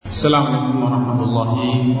Assalamualaikum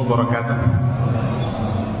warahmatullahi wabarakatuh.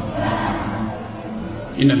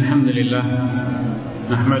 Innal hamdalillah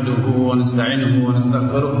nahmaduhu wa nasta'inuhu wa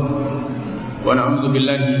nastaghfiruh wa na'udzu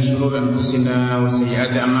billahi min shururi anfusina wa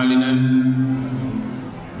sayyiati a'malina.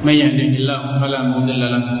 May yahdihillahu fala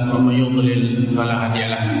mudilla lahu wa may yudlil fala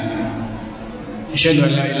hadiya lahu.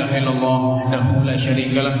 Asyhadu an la ilaha illallah wahdahu la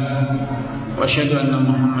syarika lahu wa asyhadu anna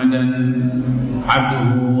Muhammadan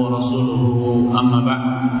abduhu wa rasuluhu, amma ba'd.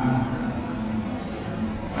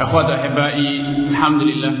 Akhwat ahibai,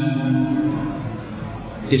 alhamdulillah,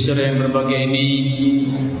 di sore yang berbahagia ini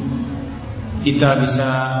kita bisa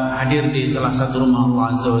hadir di salah satu rumah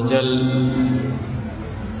Allah Azza wa Jalla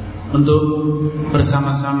untuk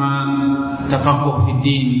bersama-sama tafaqquh fid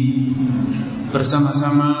din,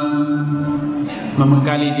 bersama-sama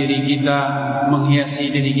membekali diri kita, menghiasi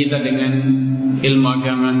diri kita dengan ilmu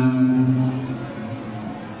agama,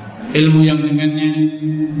 ilmu yang dengannya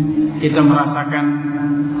kita merasakan,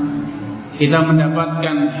 kita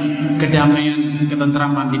mendapatkan kedamaian,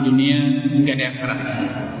 ketentraman di dunia hingga di akhirat.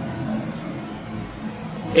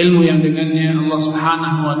 Ilmu yang dengannya Allah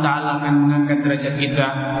Subhanahu wa ta'ala akan mengangkat derajat kita,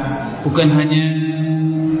 bukan hanya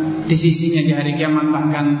di sisinya di hari kiamat,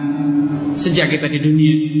 bahkan sejak kita di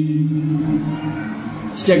dunia.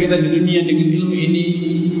 Sejak kita di dunia, dengan ilmu ini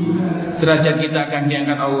derajat kita akan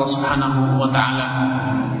diangkat Allah Subhanahu wa ta'ala.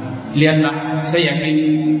 Lihatlah, saya yakin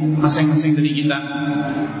masing-masing dari kita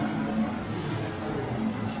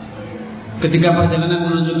ketika perjalanan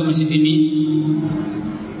menuju ke masjid ini,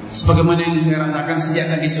 sebagaimana yang saya rasakan sejak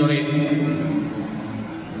tadi sore,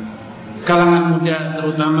 kalangan muda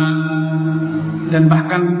terutama, dan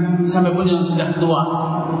bahkan sampai pun yang sudah tua,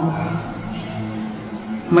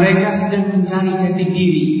 mereka sedang mencari jati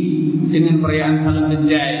diri dengan perayaan Valentine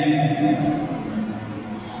Day,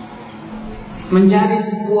 mencari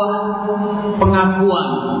sebuah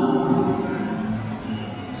pengakuan,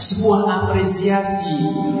 sebuah apresiasi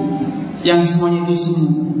yang semuanya itu semu.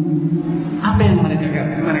 Apa yang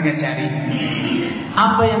mereka cari?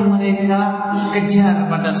 Apa yang mereka kejar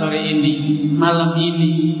pada sore ini, malam ini?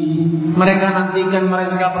 Mereka nantikan,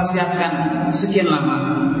 mereka persiapkan sekian lama.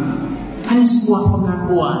 Hanya sebuah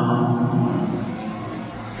pengakuan.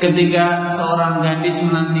 Ketika seorang gadis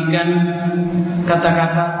menantikan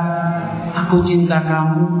kata-kata "aku cinta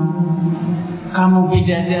kamu, kamu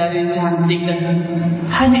bidadari cantik", dan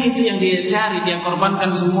hanya itu yang dia cari. Dia korbankan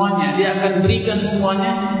semuanya, dia akan berikan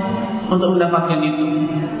semuanya untuk mendapatkan itu.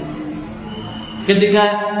 Ketika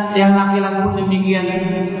yang laki-laki pun demikian,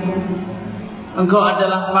 "engkau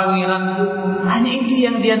adalah pangeranku", hanya itu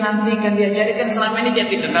yang dia nantikan, dia carikan. Selama ini dia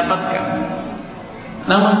tidak dapatkan.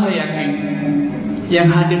 Namun saya yakin yang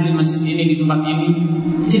hadir di masjid ini, di tempat ini,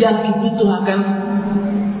 tidak lagi butuh akan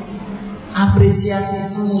apresiasi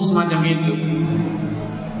semu semacam itu.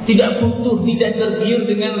 Tidak butuh, tidak tergiur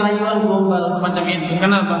dengan rayuan gombal semacam itu.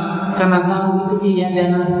 Kenapa? Karena tahu itu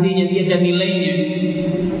tiada nantinya, tiada nilainya.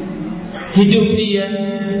 Hidup dia,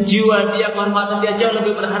 jiwa dia, kehormatan dia jauh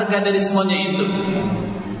lebih berharga dari semuanya itu.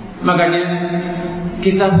 Makanya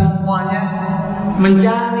kita semuanya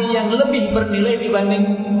mencari yang lebih bernilai dibanding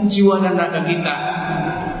jiwa dan raga kita.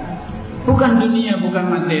 Bukan dunia,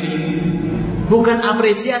 bukan materi, bukan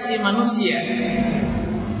apresiasi manusia,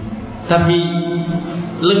 tapi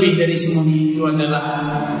lebih dari semuanya itu adalah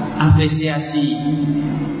apresiasi,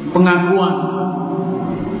 pengakuan,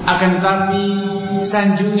 akan tetapi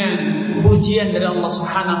sanjungan, pujian dari Allah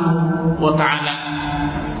Subhanahu wa ta'ala.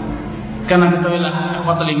 Karena ketahuilah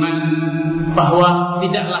akhwatul iman, bahwa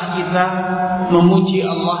tidaklah kita memuji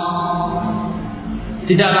Allah,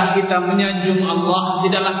 tidaklah kita menyanjung Allah,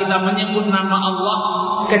 tidaklah kita menyebut nama Allah,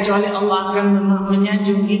 kecuali Allah akan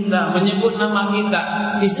menyanjung kita, menyebut nama kita.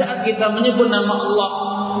 Di saat kita menyebut nama Allah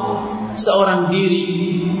seorang diri,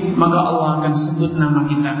 maka Allah akan sebut nama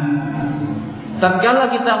kita.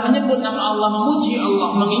 Tatkala kita menyebut nama Allah, memuji Allah,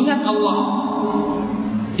 mengingat Allah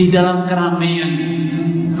di dalam keramaian,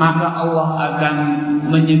 maka Allah akan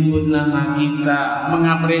menyebut nama kita,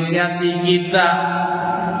 mengapresiasi kita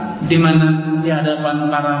di mana? Di hadapan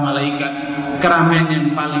para malaikat. Keramaian yang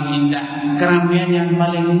paling indah, keramaian yang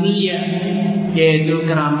paling mulia, yaitu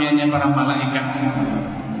keramaiannya para malaikat.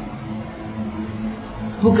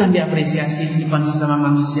 Bukan diapresiasi di depan sesama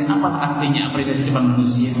manusia. Apa artinya apresiasi di depan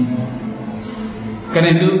manusia?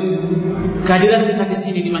 Karena itu kehadiran kita di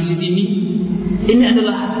sini, di masjid ini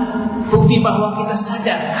adalah bukti bahwa kita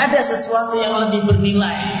sadar ada sesuatu yang lebih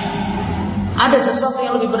bernilai, ada sesuatu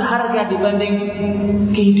yang lebih berharga dibanding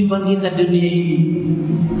kehidupan kita di dunia ini,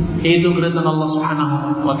 yaitu keridhaan Allah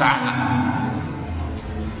Subhanahu wa ta'ala.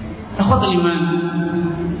 Akhwatul iman,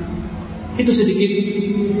 itu sedikit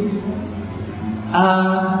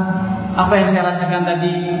Apa yang saya rasakan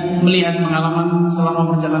tadi melihat pengalaman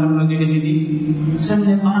selama perjalanan menuju ke sini, saya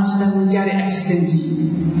melihat orang sedang mencari eksistensi,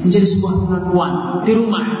 menjadi sebuah pengakuan di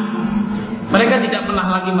rumah. Mereka tidak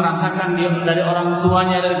pernah lagi merasakan dari orang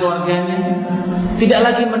tuanya, dari keluarganya, tidak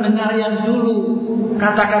lagi mendengar yang dulu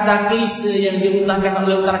kata-kata klise yang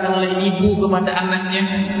diutarakan oleh ibu kepada anaknya.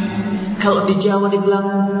 Kalau di Jawa dibilang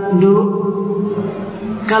nduk,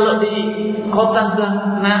 kalau di kota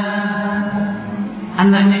bilang nak,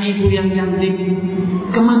 anaknya ibu yang cantik,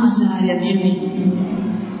 kemana seharian ini?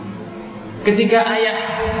 Ketika ayah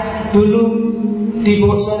dulu di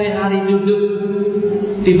sore hari duduk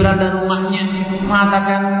di beranda rumahnya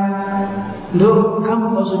mengatakan, "Nduk,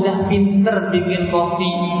 kamu kok sudah pinter bikin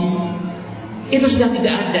kopi." Itu sudah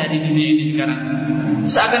tidak ada di dunia ini sekarang.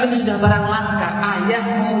 Seakan itu sudah barang langka. Ayah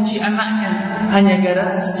memuji anaknya hanya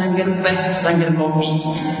gara secangkir teh, secangkir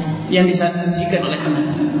kopi yang disajikan oleh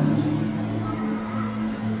anaknya.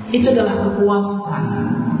 Itu adalah kepuasan.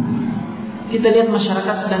 Kita lihat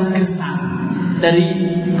masyarakat sedang gersang dari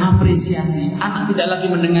apresiasi. Anak tidak lagi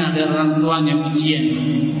mendengar dari orang tuanya pujian.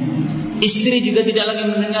 Istri juga tidak lagi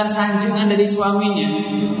mendengar sanjungan dari suaminya.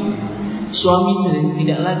 Suami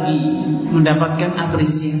tidak lagi mendapatkan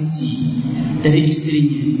apresiasi dari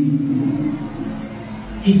istrinya.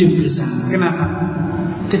 Hidup gersang. Kenapa?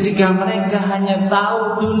 Ketika mereka hanya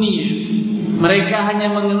tahu dunia, mereka hanya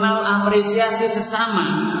mengenal apresiasi sesama,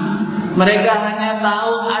 mereka hanya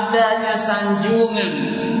tahu adanya sanjungan,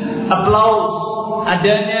 aplaus,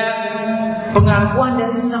 adanya pengakuan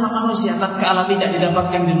dari sesama manusia. Tatkala tidak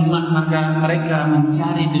didapatkan di rumah, maka mereka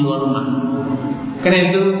mencari di luar rumah.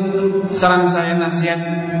 Karena itu saran saya, nasihat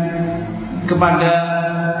kepada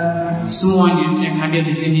semuanya yang hadir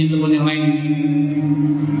di sini ataupun yang lain.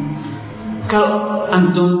 Kalau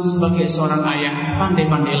antum sebagai seorang ayah,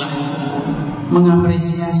 pandai-pandailah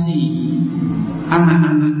mengapresiasi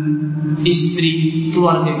anak-anak, istri,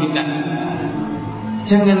 keluarga kita.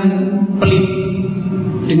 Jangan pelit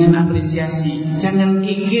dengan apresiasi, jangan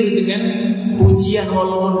kikir dengan pujian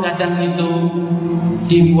walaupun kadang itu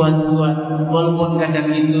dibuat-buat, walaupun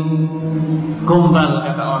kadang itu gombal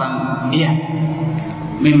kata orang. Iya,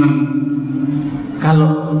 memang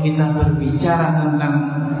kalau kita berbicara tentang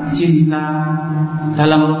cinta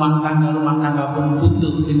dalam rumah tangga pun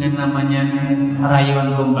butuh dengan namanya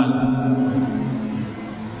rayuan gombal.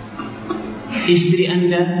 Istri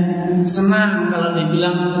Anda senang kalau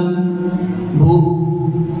dibilang, "Bu,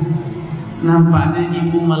 nampaknya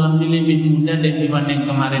ibu malam ini lebih muda dibanding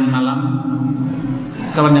kemarin malam."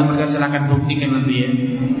 Kalau tidak percaya silakan buktikan nanti ya.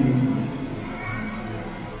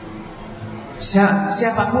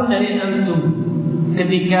 Siapapun dari antum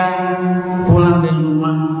ketika pulang dari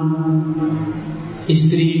rumah,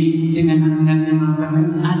 istri dengan hangatnya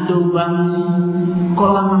mengatakan, "Aduh bang,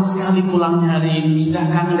 kok lama sekali pulangnya hari ini, sudah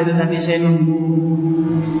kangen dari tadi saya nunggu."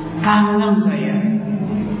 Kangen saya.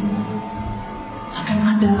 Akan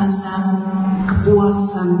ada rasa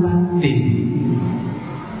kepuasan batin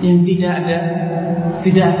yang tidak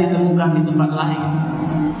ditemukan di tempat lain.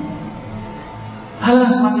 Hal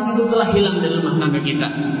semacam itu telah hilang dari rumah tangga kita.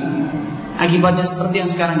 Akibatnya seperti yang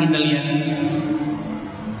sekarang kita lihat.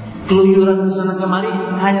 Keluyuran ke sana kemari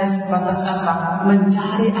hanya sebatas apa?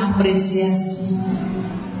 Mencari apresiasi.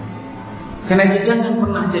 Karena itu jangan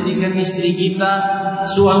pernah jadikan istri kita,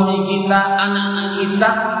 suami kita, anak-anak kita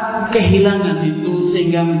kehilangan itu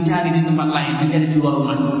sehingga mencari di tempat lain, mencari di luar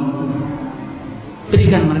rumah.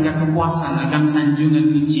 Berikan mereka kepuasan akan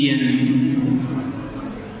sanjungan pujian.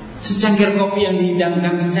 Secangkir kopi yang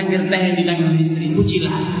dihidangkan, secangkir teh yang dihidangkan istri,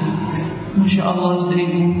 pujilah. Masya Allah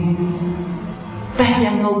istriku, teh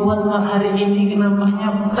yang kau buat hari ini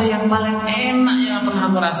nampaknya teh yang paling enak yang pernah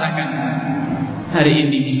aku rasakan hari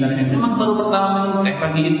ini misalnya. Memang baru pertama minum teh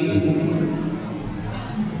pagi itu,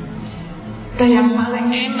 teh yang paling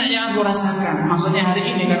enak yang aku rasakan. Maksudnya hari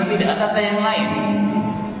ini karena tidak ada teh yang lain.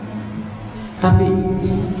 Tapi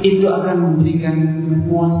itu akan memberikan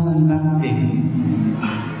kepuasan batin.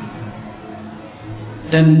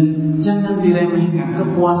 Dan jangan diremehkan,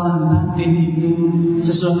 kepuasan batin itu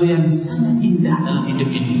sesuatu yang sangat indah dalam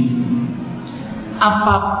hidup ini.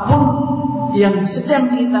 Apapun yang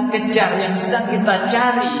sedang kita kejar, yang sedang kita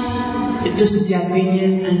cari, itu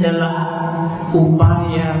sejatinya adalah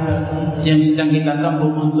upaya yang sedang kita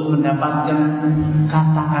tempuh untuk mendapatkan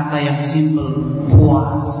kata-kata yang simpel,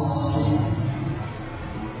 puas.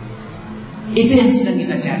 Itu yang sedang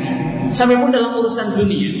kita cari. Sampai pun dalam urusan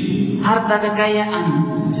dunia, harta kekayaan,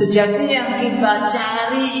 sejatinya yang kita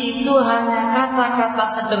cari itu hanya kata-kata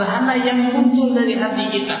sederhana yang muncul dari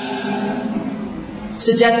hati kita.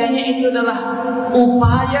 Sejatinya itu adalah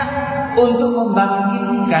upaya untuk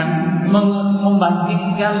membangkitkan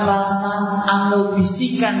membangkitkan rasa atau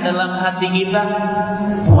bisikan dalam hati kita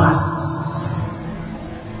puas.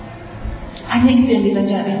 Hanya itu yang kita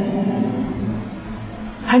cari.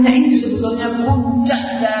 Hanya itu sebetulnya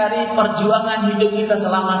puncak dari perjuangan hidup kita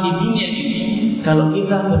selama di dunia ini. Kalau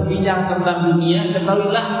kita berbicara tentang dunia,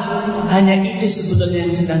 ketahuilah hanya itu sebetulnya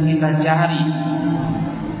yang sedang kita cari.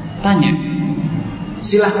 Tanya,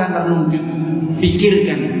 silahkan renungkan,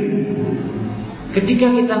 pikirkan. Ketika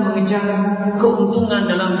kita mengejar keuntungan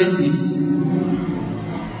dalam bisnis,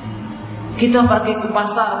 kita pergi ke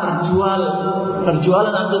pasar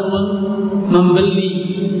berjualan ataupun membeli.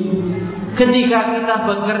 Ketika kita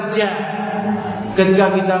bekerja,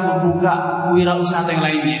 ketika kita membuka wirausaha yang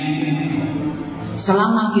lainnya,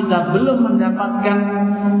 selama kita belum mendapatkan,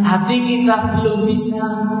 hati kita belum bisa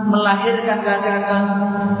melahirkan kata-kata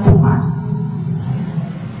puas,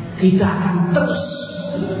 kita akan terus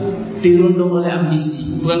dirundung oleh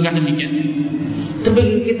ambisi. Bukankah demikian?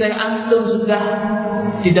 Tapi kita antum sudah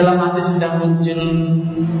di dalam hati sudah muncul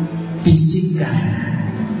bisikan,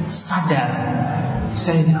 sadar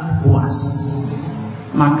saya tidak puas,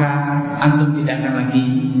 maka antum tidak akan lagi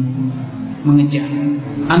mengejar,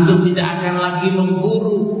 antum tidak akan lagi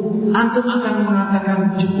memburu, antum akan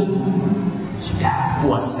mengatakan cukup, sudah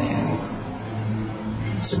puas saya.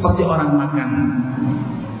 Seperti orang makan,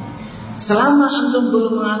 selama antum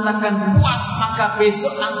belum mengatakan puas, maka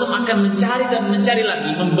besok antum akan mencari dan mencari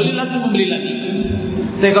lagi, membeli lagi.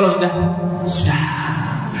 Tapi kalau sudah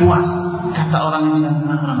puas, kata orang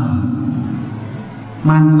Jawa,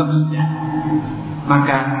 mantap sudah,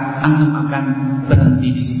 maka antum akan berhenti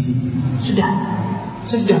di situ. Sudah,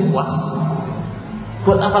 saya sudah puas.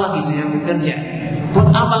 Buat apa lagi saya bekerja? Buat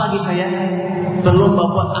apa lagi saya berlomba?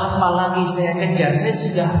 Buat apa lagi saya kejar? Saya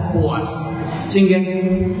sudah puas. Sehingga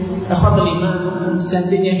akhwatul iman,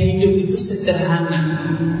 sejatinya hidup itu sederhana,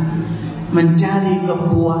 mencari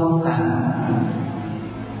kepuasan.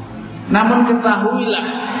 Namun ketahuilah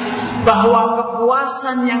bahwa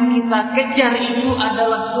kepuasan yang kita kejar itu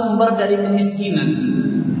adalah sumber dari kemiskinan.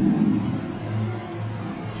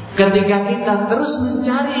 Ketika kita terus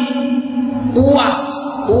mencari puas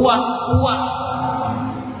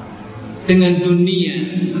dengan dunia,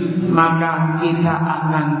 maka kita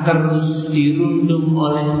akan terus dirundung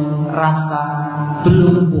oleh rasa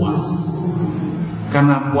belum puas.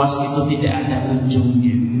 Karena puas itu tidak ada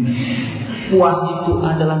ujungnya. Puas itu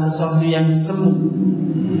adalah sesuatu yang semu.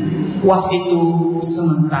 Puas itu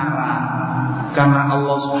sementara, karena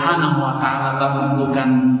Allah Subhanahu wa ta'ala telah menentukan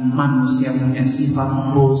manusia punya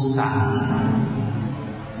sifat bosan.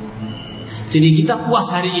 Jadi kita puas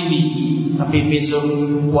hari ini, tapi besok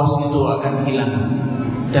puas itu akan hilang,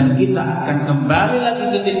 dan kita akan kembali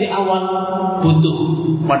lagi ke titik awal, butuh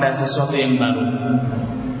pada sesuatu yang baru.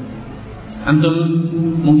 Antum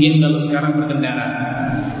mungkin kalau sekarang berkendara,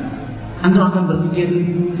 antum akan berpikir,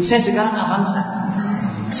 saya sekarang Avanza,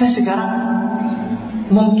 saya sekarang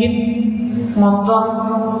mungkin motor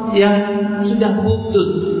yang sudah butut,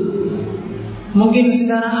 mungkin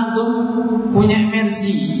sekarang antum punya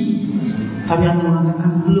Mercy, tapi antum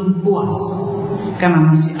mengatakan belum puas, karena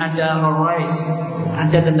masih ada Rolls Royce,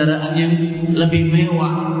 ada kendaraan yang lebih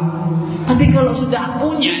mewah. Tapi kalau sudah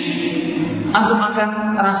punya, antum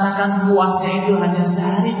akan rasakan puasnya itu hanya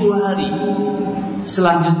sehari 2 hari,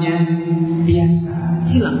 selanjutnya biasa,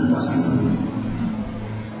 hilang puas itu.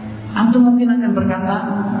 Antum mungkin akan berkata,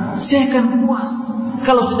 saya akan puas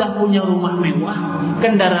kalau sudah punya rumah mewah,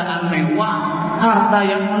 kendaraan mewah, harta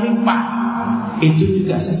yang melimpah. Itu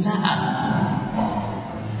juga sesaat.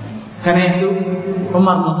 Karena itu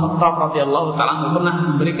Umar bin Khattab radhiyallahu ta'ala pernah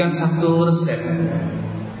memberikan satu resep,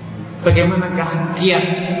 bagaimanakah kiat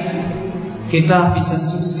kita bisa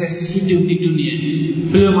sukses hidup di dunia.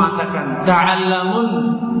 Beliau mengatakan ta'allamun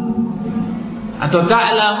atau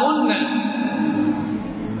ta'lamunna,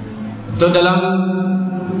 atau dalam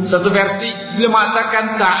satu versi beliau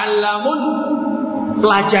mengatakan ta'allamun,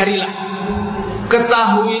 pelajarilah,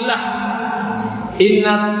 ketahuilah,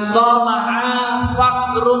 inna tama'a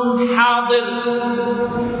faqrun hadir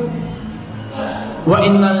wa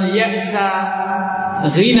innal ya'sa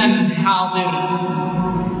ghinan hadir,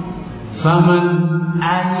 faman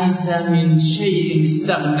anisa min syai'in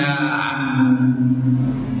istaghna anhu.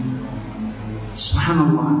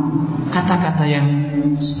 Subhanallah, kata-kata yang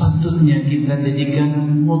sepatutnya kita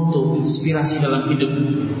jadikan moto, inspirasi dalam hidup,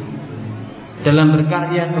 dalam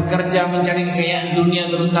berkarya, bekerja, mencari kekayaan dunia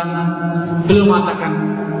terutama. Beliau mengatakan,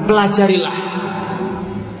 pelajarilah,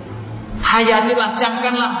 hayatilah,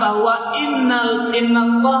 camkanlah bahwa innal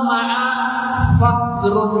tama'a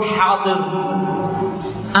faqrun hadir.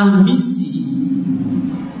 Ambisi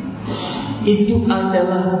itu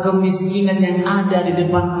adalah kemiskinan yang ada di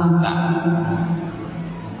depan mata.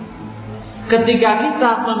 Ketika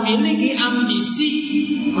kita memiliki ambisi,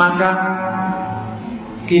 maka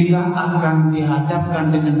kita akan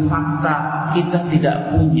dihadapkan dengan fakta kita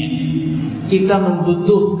tidak punya, kita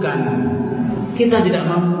membutuhkan, kita tidak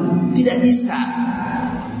mampu, tidak bisa.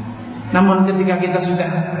 Namun ketika kita sudah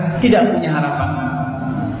tidak punya harapan,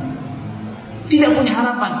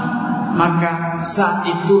 maka saat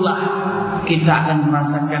itulah kita akan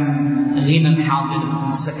merasakan ghinan hadir.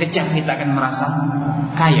 Sekejap kita akan merasa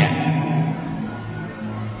kaya.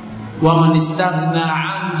 Wa man istaghna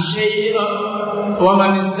an syai'in wa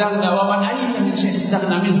man aysa min syai'in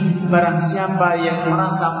istaghna min. Barang siapa yang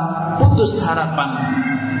merasa putus harapan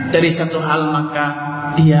dari satu hal, maka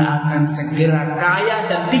dia akan segera kaya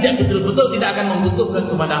dan betul-betul tidak akan membutuhkan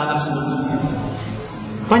kepada hal tersebut.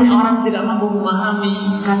 Banyak orang tidak mampu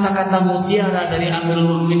memahami kata-kata mutiara dari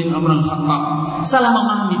Amirul Mukminin Umar bin Khattab. Salah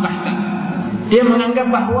memahami bahkan. Dia menganggap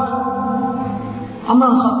bahwa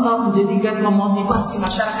Umar bin Khattab memotivasi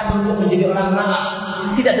masyarakat untuk menjadi orang malas.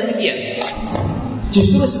 Tidak demikian.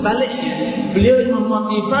 Justru sebaliknya, beliau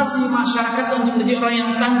memotivasi masyarakat untuk menjadi orang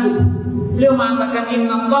yang tangguh. Beliau mengatakan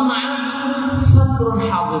inna tama'a fakrun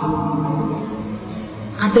hadir.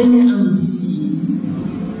 Adanya ambisi,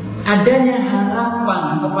 adanya harapan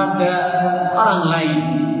kepada orang lain,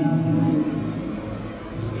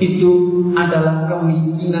 itu adalah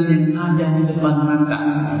kemiskinan yang ada di depan mata.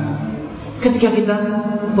 Ketika kita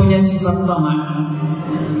punya sifat tamak,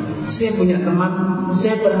 saya punya teman,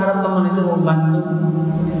 saya berharap teman itu membantu.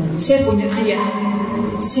 Saya punya ayah,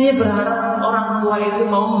 saya berharap orang tua itu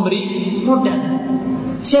mau memberi modal.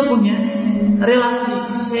 Saya punya relasi,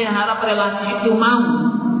 saya harap relasi itu mau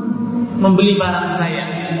membeli barang saya.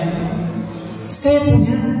 Saya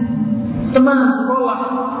punya teman sekolah,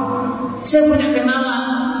 saya punya kenalan.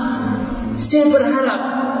 Saya berharap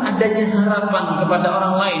adanya harapan kepada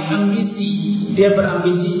orang lain, ambisi. Dia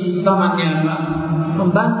berambisi temannya apa?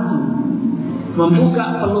 Membantu,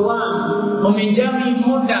 membuka peluang, meminjami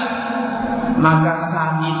modal. Maka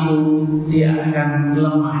saat itu dia akan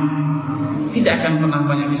lemah, tidak akan pernah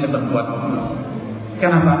banyak bisa berbuat.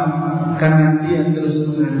 Kenapa? Karena dia terus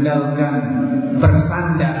mengandalkan,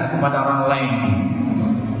 bersandar kepada orang lain.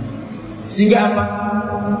 Sehingga apa?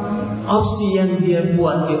 Opsi yang dia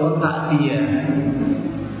buat di otak dia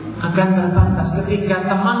akan terbatas. Ketika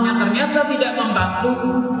temannya ternyata tidak membantu,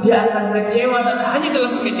 dia akan kecewa dan hanya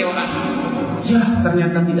dalam kekecewaan, ya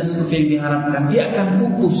ternyata tidak seperti yang diharapkan. Dia akan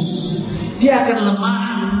putus, dia akan lemah,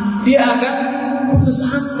 dia akan putus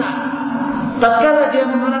asa. Tatkala dia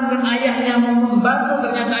mengharapkan ayahnya membantu,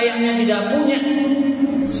 ternyata ayahnya tidak punya,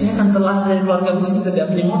 saya akan terlahir dari keluarga miskin, tidak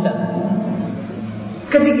punya modal.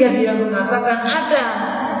 Ketika dia mengatakan ada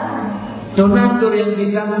donatur yang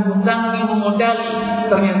bisa menghutangi, memodali,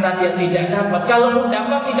 ternyata dia tidak dapat. Kalau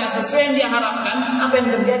dapat tidak sesuai yang dia harapkan, apa yang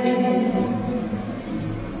terjadi?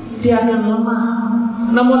 Dia akan lemah.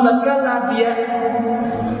 Namun tatkala dia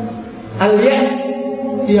alias,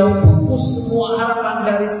 dia pupus semua harapan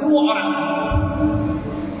dari semua orang.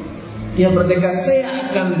 Dia bertekad,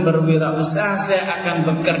 saya akan berwirausaha, saya akan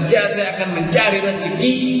bekerja, saya akan mencari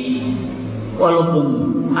rezeki. Walaupun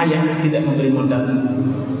ayah tidak memberi modal,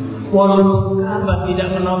 walaupun kerabat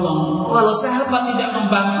tidak menolong, walau sahabat tidak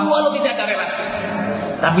membantu, walau tidak ada relasi,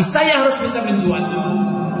 tapi saya harus bisa menjual,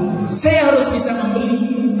 saya harus bisa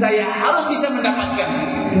membeli, saya harus bisa mendapatkan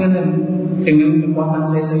dengan kekuatan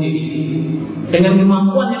saya sendiri, dengan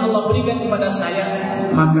kemampuan yang Allah berikan kepada saya.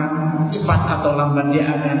 Maka cepat atau lambat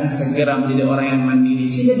dia akan segera menjadi orang yang mandiri,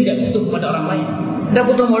 sehingga tidak butuh kepada orang lain, tidak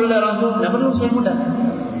butuh modal dari orang tua, tidak perlu saya modal,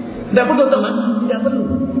 tidak perlu teman, tidak perlu.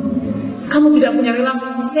 Kamu tidak punya relasi,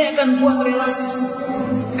 saya akan buat relasi.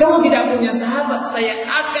 Kamu tidak punya sahabat, saya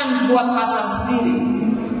akan buat pasar sendiri.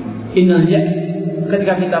 Innal ya'is,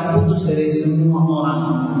 ketika kita putus dari semua orang,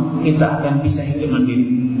 kita akan bisa hidup mandiri.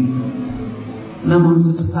 Namun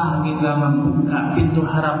sebesar kita membuka pintu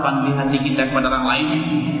harapan di hati kita kepada orang lain,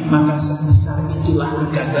 maka sebesar itulah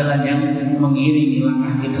kegagalan yang mengiringi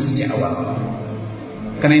langkah kita sejak awal.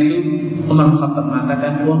 Karena itu Umar bin Khattab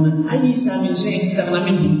mengatakan, "Wa man aysa min syai'in istaghna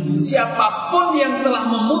minhu." Siapapun yang telah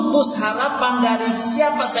memutus harapan dari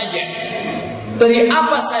siapa saja, dari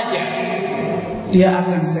apa saja, dia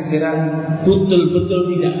akan segera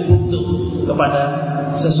betul-betul tidak butuh kepada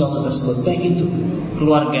sesuatu tersebut, baik itu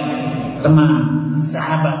keluarga, teman,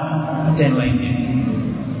 sahabat, atau yang lainnya.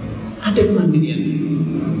 Ada kemandirian,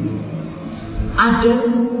 ada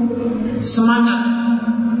semangat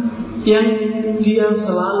yang dia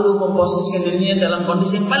selalu memposisikan dirinya dalam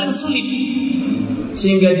kondisi yang paling sulit.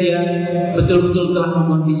 sehingga dia betul-betul telah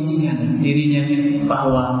mengkondisikan dirinya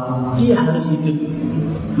bahwa dia harus hidup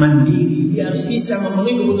mandiri, dia harus bisa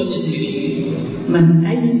memenuhi kebutuhannya sendiri. Man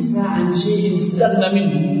aisa an syai'in istaghna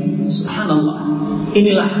minhu. Subhanallah.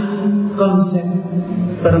 Inilah konsep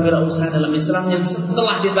berwirausaha dalam Islam yang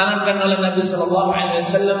setelah ditanamkan oleh Nabi sallallahu alaihi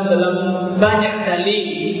wasallam dalam banyak dalil,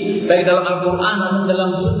 baik dalam Al-Qur'an maupun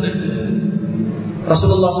dalam sunnah.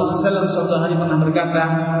 Rasulullah SAW suatu hari pernah berkata,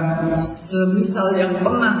 semisal yang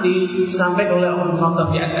pernah disampaikan oleh Umar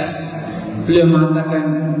Khattab di atas. Beliau mengatakan,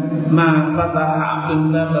 "Ma fataha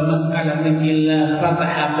abdun baba mas'alatin illa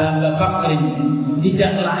fataha baba faqrin."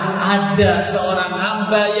 Tidaklah ada seorang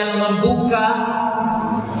hamba yang membuka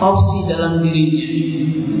opsi dalam dirinya,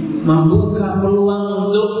 membuka peluang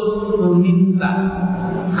untuk meminta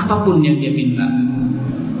apapun yang dia minta,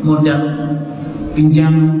 modal,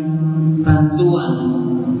 pinjaman, bantuan,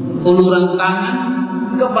 uluran tangan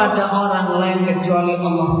kepada orang lain kecuali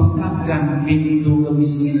Allah bukakan pintu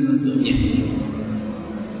kemiskinan untuknya.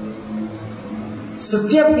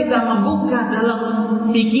 Setiap kita membuka dalam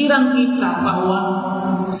pikiran kita bahwa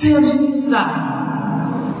saya harus minta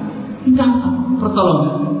apa?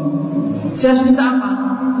 Pertolongan. Saya harus minta apa?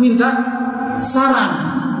 Minta saran.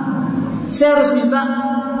 Saya harus minta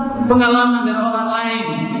pengalaman dari orang lain.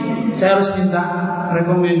 Saya harus minta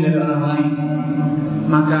rekomend dari orang lain.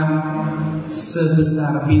 Maka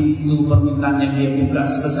sebesar pintu permintaan yang dia buka,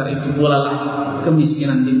 sebesar itu pula lah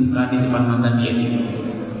kemiskinan dibuka di depan mata dia.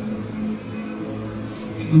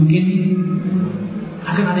 Mungkin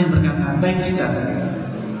akan ada yang berkata, baik Ustaz,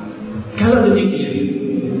 kalau demikian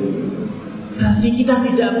berarti kita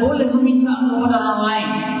tidak boleh meminta kepada orang lain.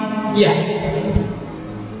 Ya,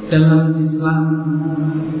 dalam Islam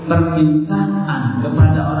permintaan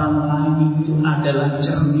kepada orang lain itu adalah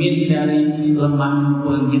cermin dari lemah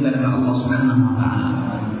hubungan kita dengan Allah Subhanahu wa taala.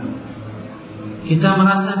 Kita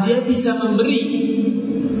merasa dia bisa memberi,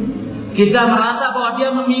 kita merasa bahwa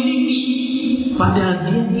dia memiliki, padahal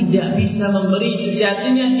dia tidak bisa memberi.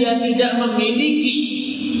 Sejatinya dia tidak memiliki.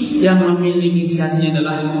 Yang memiliki sejatinya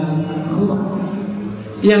adalah Allah.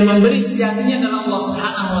 Yang memberi sejatinya adalah Allah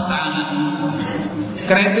Subhanahu wa taala.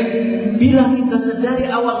 Karena itu, bila kita sedari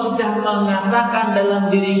awal sudah mengatakan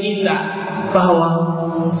dalam diri kita bahwa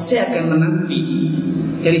saya akan menanti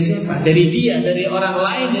dari siapa? Dari dia, dari orang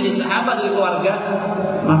lain, dari sahabat, dari keluarga,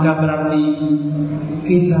 maka berarti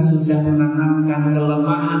kita sudah menanamkan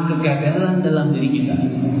kelemahan, kegagalan dalam diri kita.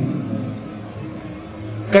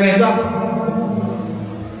 Karena itu apa?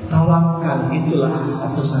 Tawakal itulah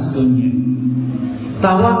satu-satunya.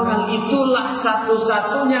 Tawakal itulah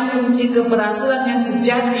satu-satunya kunci keberhasilan yang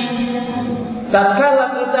sejati.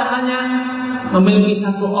 Tatkala kita hanya memiliki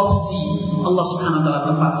satu opsi, Allah Subhanahu wa taala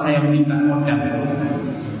tempat saya meminta modal.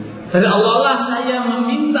 Dari Allah lah saya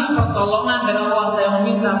meminta pertolongan, dari Allah saya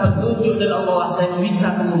meminta petunjuk, dari Allah saya meminta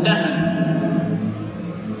kemudahan.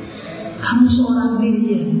 Kamu seorang diri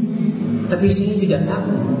ya, tapi saya tidak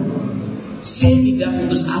takut. Saya tidak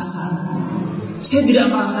putus asa. Saya tidak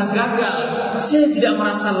merasa gagal. Saya tidak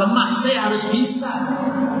merasa lemah. Saya harus bisa.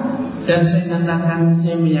 Dan saya katakan,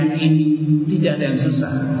 saya meyakini tidak ada yang susah.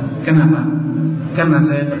 Kenapa? Karena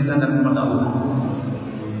saya bersandar kepada Allah.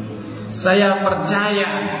 Saya percaya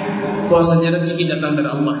bahwasanya rezeki datang dari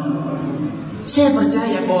Allah. Saya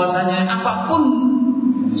percaya bahwasanya apapun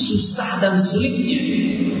susah dan sulitnya,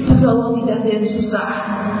 bagi Allah tidak ada yang susah.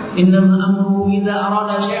 Innama amruhu idza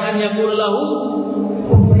arada syai'an yaqulu lahu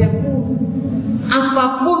kun fayakun.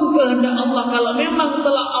 Apapun kehendak Allah, kalau memang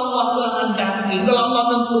telah Allah kehendaki, telah Allah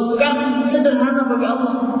tentukan, sederhana bagi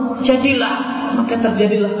Allah. Jadilah, maka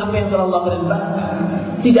terjadilah apa yang telah Allah kehendaki.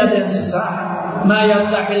 Tidak ada yang susah. Ma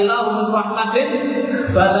yaftahillahu min rahmatin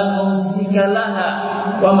fala mumsika laha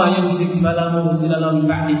wa ma yumsik fala mursila lahu min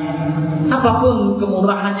ba'dihi. Apapun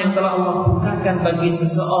kemurahan yang telah Allah bukakan bagi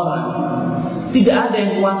seseorang, tidak ada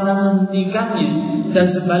yang kuasa menghentikannya, dan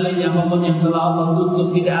sebaliknya apapun yang telah Allah tutup,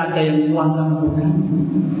 tidak ada yang kuasa membuka.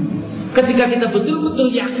 Ketika kita betul-betul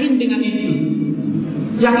yakin dengan itu,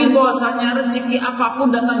 yakin bahwasanya rezeki apapun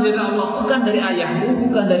datang dari Allah, bukan dari ayahku,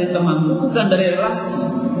 bukan dari temanku, bukan dari relasi.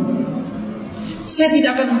 Saya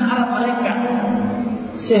tidak akan mengharap mereka.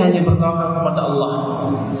 Saya hanya bertawakal kepada Allah.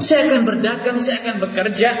 Saya akan berdagang, saya akan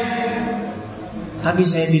bekerja, tapi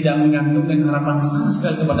saya tidak menggantungkan harapan sama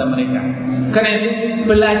sekali kepada mereka. Karena itu,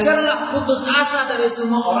 belajarlah putus asa dari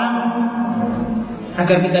semua orang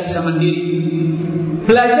agar kita bisa mandiri.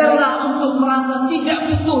 Belajarlah untuk merasa tidak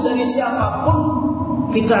butuh dari siapapun.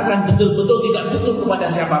 Kita akan betul-betul tidak butuh kepada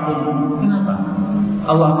siapapun. Kenapa?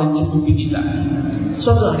 Allah akan cukupi kita.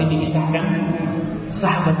 Suatu hari dikisahkan,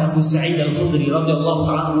 sahabat Abu Sa'id Al-Khudri radhiyallahu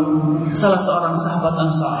ta'ala, salah seorang sahabat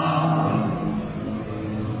Ansar,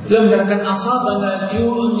 Beliau menceritakan asabana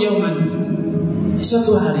ju'un yawman.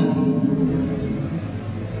 Suatu hari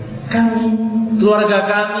kami, keluarga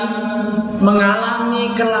kami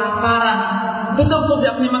mengalami kelaparan, betul-betul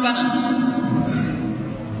tidak punya makanan.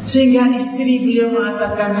 Sehingga istri beliau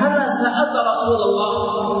mengatakan, "Hala sa'alta Rasulullah,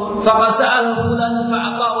 faqad sa'alahu fulan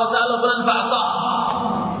fa'ata wa sa'alahu fulan fa'ata."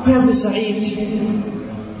 Ya Abu Sa'id,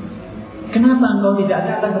 kenapa engkau tidak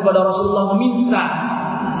datang kepada Rasulullah meminta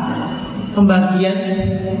pembagian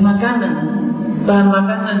makanan, bahan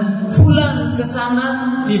makanan? Fulan kesana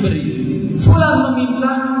diberi, fulan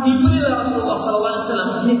meminta, diberilah Rasulullah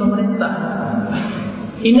SAW. Ini pemerintah.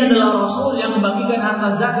 Ini adalah Rasul yang membagikan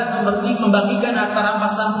harta zakat, membagikan harta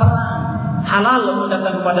rampasan perang. Halal untuk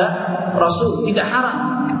datang kepada Rasul, tidak haram.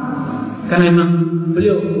 Karena memang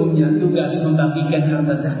beliau hukumnya tugas membagikan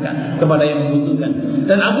harta zakat kepada yang membutuhkan.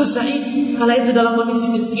 Dan Abu Sa'id kala itu dalam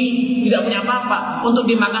kondisi miskin, tidak punya apa-apa, untuk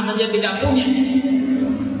dimakan saja tidak punya.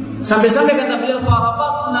 Sampai-sampai kata beliau,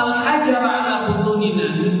 "Farabatnal hajara ala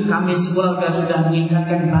butunina." Kami sekeluarga sudah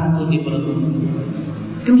mengikatkan batu di perut.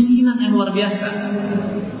 Kemiskinan yang luar biasa.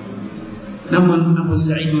 Namun Abu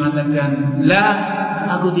Sa'id mengatakan, "La,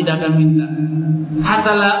 aku tidak akan minta.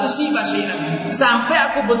 Hatta la usiba syai'an." Sampai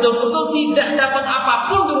aku betul-betul tidak dapat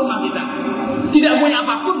apapun di rumah kita, tidak punya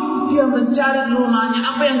apapun. Dia mencari di rumahnya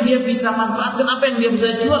apa yang dia bisa manfaatkan, apa yang dia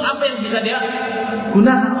bisa jual, apa yang bisa dia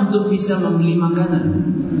gunakan untuk bisa membeli makanan.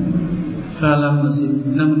 Dalam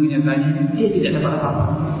nasib, namun kenyataannya dia tidak dapat apa-apa.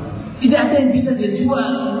 Tidak ada yang bisa dia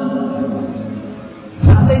jual.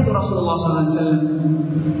 Pada itu Rasulullah SAW.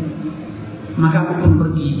 Maka aku pun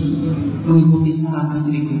pergi mengikuti saran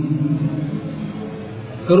istriku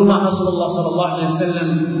ke rumah Rasulullah SAW.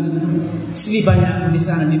 Sedih banyak di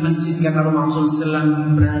sana di masjid, karena rumah Rasulullah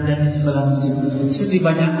SAW berada di sebelah masjid. Sedih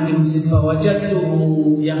banyak di masjid.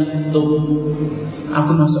 Fawajadtuhu yakhutub.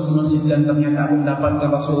 Aku masuk ke masjid dan ternyata aku mendapatkan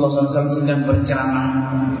Rasulullah SAW sedang berceramah.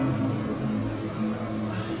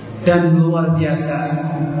 Dan luar biasa,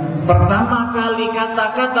 pertama kali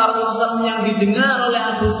kata-kata Rasulullah SAW yang didengar oleh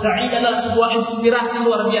Abu Sa'id adalah sebuah inspirasi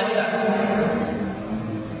luar biasa.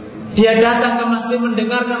 Dia datang ke masjid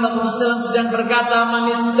mendengarkan Rasulullah SAW sedang berkata, "Man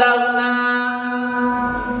istaghna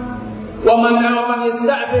wa man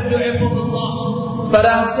yasta'fif yu'ifullah."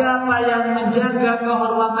 Barang siapa yang menjaga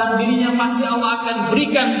kehormatan dirinya, pasti Allah akan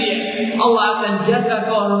berikan dia. Allah akan jaga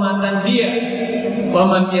kehormatan dia. Wa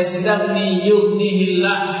man yastaghni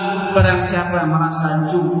yughnihillah. Barang siapa yang merasa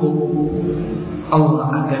cukup,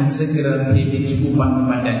 Allah akan segera beri kecukupan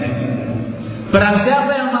kepadanya. Barang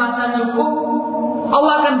siapa yang merasa cukup,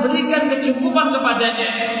 Allah akan berikan kecukupan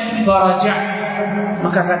kepadanya. Faraja'at.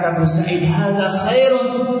 Maka kata Abu Sa'id, "Hadza khairun."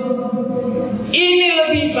 Ini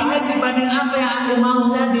lebih baik dibanding apa yang aku mau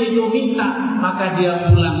tadi itu minta. Maka dia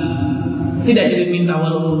pulang. Tidak jadi minta,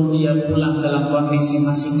 walaupun dia pulang dalam kondisi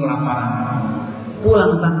masih kelaparan.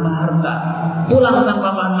 Pulang tanpa harta, pulang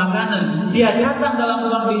tanpa bahan makanan. Dia datang dalam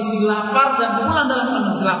kondisi lapar dan pulang dalam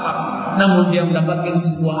kondisi lapar. Namun dia mendapatkan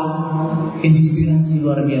sebuah inspirasi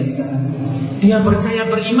luar biasa. Dia percaya,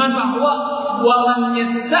 beriman bahwa wa man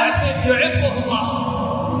yasta'fif yu'ifullah.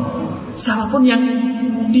 Siapapun yang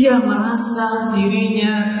dia merasa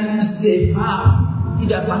dirinya istighfar,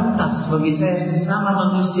 tidak pantas bagi saya sesama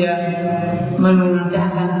manusia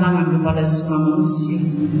merendahkan tangan kepada sesama manusia.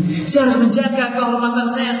 Saya harus menjaga kehormatan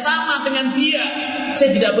saya sama dengan dia.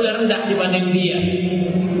 Saya tidak boleh rendah dibanding dia.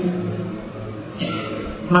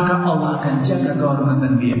 Maka Allah akan jaga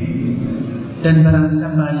kehormatan dia. Dan barang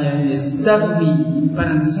siapa yang yastaghni,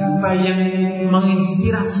 barang siapa yang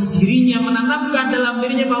menginspirasi dirinya, menanamkan dalam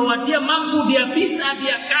dirinya bahwa dia mampu, dia bisa,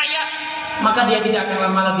 dia kaya, maka dia tidak akan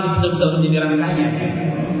lama lagi betul-betul menjadi orang kaya.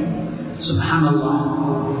 Subhanallah,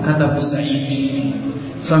 kata Abu Sa'id.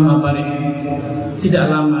 Fama bari,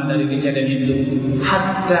 tidak lama dari kejadian itu,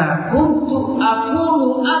 hatta kuntu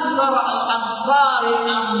akunu akthar al-ansari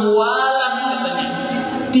amwalan, katanya.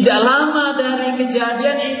 Tidak lama dari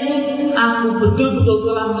kejadian itu, aku betul-betul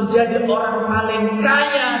telah menjadi orang paling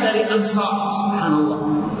kaya dari Ansar. Subhanallah.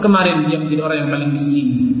 Kemarin dia menjadi orang yang paling miskin,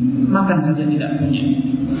 makan saja tidak punya,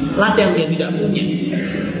 ladang dia tidak punya.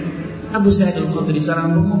 Abu Sa'id al-Khudri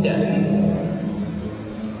seorang pemuda,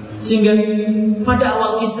 sehingga pada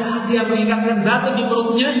awal kisah dia mengikatkan batu di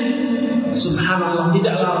perutnya. Subhanallah,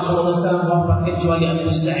 tidaklah Rasulullah SAW wafat kecuali Abu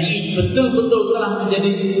Sa'id betul-betul telah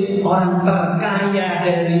menjadi orang terkaya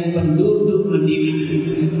dari penduduk Madinah,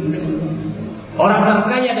 orang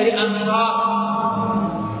terkaya dari Ansar.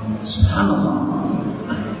 Subhanallah,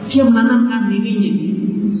 dia menanamkan dirinya.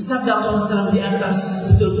 Sabda Rasulullah SAW di atas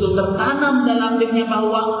betul-betul tertanam dalam dirinya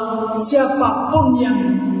bahwa siapapun yang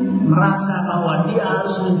merasa bahwa dia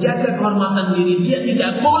harus menjaga kehormatan diri, dia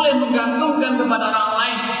tidak boleh menggantungkan kepada orang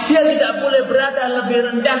lain, Dia tidak boleh berada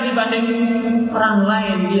lebih rendah dibanding orang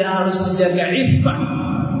lain. Dia harus menjaga iffah,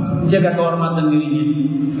 menjaga kehormatan dirinya.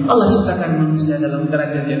 Allah ciptakan manusia dalam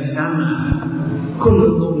derajat yang sama.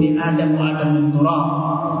 Kullukum li Adam wa Adam min turab.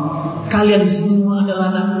 Kalian semua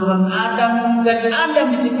adalah anak keturunan Adam, dan Adam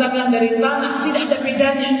diciptakan dari tanah. Tidak ada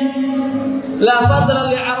bedanya. La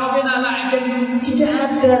fadla li Arabin ala ajam. Tidak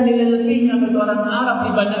ada nilai lebihnya bagi orang Arab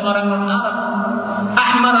dibanding orang non-Arab.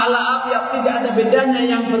 Ahmar ala abyad, tidak ada bedanya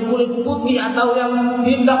yang berkulit putih atau yang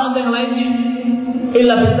hitam atau yang lainnya.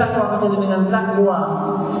 Illa bittaqwa, kecuali dengan takwa.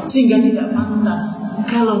 Sehingga tidak pantas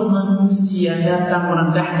kalau manusia datang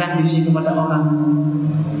merendahkan dirinya kepada orang,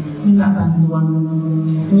 minta bantuan,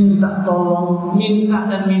 minta tolong, minta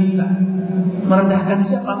dan minta, merendahkan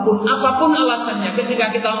siapapun, apapun alasannya. Ketika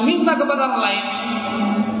kita meminta kepada orang lain,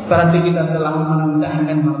 berarti kita telah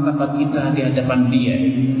merendahkan martabat kita di hadapan dia.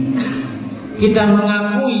 Kita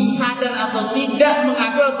mengakui, sadar atau tidak,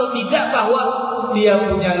 mengakui atau tidak bahwa dia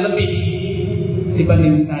punya lebih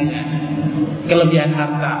dibanding saya. Kelebihan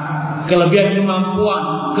harta, kelebihan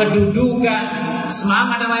kemampuan, kedudukan,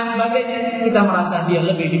 semangat dan lain sebagainya. Kita merasa dia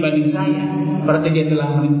lebih dibanding saya, berarti dia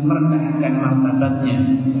telah merendahkan martabatnya.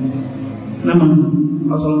 Namun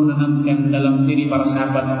Rasulullah menanamkan dalam diri para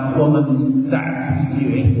sahabat, wa man ista'afa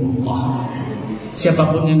yu'ifullah.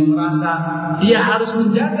 Siapapun yang merasa dia harus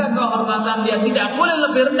menjaga kehormatan dia, tidak boleh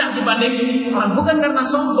lebih rendah dibanding orang, bukan karena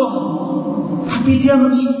sombong, tapi dia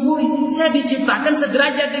mensyukuri, saya diciptakan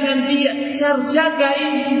sederajat dengan dia, saya harus jaga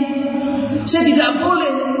ini. Saya tidak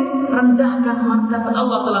boleh rendahkan martabat.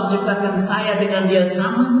 Allah telah menciptakan saya dengan dia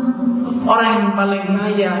sama. Orang yang paling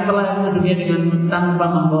kaya telah ke dunia dengan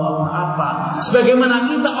tanpa membawa apa-apa,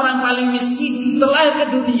 sebagaimana kita orang paling miskin telah ke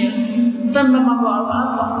dunia tanpa membawa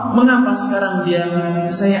apa-apa. Mengapa sekarang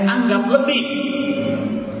saya anggap lebih,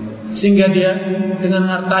 sehingga dia dengan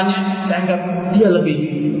hartanya saya anggap dia lebih,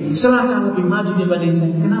 selangkah lebih maju dibanding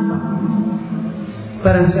saya? Kenapa?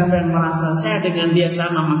 Barang siapa yang merasa saya dengan dia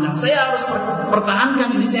sama, maka saya harus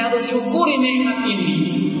pertahankan ini, saya harus syukuri nikmat ini,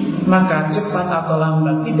 maka cepat atau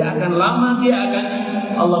lambat, tidak akan lama, dia akan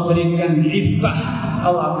Allah berikan iffah,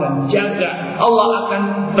 Allah akan jaga, Allah akan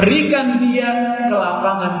berikan dia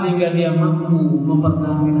kelapangan sehingga dia mampu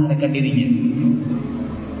mempertahankan harga dirinya.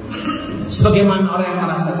 Sebagaimana orang yang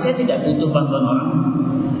merasa saya tidak butuh bantuan orang,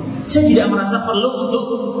 saya tidak merasa perlu untuk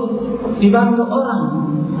dibantu orang.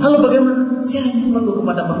 Lalu bagaimana? Saya hanya perlu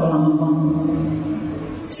kepada pertolongan Allah.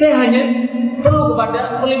 Saya hanya perlu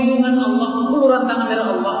kepada perlindungan Allah, uluran tangan dari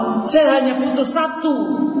Allah. Saya hanya butuh satu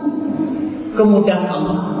kemudahan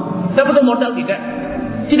Allah. Tidak butuh modal, tidak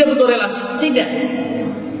butuh relasi, tidak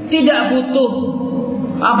butuh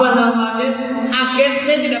agen.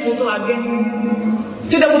 Saya tidak butuh agen,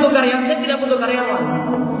 tidak butuh karyawan. Saya tidak butuh karyawan.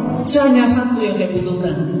 Saya hanya satu yang saya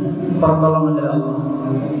butuhkan, pertolongan dari Allah.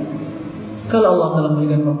 Kalau Allah telah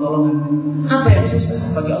memberikan pertolongan, apa yang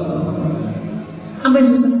susah bagi Allah? Apa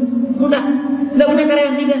yang susah? Mudah. Tidak punya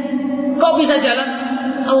karyawan, tidak. Kau bisa jalan,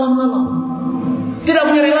 Allah menolong. Tidak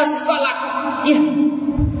punya relasi, kau laku. Iya,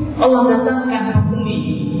 Allah datangkan pembeli.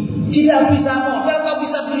 Tidak bisa modal, kau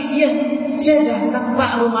bisa beli. Iya, saya datang,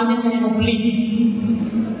 Pak, rumahnya saya mau beli,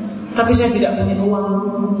 tapi saya tidak punya uang,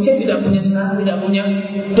 saya tidak punya sekarang, tidak punya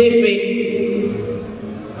DP.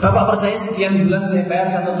 Bapak percaya sekian bulan saya bayar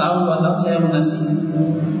 1 tahun, 2 tahun saya lunasi.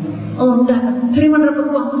 Allah mudahkan. Dari mana dapat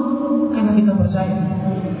uang? Karena kita percaya.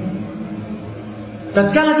 Dan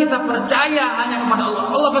kalau kita percaya hanya kepada Allah,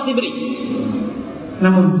 Allah pasti beri.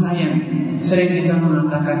 Namun sayang, sering kita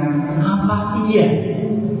mengatakan apa iya.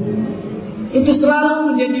 Itu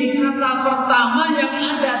selalu menjadi kata pertama yang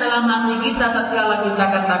ada dalam hati kita tatkala kita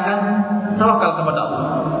katakan tawakal kepada Allah.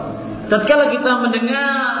 Tatkala kita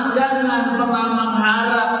mendengar jangan pernah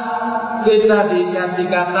mengharap, kita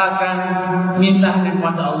dikatakan minta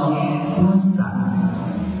kepada Allah. Masa?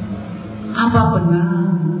 Apa benar?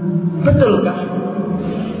 Betulkah?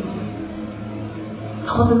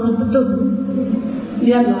 Apa betul?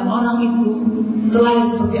 Lihatlah orang itu terlahir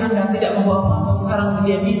seperti Anda, tidak membawa apa-apa, sekarang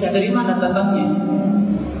dia bisa. Dari mana datangnya?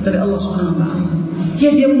 Dari Allah Subhanahu wa taala.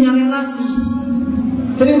 Dia punya relasi.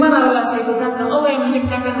 Dari mana relasi itu datang? Allah yang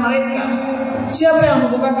menciptakan mereka. Siapa yang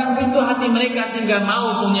membukakan pintu hati mereka sehingga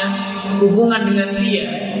mau punya hubungan dengan dia?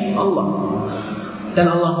 Allah. Dan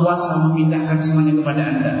Allah kuasa memindahkan semuanya kepada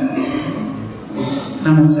Anda.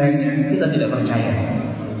 Namun sayangnya kita tidak percaya.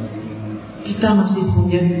 Kita masih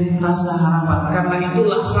punya rasa harapan. Karena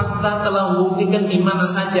itulah fakta telah membuktikan di mana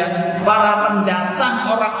saja para pendatang,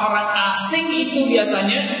 orang-orang asing itu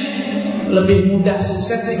biasanya lebih mudah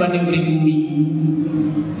sukses dibanding pribumi.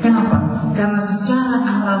 Kenapa? Karena secara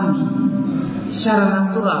alami, secara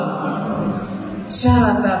natural,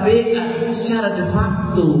 Secara tabiat, secara de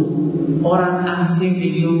facto, orang asing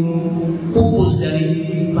itu pupus dari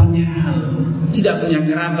banyak hal. Tidak punya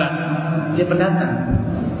kerabat, dia pendatang.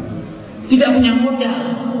 Tidak punya modal,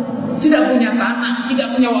 tidak punya tanah,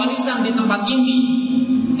 tidak punya warisan di tempat ini,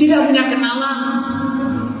 tidak punya kenalan.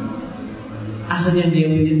 Akhirnya dia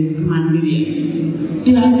punya kemandirian.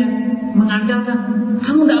 Dia hanya mengandalkan,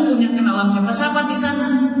 kamu tidak punya kenalan siapa-siapa di sana,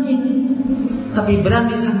 ya. Tapi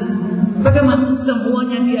berani sana. Bagaimana?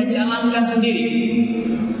 Semuanya dia jalankan sendiri,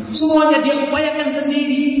 semuanya dia upayakan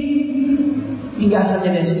sendiri, hingga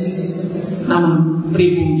akhirnya dia sukses. Namun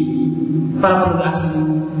pribumi, para penduduk asing,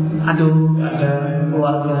 aduh, ada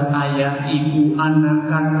keluarga, ayah, ibu, anak,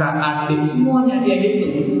 kakak, adik, semuanya dia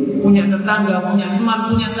hitung. Punya tetangga, punya teman,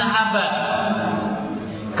 punya sahabat.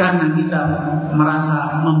 Karena kita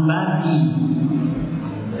merasa membagi.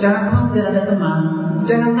 Jangan khawatir ada teman,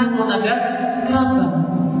 jangan takut ada kerabat.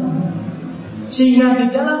 Sehingga di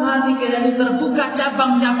dalam hati kita itu terbuka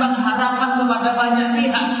cabang-cabang harapan kepada banyak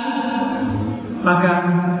pihak. Maka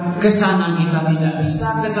kesana kita tidak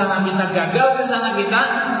bisa, kesana kita gagal, kesana kita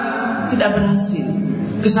tidak berhasil,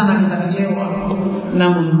 kesana kita kecewa.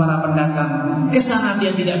 Namun para pendatang, kesana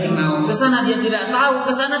dia tidak kenal, kesana dia tidak tahu,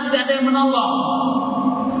 kesana tidak ada yang menolong.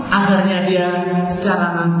 Akhirnya dia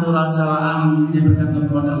secara natural salam dia bergantung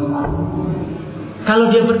kepada Allah.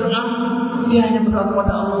 Kalau dia berdoa, dia hanya berdoa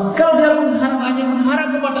kepada Allah. Kalau dia mengharap, hanya mengharap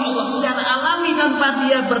kepada Allah secara alami tanpa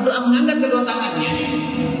dia berdoa mengangkat kedua tangannya.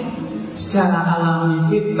 Secara alami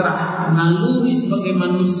fitrah, naluri sebagai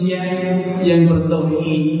manusia yang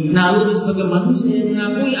bertauhid, naluri sebagai manusia yang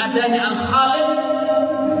mengakui adanya Al-Khaliq,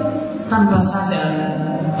 tanpa sadar,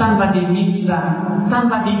 tanpa diminta,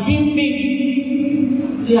 tanpa dibimbing,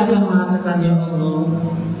 dia akan mengatakan, ya Allah,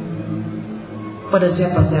 pada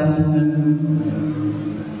siapa saya harus mengadu?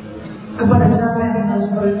 Kepada siapa yang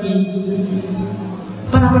harus pergi?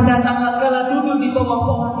 Para pendatang tatkala duduk di bawah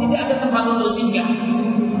pohon, tidak ada tempat untuk singgah.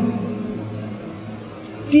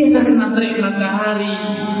 Dia terkena terik matahari,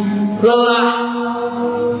 lelah.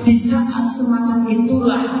 Di saat semacam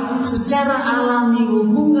itulah, secara alami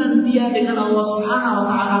hubungan dia dengan Allah Subhanahu wa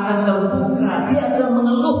Ta'ala akan terbuka. Dia akan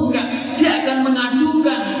mengeluhkan, dia akan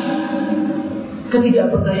mengadukan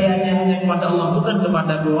ketidakberdayaannya hanya kepada Allah, bukan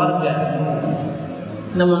kepada keluarga.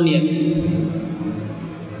 Namun lihat,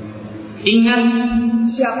 ingat,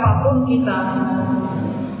 siapapun kita,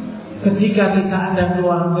 ketika kita ada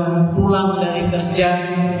keluarga pulang dari kerja,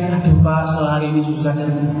 aduh Pak, sehari ini susah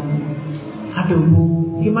kan? Aduh Bu,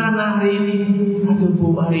 gimana hari ini? Aduh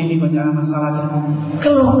Bu, hari ini banyak masalah kan?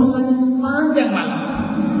 Kalau urusannya sepanjang malam.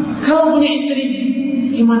 Kalau punya istri,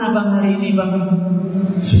 gimana Bang hari ini Bang?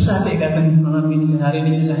 Susah deh katanya malam ini, hari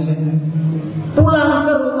ini susah saya. Pulang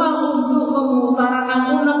ke rumah untuk mengutarakan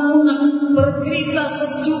unek-unek, bercerita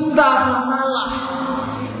sejuta masalah.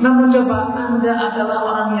 Namun coba Anda adalah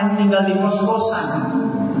orang yang tinggal di kos-kosan,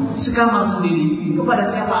 sekamar sendiri, kepada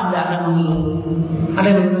siapa Anda akan mengeluh? Ada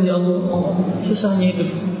yang mengeluh, ya Allah, susahnya hidup.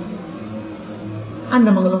 Anda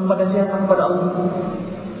mengeluh kepada siapa? Kepada Allah.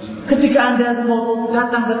 Ketika Anda mau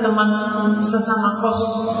datang ke teman sesama kos,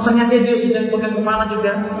 ternyata dia sudah pegang kepala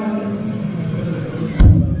juga.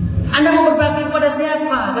 Anda mau berbagi kepada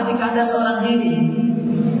siapa ketika Anda seorang diri?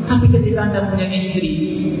 Tapi ketika Anda punya istri,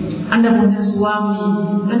 Anda punya suami,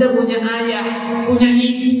 Anda punya ayah, punya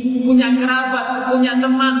ibu, punya kerabat, punya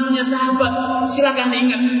teman, punya sahabat, silakan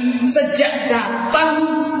ingat, sejak datang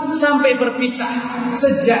sampai berpisah,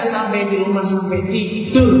 sejak sampai di rumah sampai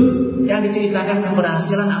tidur, yang diceritakan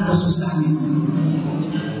keberhasilan atau susahnya.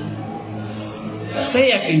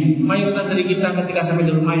 Saya yakin mayoritas dari kita ketika sampai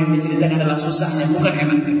di rumah yang diceritakan adalah susahnya, bukan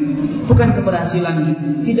enaknya, bukan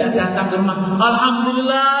keberhasilannya. Tidak datang ke rumah,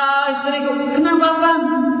 alhamdulillah istriku, kenapa Bang?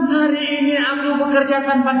 Hari ini aku bekerja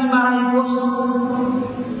tanpa dimarahi bos.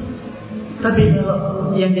 Tapi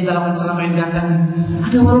kalau yang kita lakukan selama ini datang,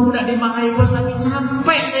 ada walaupun tidak dimarahi bos, tapi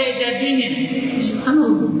capek saya jadinya.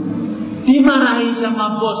 Dimarahi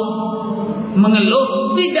sama bos,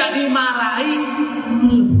 mengeluh, tidak dimarahi,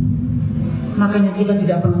 mengeluh. Makanya kita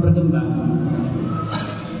tidak perlu berkembang.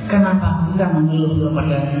 Kenapa kita mengeluh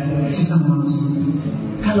kepada sesama manusia?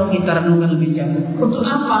 Kalau kita renungkan lebih jauh, untuk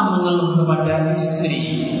apa mengeluh kepada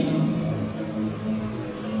istri?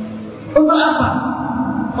 Untuk apa?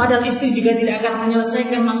 Padahal istri juga tidak akan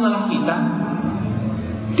menyelesaikan masalah kita,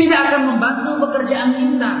 tidak akan membantu pekerjaan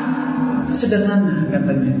kita. Sederhana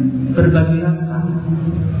katanya, berbagi rasa.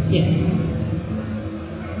 Ya,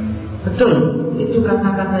 betul, itu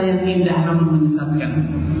kata-kata yang indah namun menyesatkan.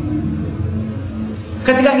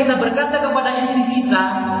 Ketika kita berkata kepada istri kita,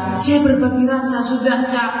 saya berbagi rasa,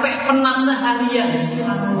 sudah capek, penat seharian,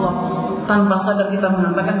 subhanallah, tanpa sadar kita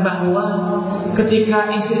mengatakan bahwa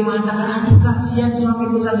ketika istri mengatakan, aduh kasihan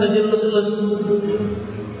suamiku sambil jelus-jelus,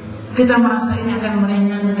 kita merasa ini akan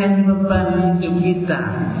meringankan beban hidup kita.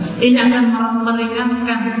 Ini akan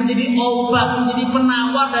meringankan, menjadi obat, menjadi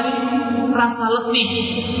penawar dari rasa letih.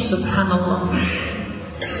 Subhanallah.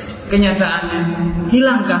 Kenyataannya,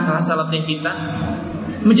 hilangkah rasa letih kita?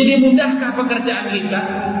 Menjadi mudahkah pekerjaan kita?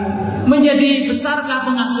 Menjadi besarkah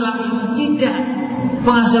penghasilan kita? Tidak.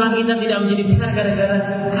 Penghasilan kita tidak menjadi besar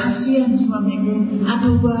gara-gara kasihan suamiku.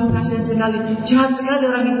 Aduh bang, kasihan sekali. Jahat sekali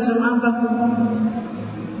orang itu sama abangku.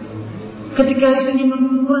 Ketika istrinya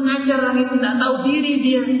kurang ajar, orang itu tidak tahu diri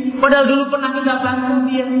dia, padahal dulu pernah kita bantu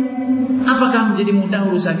dia. Apakah menjadi mudah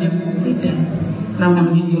urusannya? Tidak.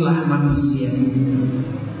 Namun itulah manusia.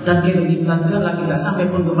 Takdir tatkala kita sampai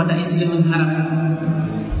pun kepada istri mengharap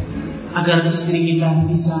agar istri kita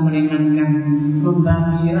bisa meringankan,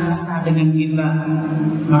 membagi rasa dengan kita,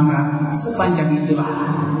 maka sepanjang itulah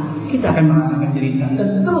kita akan merasakan derita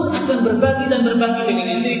dan terus akan berbagi dan berbagi dengan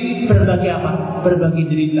istri. Berbagi apa? Berbagi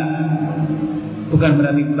derita. Bukan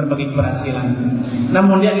berarti berbagi keberhasilan.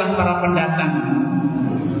 Namun lihatlah para pendatang.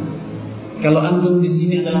 Kalau antum di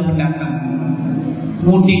sini adalah pendatang,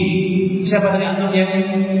 mudik. Siapa dari antum yang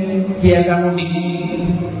biasa mudik?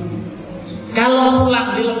 Kalau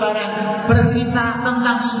pulang di Lebaran bercerita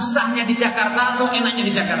tentang susahnya di Jakarta atau enaknya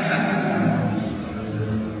di Jakarta?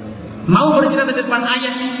 Mau bercerita di depan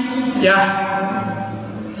ayah? Ya,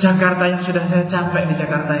 Jakarta yang sudah saya capek di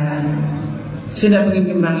Jakarta ya. Saya tidak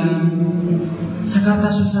ingin kembali.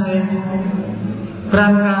 Jakarta susah ya.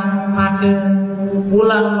 Berangkat padat,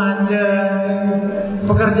 pulang macet,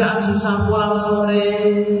 pekerjaan susah, pulang sore,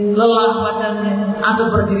 lelah badannya.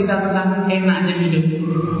 Atau bercerita tentang enaknya hidup,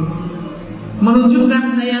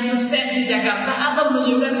 menunjukkan saya sukses di Jakarta atau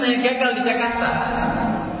menunjukkan saya gagal di Jakarta.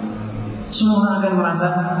 Semua orang akan merasa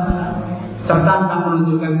tertantang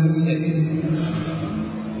menunjukkan sukses.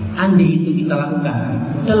 Andai itu kita lakukan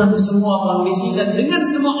dalam semua kondisi dan dengan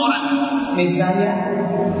semua orang, niscaya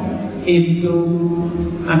itu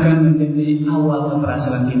akan menjadi awal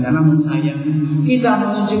keberhasilan kita. Namun sayang, kita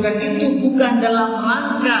menunjukkan itu bukan dalam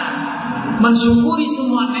rangka mensyukuri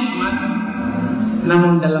semua nikmat,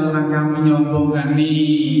 namun dalam rangka menyombongkan, nih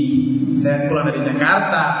saya pulang dari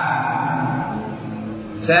Jakarta,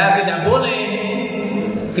 saya tidak boleh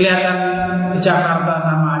kelihatan di Jakarta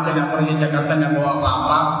sama aja, nggak pergi Jakarta nggak bawa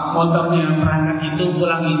apa-apa, motornya berangkat itu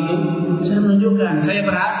pulang itu. Saya menunjukkan saya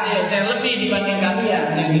berhasil, saya lebih dibanding kalian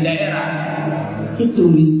yang di daerah. Itu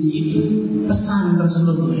misi, itu pesan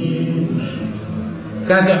tersebut.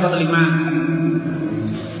 Kata kelima,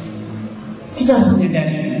 kita harus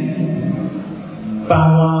menyadari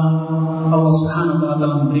bahwa Allah Subhanahu wa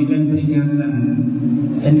taala memberikan peringatan,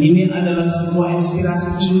 dan ini adalah sebuah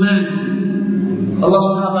inspirasi iman. Allah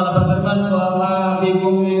Subhanahu wa taala berfirman, "Wa ma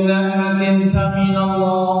bikum min ni'matin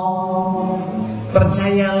faminallah."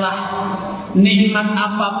 Percayalah, nikmat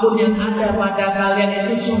apapun yang ada pada kalian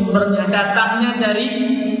itu sumbernya, datangnya dari.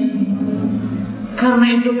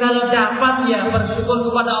 Karena itu kalau dapat ya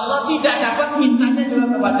bersyukur kepada Allah, tidak dapat mintanya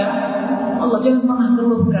juga kepada Allah. Jangan pernah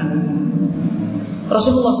keluhkan.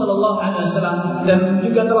 Rasulullah SAW dan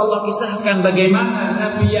juga telah Allah kisahkan bagaimana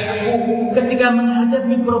Nabi Ya'qub ketika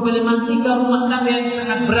menghadapi problematika rumah tangga yang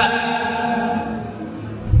sangat berat,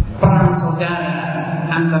 perang saudara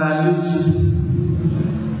antara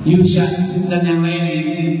Yusha dan yang lainnya.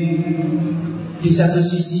 Di satu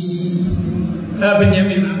sisi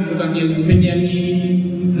Benyamin,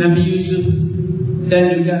 Nabi Yusuf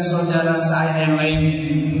dan juga saudara saya yang lainnya,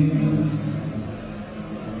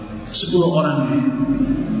 10 orang.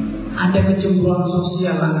 Ada kecemburuan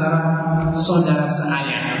sosial antara saudara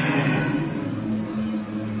saya.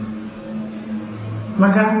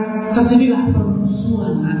 Maka terjadilah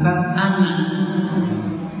permusuhan antara anak.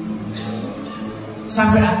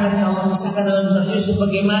 Sampai akhirnya Allah kisahkan dalam surah Yusuf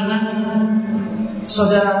bagaimana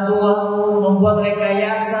saudara tua membuat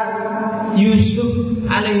rekayasa. Yusuf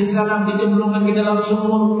alaihissalam dicemplungkan ke dalam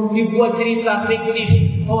sumur, dibuat cerita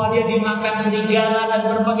fiktif bahwa dia dimakan serigala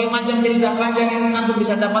dan berbagai macam cerita panjang yang antum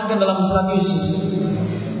bisa dapatkan dalam surat Yusuf.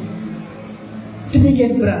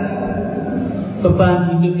 Demikian berat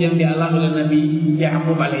beban hidup yang dialami oleh Nabi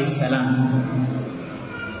Ya'qub alaihissalam.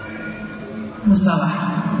 Masalah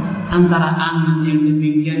antara anak yang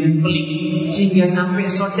demikian pelik sehingga sampai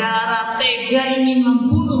saudara tega ingin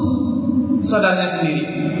membunuh saudaranya sendiri.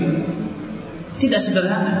 Tidak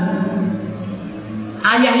sederhana.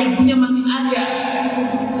 Ayah ibunya masih ada,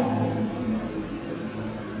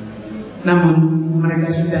 namun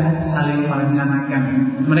mereka sudah saling merencanakan.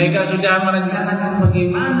 Mereka sudah merencanakan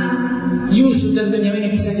bagaimana Yusuf dan Benyamin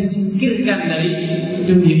ini bisa disingkirkan dari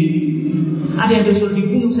dunia ini. Ada yang disuruh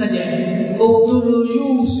dibunuh saja. Uqtulu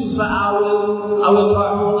Yusuf awil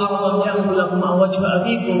fa'u ardan yakhlu lakum awajhu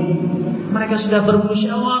abikum. Mereka sudah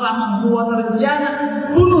bermusyawarah, membuat rencana,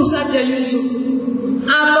 bunuh saja Yusuf.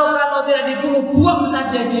 Atau kalau tidak dibunuh, buang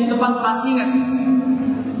saja di tempat pasingan.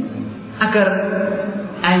 Agar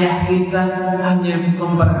ayah kita hanya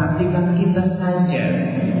memperhatikan kita saja,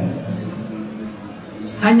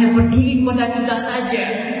 hanya peduli pada kita saja.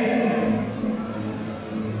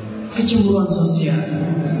 Kecemburuan sosial.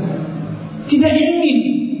 Tidak ingin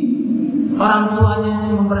orang tuanya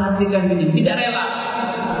memperhatikan diri, tidak rela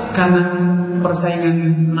karena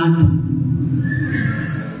persaingan madu.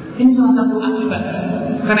 Ini salah satu akibat.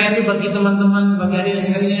 Karena itu bagi teman-teman, bagi adik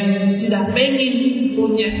sekalian yang sudah pengen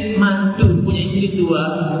punya mantu, punya istri dua,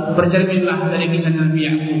 bercerminlah dari kisah Nabi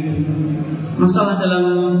Yakub. Masalah dalam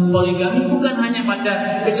poligami bukan hanya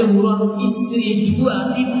pada kecemburuan istri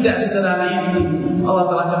dua, tidak sederhana itu. Allah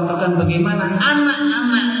telah contohkan bagaimana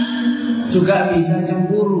anak-anak juga bisa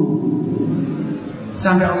cemburu.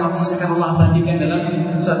 Sampai Allah kisahkan, Allah bandingkan dalam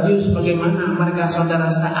surat Yusuf bagaimana mereka saudara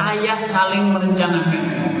seayah saling merencanakan,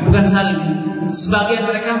 bukan saling. Sebagian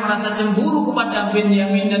mereka merasa cemburu kepada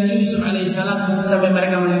Benyamin dan Yusuf alaihissalam sampai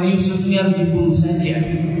mereka melihat Yusuf ini harus dibunuh saja.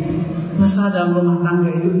 Masalah dalam rumah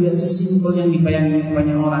tangga itu biasa simpel yang dibayangkan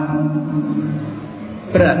banyak orang.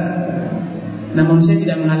 Berat. Namun saya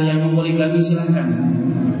tidak menghalangi yang memoligami, silakan.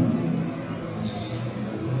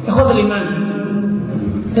 Ikhwatul iman,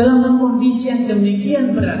 dalam kondisi yang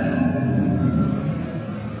demikian berat,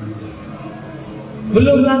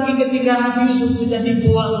 belum lagi ketika Nabi Yusuf sudah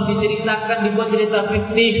dibuang, diceritakan, dibuat cerita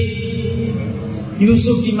fiktif,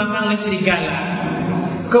 Yusuf dimakan oleh serigala.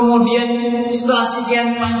 Kemudian setelah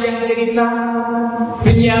sekian panjang cerita,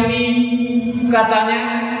 Benyamin katanya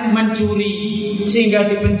mencuri sehingga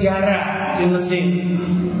dipenjara di Mesir.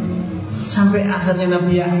 Sampai akhirnya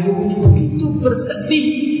Nabi Yakub ini begitu bersedih,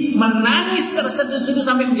 menangis terseduh-seduh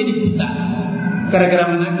sampai menjadi buta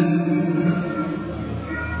gara-gara menangis.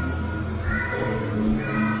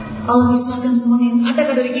 Allah kisahkan semuanya.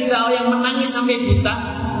 Adakah dari kita yang menangis sampai buta?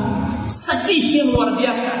 Sedih yang luar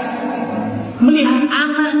biasa melihat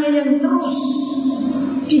anaknya yang terus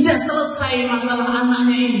tidak selesai masalah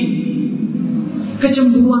anaknya ini.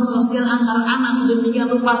 Kecemburuan sosial antara anak sedemikian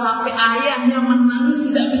rupa sampai ayahnya menangis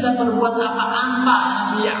tidak bisa berbuat apa-apa.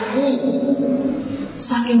 Nabi Yakub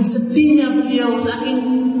saking sedihnya beliau, saking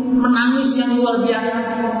menangis yang luar biasa.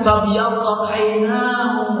 Tabyaddat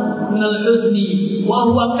aynahu minal huzni wa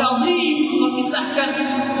huwa kadhib. Mengisahkan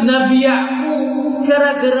Nabi Yakub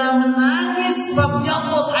gara-gara menangis,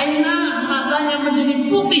 tabyaddat aynahu, matanya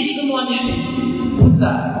menjadi putih semuanya,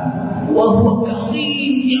 buta. Wa huwa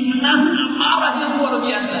kadhib, yang menahan amarah yang luar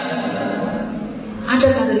biasa.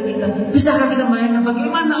 Adakah dari kita? Bisakah kita bayangkan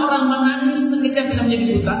bagaimana orang menangis sekejap bisa menjadi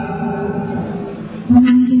buta?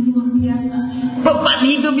 Menangis yang luar biasa, beban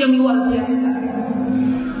hidup yang luar biasa.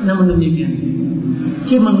 Namun demikian,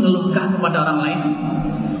 dia mengeluhkan kepada orang lain,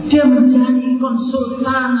 dia mencari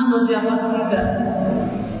konsultan atau siapa, tidak.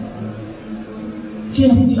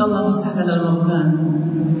 Dia di Allah kisahkan dalam Al-Quran,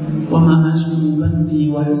 wa ma ashku bandi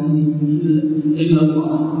wa huzni illa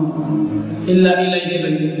Allah illa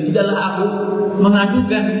ilaihi. Tidaklah aku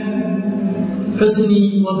mengadukan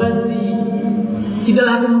husni wa bandi,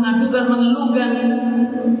 tidaklah aku mengadukan, mengeluhkan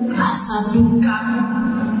rasa duka,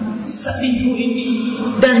 sedihku ini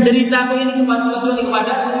dan deritaku ini kecuali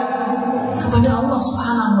kepada Allah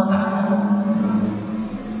Subhanahu wa ta'ala.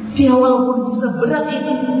 Dia walaupun seberat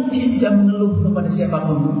itu, dia tidak mengeluh kepada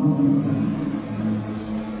siapapun.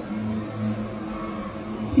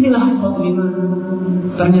 Inilah ikhwatul iman.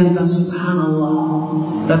 Ternyata subhanallah,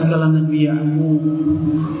 tatkala Nabi Yakub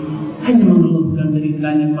hanya mengeluhkan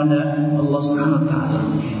deritanya kepada Allah Subhanahu wa ta'ala,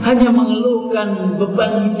 hanya mengeluhkan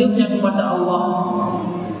beban hidupnya kepada Allah.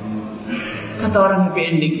 Kata orang happy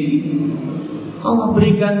ending, Allah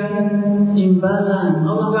berikan imbalan,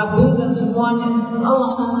 Allah kabulkan semuanya, Allah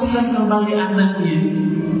satukan kembali anaknya.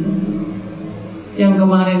 Yang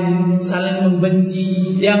kemarin saling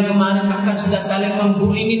membenci, yang kemarin bahkan sudah saling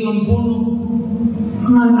ingin membunuh,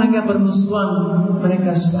 kemarin mereka bermusuhan,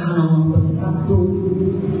 mereka subhanallah bersatu.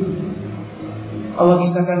 Allah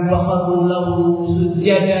kisahkan fakharru lahu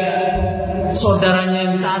sujada,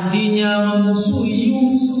 saudaranya yang tadinya memusuhi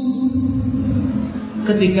Yusuf,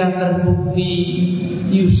 ketika terbukti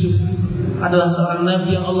Yusuf adalah seorang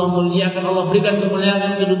nabi yang Allah muliakan, Allah berikan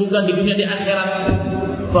kemuliaan kedudukan di dunia di akhirat,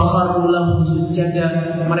 fakharru lahu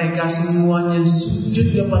sujada, mereka semuanya sujud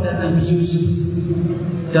kepada Nabi Yusuf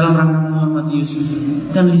dalam rangka menghormati Yusuf.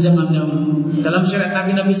 Dan di zaman dahulu dalam syariat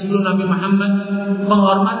Nabi sebelum Nabi Muhammad,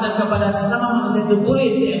 penghormatan kepada sesama manusia itu boleh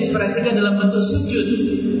diekspresikan dalam bentuk sujud,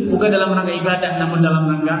 bukan dalam rangka ibadah, namun dalam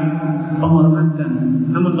rangka penghormatan.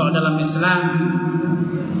 Namun kalau dalam Islam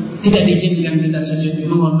tidak diizinkan kita sujud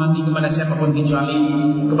menghormati kepada siapapun kecuali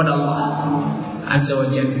kepada Allah Azza wa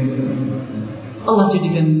Jalla. Allah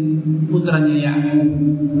jadikan putranya Yakub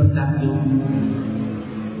bersatu.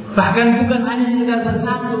 Bahkan bukan hanya sekedar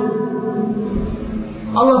bersatu,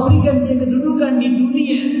 Allah berikan dia kedudukan di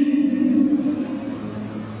dunia.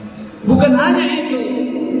 Bukan hanya itu,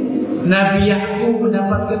 Nabi Yakub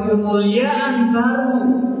mendapatkan kemuliaan baru,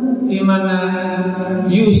 di mana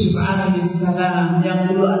Yusuf alaihissalam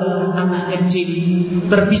yang dulu adalah anak kecil,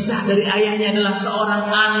 berpisah dari ayahnya adalah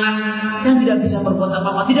seorang anak yang tidak bisa berbuat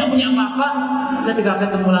apa-apa, tidak punya apa-apa. Ketika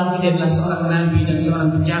ketemu lagi dia adalah seorang nabi dan seorang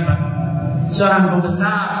pejabat, seorang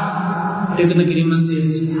pembesar di negeri Mesir.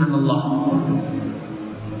 Subhanallah.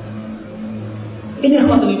 Ini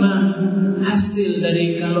iman, hasil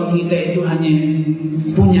dari kalau kita itu hanya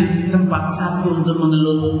punya tempat satu untuk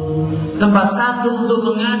mengeluh, tempat satu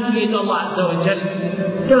untuk mengadu, yaitu Allah Azza wa Jalla.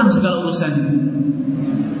 Dalam segala urusan,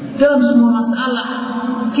 dalam semua masalah,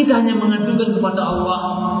 kita hanya mengadukan kepada Allah.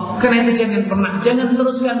 Karena itu jangan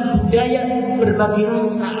teruskan budaya berbagi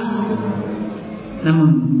rasa, namun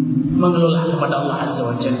mengeluhlah kepada Allah Azza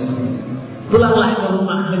wa Jalla. Pulanglah ke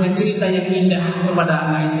rumah dengan cerita yang indah kepada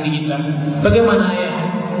anak istri kita. Bagaimana ya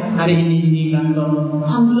hari ini di kantor?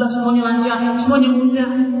 Alhamdulillah semuanya lancar, semuanya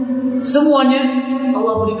mudah, semuanya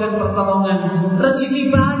Allah berikan pertolongan.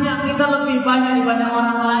 Rezeki banyak, kita lebih banyak dibanding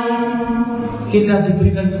orang lain. Kita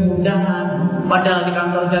diberikan kemudahan, padahal di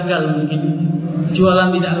kantor gagal mungkin,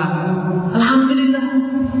 jualan tidak laku. Alhamdulillah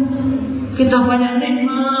kita banyak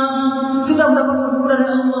nikmat, kita mendapatkan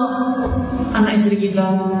kemudahan Allah. Anak istri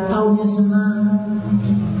kita tahunya senang,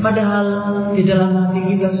 padahal di dalam hati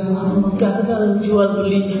kita semua gagal, jual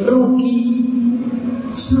beli, rugi.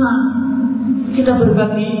 Senang, kita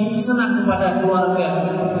berbagi, senang kepada keluarga,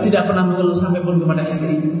 tidak pernah mengeluh sampai pun kepada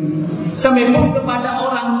istri, sampai pun kepada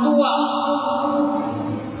orang tua.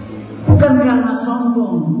 Bukan karena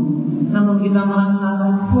sombong, namun kita merasa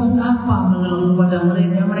buat apa mengeluh kepada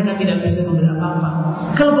mereka, mereka tidak bisa memberi apa-apa.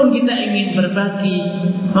 Kalaupun kita ingin berbagi,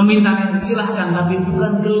 meminta silahkan, tapi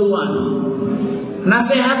bukan keluhan.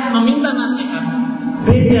 Nasihat, meminta nasihat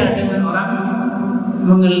beda dengan orang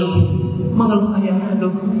mengeluh. Mengeluh, ayah,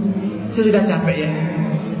 aduh, saya sudah capek ya,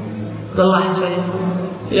 lelah saya,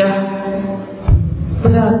 ya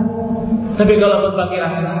benar. Tapi kalau berbagi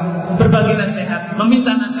rasa, berbagi nasihat,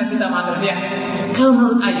 meminta nasihat, kita matur ya. Kalau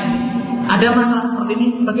menurut ayah ada masalah seperti ini,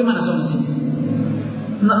 bagaimana solusinya?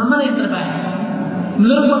 Mana yang terbaik?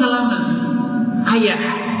 Menurut pengalaman ayah,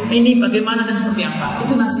 ini bagaimana dan seperti apa?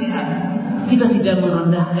 Itu nasihat. Kita tidak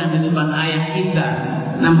merendahkan di depan ayah kita,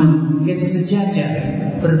 namun kita sejajar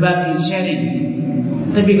berbagi, sharing.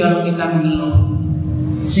 Tapi kalau kita mengeluh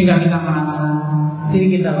sehingga kita merasa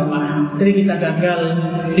diri kita lemah, diri kita gagal,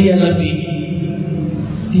 dia lebih,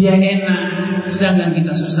 dia enak sedangkan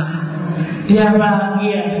kita susah, dia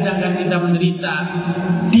bahagia sedangkan kita menderita,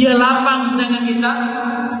 dia lapang sedangkan kita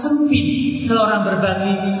sempit. Kalau orang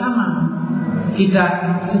berbagi sama, kita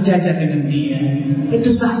sejajar dengan dia. Itu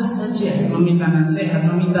sah-sah saja meminta nasihat,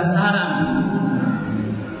 meminta saran.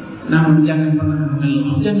 Namun jangan pernah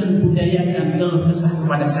mengeluh, jangan budayakan keluh kesah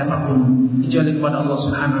kepada siapapun kecuali kepada Allah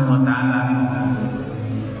Subhanahu wa taala.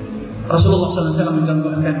 Rasulullah SAW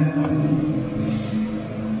mencontohkan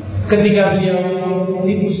ketika beliau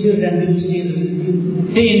diusir dan diusir,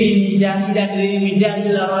 diintimidasi dan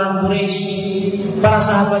diintimidasi oleh orang Quraisy, para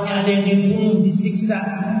sahabatnya ada yang dibunuh, disiksa.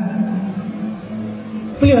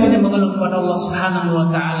 Beliau hanya mengeluh kepada Allah Subhanahu wa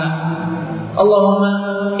taala. Allahumma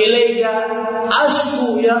ilaika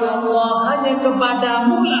ashku, ya Allah, hanya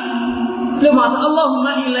kepadamu lah. Beliau mengatakan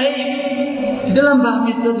Allahumma ilaik. Di dalam bahasa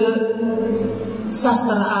metode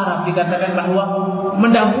sastra Arab dikatakan bahwa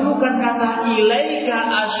mendahulukan kata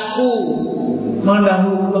ilaika ashku,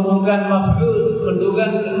 mendahulukan maf'ul,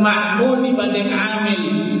 mendahulukan ma'mul dibanding amil.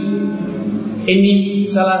 Ini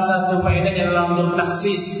salah satu faedahnya dalam bentuk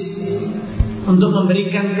taksis, untuk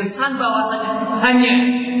memberikan kesan bahwasanya hanya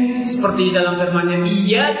seperti dalam firman-Nya,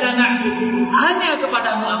 iyyaka na'budu, hanya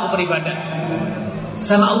kepadamu aku beribadah.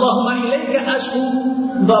 Sama Allahumma ilaika ashku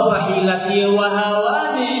dhafahilati wa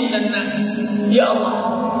hawani dan nas. Ya Allah,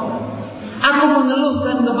 aku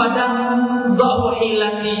mengeluhkan kepadamu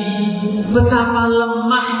dhafahilati, betapa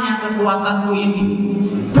lemahnya kekuatanku ini,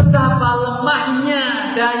 betapa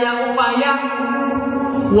lemahnya daya upayaku.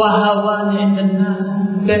 wa hawani 'indan nas,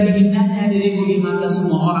 dan hinanya diriku di mata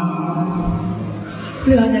semua orang.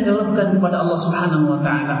 Beliau hanya keluhkan kepada Allah Subhanahu wa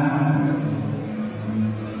taala.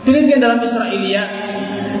 Demikian dalam Israiliyat,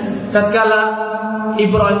 tatkala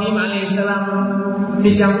Ibrahim alaihissalam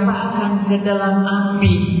dicampakkan ke dalam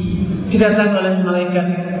api, didatangi oleh malaikat,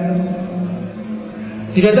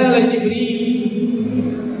 didatangi oleh Jibril.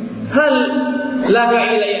 Hal laka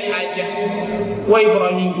ilayya hajah wa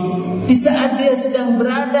Ibrahim. Di saat dia sedang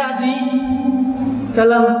berada di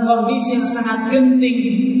dalam kondisi yang sangat genting,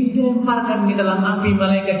 dilemparkan di dalam api,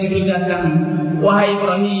 malaikat Jibril datang. Wahai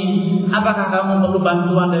Ibrahim, apakah kamu perlu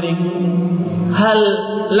bantuan dariku? Hal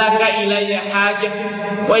laka ilayya hajah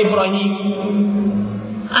wa Ibrahim.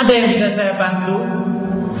 Ada yang bisa saya bantu?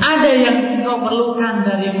 Ada yang engkau perlukan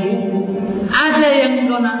dariku? Ada yang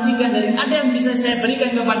engkau nantikan dari? Ada yang bisa saya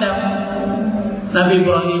berikan kepadamu? Nabi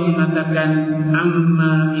Ibrahim mengatakan,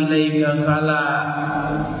 amma ilaika fala.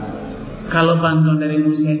 Kalau bantuan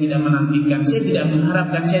darimu saya tidak menantikan, saya tidak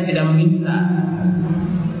mengharapkan, saya tidak meminta.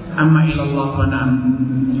 Amma ilallah wa na'am.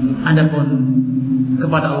 Adapun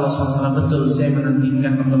kepada Allah SWT, betul saya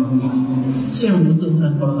menantikan pertolongan Allah. Saya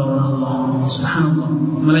membutuhkan pertolongan Allah. Subhanallah.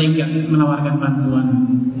 Malaikat menawarkan bantuan.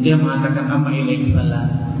 Dia mengatakan amma ilaika fala.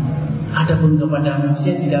 Adapun kepadamu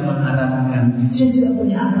saya tidak mengharapkan, saya tidak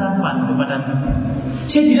punya harapan kepadamu.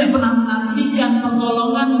 Saya tidak pernah menantikan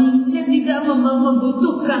pertolongan, saya tidak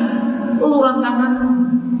membutuhkan uluran tangan.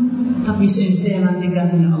 Tapi saya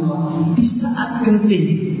nantikan ya Allah, di saat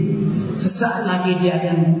genting, sesaat lagi dia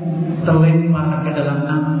akan terlempar ke dalam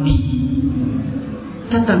api.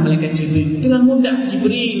 Datang malaikat Jibril, dengan mudah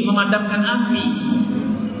Jibril memadamkan api.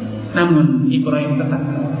 Namun Ibrahim tetap,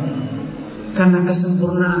 karena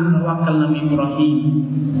kesempurnaan tawakal Nabi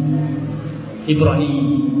Ibrahim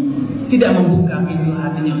tidak membuka pintu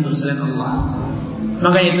hatinya untuk selain Allah.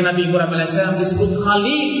 Makanya itu Nabi Ibrahim AS disebut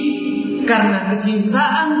Khalil, karena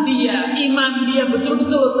kecintaan dia, iman dia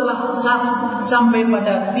betul-betul telah sampai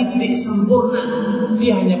pada titik sempurna.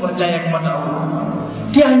 Dia hanya percaya kepada Allah,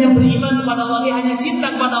 dia hanya beriman kepada Allah, dia hanya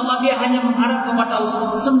cinta kepada Allah, dia hanya mengharap kepada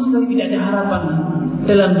Allah. Sama sekali tidak ada harapan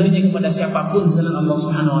dalam dirinya kepada siapapun selain Allah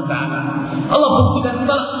Subhanahu wa taala. Allah buktikan,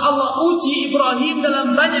 Allah uji Ibrahim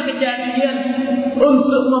dalam banyak kejadian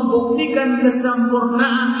untuk membuktikan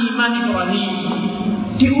kesempurnaan iman Ibrahim.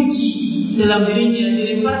 Diuji dalam dirinya,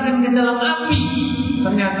 dilemparkan ke dalam api.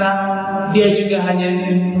 Ternyata dia juga hanya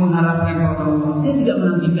mengharapkan pertolongan. Dia tidak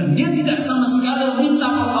menantikan, dia tidak sama sekali minta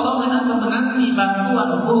pertolongan atau menanti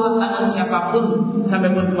bantuan uluran tangan siapapun, sampai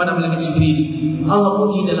pun kepada malaikat Jibril. Allah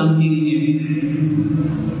uji dalam dirinya.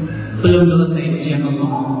 Belum selesai ujian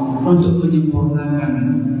Allah untuk menyempurnakan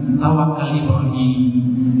tawakal Ibrahim.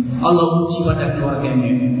 Allah uji pada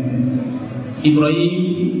keluarganya. Ibrahim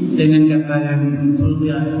dengan kata yang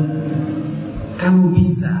vulgar, kamu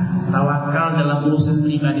bisa tawakal dalam urusan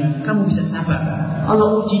pribadi, kamu bisa sabar.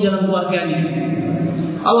 Allah uji dalam keluarganya.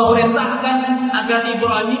 Allah perintahkan agar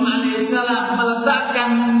Ibrahim alaihissalam meletakkan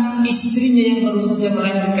istrinya yang baru saja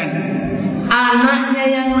melahirkan, anaknya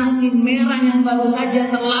yang masih merah yang baru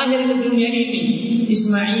saja terlahir ke dunia ini,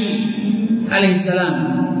 Ismail alaihissalam,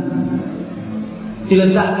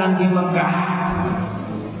 diletakkan di Mekah,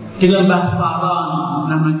 di lembah Faran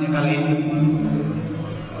namanya kala itu.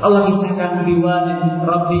 Allah kisahkan biwadin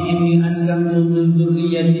Rabbi inni askantu min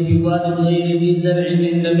dzurriyyati biwadin ghairi dzi zar'in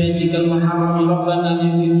 'inda baitikal muharram rabbana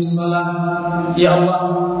liqimus shalah. Ya Allah,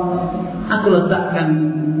 aku letakkan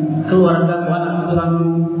keluarga anak putraku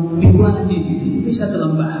biwadin, di satu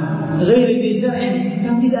lembah ghairi dzi zar'in,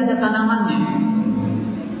 yang tidak ada tanamannya.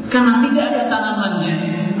 Karena tidak ada tanamannya,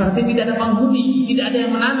 berarti tidak ada penghuni, tidak ada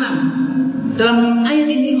yang menanam. Dalam ayat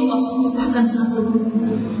ini Allah kisahkan satu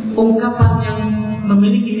ungkapan yang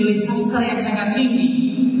memiliki nilai sastra yang sangat tinggi.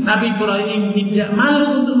 Nabi Ibrahim tidak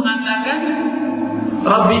malu untuk mengatakan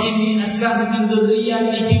Rabbi inni askantu min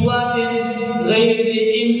dzurriyyati biwadin ghairi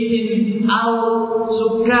insin aw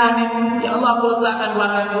sukanin. Ya Allah, aku letakkan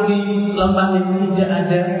keluargaku di lembah yang tidak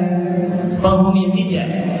ada penghuni, tidak.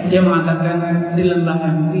 Dia mengatakan di lembah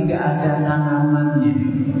yang tidak ada tanamannya.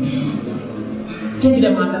 Dia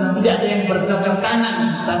tidak mengatakan tidak ada yang bercocok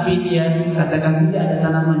tanam, tapi dia katakan tidak ada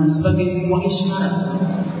tanamannya sebagai sebuah isyarat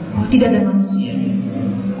bahwa tidak ada manusia.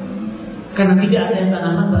 Karena tidak ada yang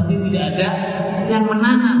tanaman berarti tidak ada yang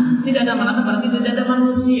menanam. Tidak ada menanam berarti tidak ada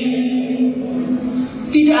manusia.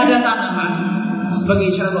 Tidak ada tanaman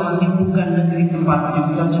sebagai isyarat bahwa ini bukan negeri tempat yang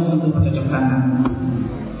cocok untuk bercocok tanam.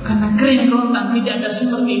 Karena kering kerontang, tidak ada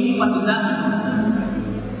sumber kehidupan di sana.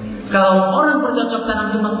 Kalau orang bercocok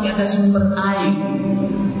tanam itu pasti ada sumber air,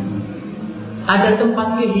 ada tempat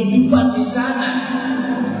kehidupan di sana.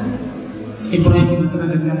 Ibrahim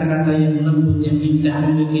mengatakan kata-kata yang lembut, yang indah. indah,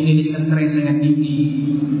 memiliki nilai sastra yang sangat tinggi,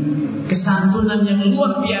 kesantunan yang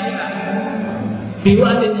luar biasa.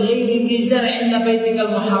 Biwadin ghairi mizar 'inda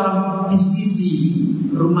baitikal muharram, di sisi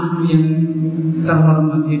rumahmu yang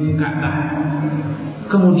terhormat yaitu Ka'bah.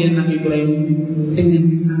 Kemudian Nabi Ibrahim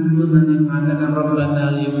dengan kesantunan yang mengatakan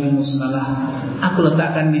Rabbana liyuqimus shalah, aku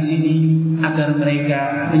letakkan di sini agar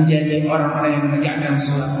mereka menjadi orang-orang yang menegakkan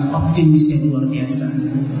salat. Optimis yang luar biasa.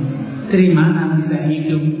 Dari mana bisa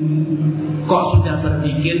hidup kok sudah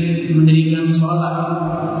berpikir mendirikan salat?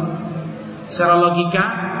 Secara logika,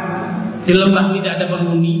 di lembah tidak ada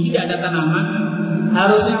penghuni, tidak ada tanaman.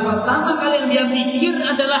 Harusnya pertama kali yang dia pikir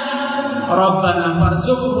adalah Rabbana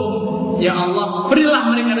farzuqhum, ya Allah berilah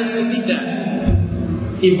mereka rezeki. Tidak.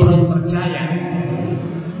 Ibrahim percaya,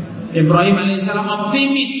 Ibrahim alaihissalam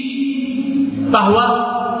optimis bahwa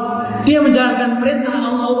dia menjalankan perintah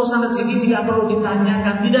Allah. Urusan rezeki tidak perlu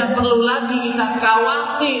ditanyakan, tidak perlu lagi kita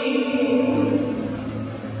khawatir.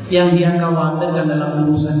 Yang dia khawatirkan adalah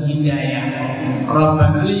urusan hidayah.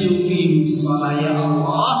 Rabbana liyuqimus shalah, ya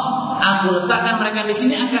Allah, aku letakkan mereka di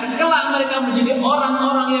sini agar kelak mereka menjadi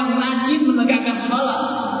orang-orang yang rajin menegakkan salat.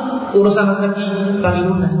 Urusan rezeki bagi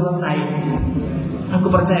sudah selesai. Aku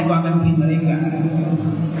percaya Kau akan beri mereka.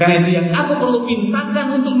 Karena itu yang aku perlu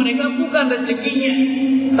mintakan untuk mereka bukan rezekinya,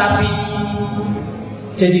 tapi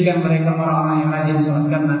jadikan mereka orang-orang yang rajin sholat.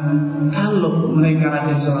 Karena kalau mereka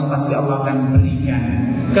rajin sholat pasti Allah akan berikan.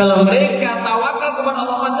 Kalau mereka tawakal kepada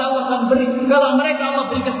Allah pasti Allah akan beri. Kalau mereka Allah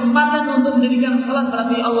beri kesempatan untuk mendirikan sholat,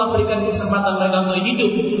 berarti Allah berikan kesempatan mereka untuk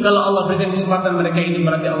hidup. Kalau Allah berikan kesempatan mereka hidup,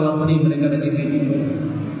 berarti Allah beri mereka rezeki.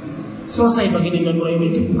 Selesai bagi Nabi Ibrahim.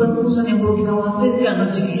 Itu bukan urusan yang perlu dikhawatirkan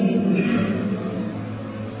rezeki ini.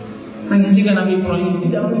 Hanya jika Nabi Ibrahim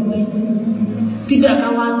tidak meminta itu, tidak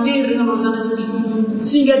khawatir dengan urusan rezeki,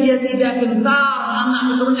 sehingga dia tidak gentar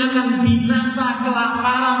anak keturunannya akan binasa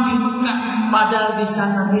kelaparan di Mekah. Padahal di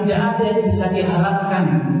sana tidak ada yang bisa diharapkan,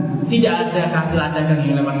 tidak ada kafilah dagang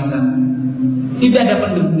yang lewat di sana, tidak ada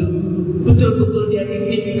penduduk. Betul-betul dia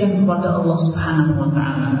titipkan kepada Allah Subhanahu wa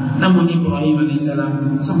Ta'ala. Namun Ibrahim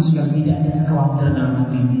alaihissalam sama sekali tidak ada kekhawatiran dalam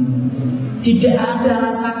hati ini. Tidak ada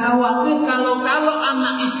rasa khawatir kalau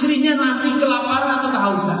anak istrinya nanti kelaparan atau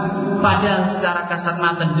kehausan. Padahal secara kasat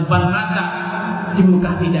mata di depan mata di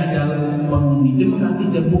Mekah tidak ada penghuni. Di Mekah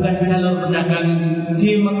tidak, bukan jalur pedagang.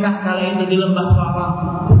 Di Mekah kali ini di lembah Farah,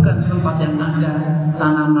 bukan tempat yang ada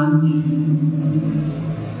tanamannya.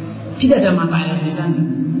 Tidak ada mata air di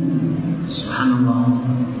sana. Subhanallah,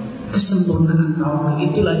 kesempurnaan tawakal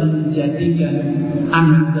itulah yang menjadikan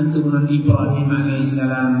anak keturunan Ibrahim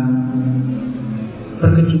alaihissalam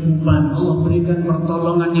berkecukupan. Allah berikan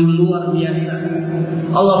pertolongan yang luar biasa.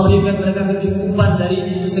 Allah berikan mereka kecukupan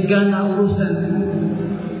dari segala urusan.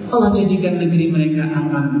 Allah jadikan negeri mereka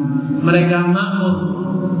aman, mereka makmur.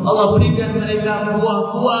 Allah berikan mereka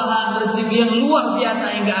buah-buahan rezeki yang luar biasa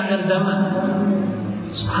hingga akhir zaman.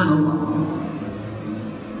 Subhanallah.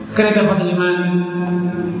 Karena kata iman,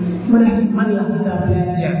 marilah kita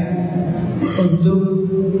belajar untuk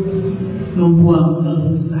membuang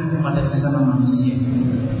keluh kesah kepada sesama manusia.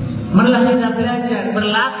 Marilah kita belajar,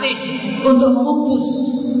 berlatih untuk memupus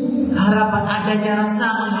harapan adanya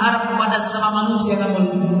rasa mengharap kepada sesama manusia. Namun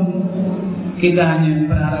kita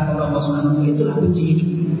hanya berharap kepada Allah Subhanahu. Itulah kunci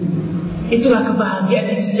hidup, itulah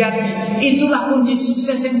kebahagiaan yang sejati, itulah kunci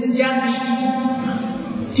sukses yang sejati.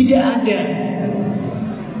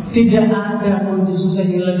 Tidak ada kunci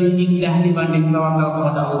sukses yang lebih indah dibanding tawakal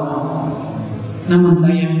kepada Allah. Namun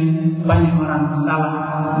sayang, banyak orang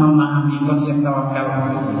salah memahami konsep tawakal.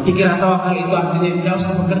 Dikira tawakal itu artinya tidak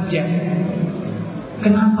usah bekerja.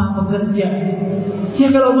 Kenapa bekerja? Ya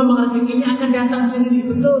kalau memang rezekinya akan datang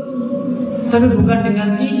sendiri, betul. Tapi bukan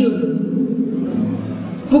dengan tidur,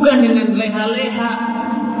 bukan dengan leha-leha,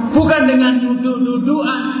 bukan dengan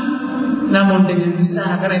duduk-dudukan, namun dengan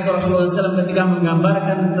usaha. Karena itu Rasulullah SAW ketika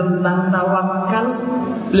menggambarkan tentang tawakal,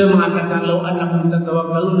 beliau mengatakan, "Lau annakum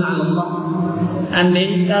tatawakkaluna 'ala Allah."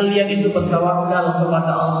 Andai kalian itu bertawakal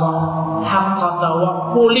kepada Allah haqqa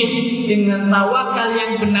tawakkuli, dengan tawakal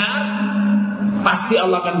yang benar, pasti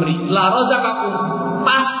Allah akan beri. La razaqakum,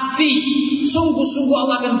 pasti sungguh-sungguh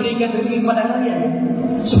Allah akan berikan rezeki kepada kalian.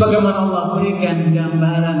 Sebagaimana Allah berikan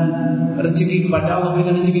gambaran rezeki kepada Allah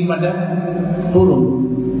burung.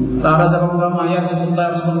 La razaqakum kama yarzuqu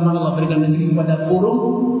at-tayr, sebagaimana Allah berikan rezeki kepada burung.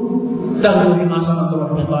 Tahuri masa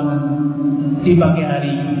atau waktuan di pagi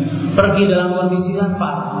hari, pergi dalam kondisi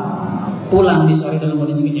lapar, pulang di sore dalam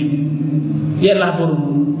kondisi kenyang. Lihatlah burung.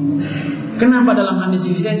 Kenapa dalam hadis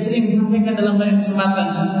ini saya sering menyampaikan dalam banyak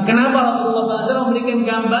kesempatan, kenapa Rasulullah SAW memberikan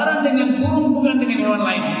gambaran dengan burung bukan dengan hewan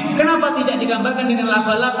lain? Kenapa tidak digambarkan dengan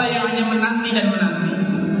laba-laba yang hanya menanti dan menanti?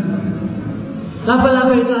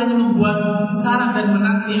 Laba-laba itu hanya membuat sarang dan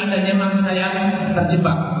menanti adanya mangsa yang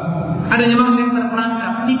terjebak, adanya mangsa yang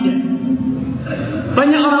terperangkap. Tidak.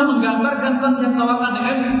 Banyak orang menggambarkan konsep tawakal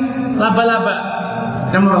dengan laba-laba,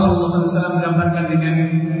 namun Rasulullah SAW menggambarkan dengan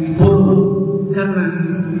burung, karena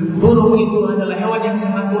burung itu adalah hewan yang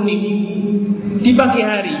sangat unik. Di pagi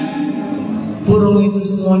hari, burung itu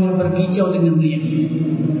semuanya berkicau dengan riang,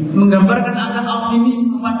 menggambarkan akan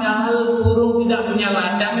optimisme, padahal burung tidak punya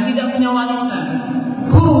ladang, tidak punya warisan.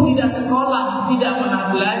 Burung tidak sekolah, tidak pernah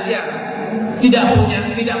belajar, tidak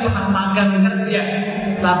pernah magang kerja,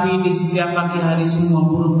 tapi di setiap pagi hari semua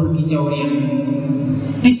burung berkicau riang.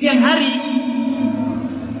 Di siang hari,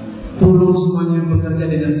 burung semuanya bekerja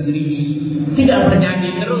dengan serius, tidak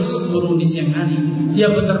bernyanyi terus. Burung di siang hari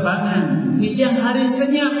dia berterbangan, di siang hari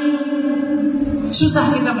senyap.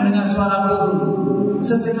 Susah kita mendengar suara burung,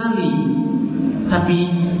 sesekali, tapi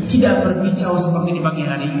tidak berkicau seperti di pagi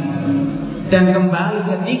hari. Dan kembali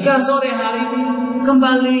ketika sore hari,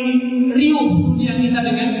 kembali riuh dunia kita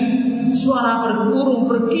dengan suara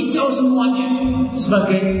burung berkicau semuanya,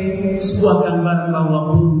 sebagai sebuah gambaran bahwa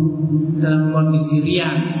burung dalam kondisi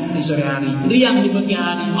riang di sore hari, riang di pagi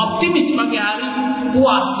hari, optimis di pagi hari,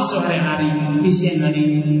 puas di sore hari. Di siang hari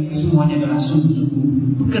semuanya adalah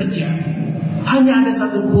sungguh-sungguh bekerja. Hanya ada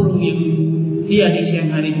satu burung yang dia di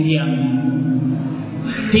siang hari diam,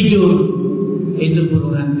 tidur, itu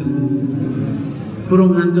burung hantu.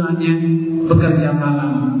 Burung hantu hanya bekerja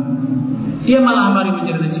malam. Dia malam hari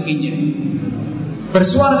mencari rezekinya,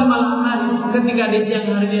 bersuara di malam hari. Ketika di siang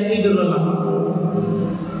hari dia tidur lelap.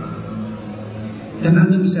 Dan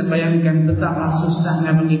Anda bisa bayangkan betapa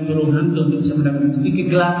susahnya bagi burung hantu untuk bisa mendapatkan di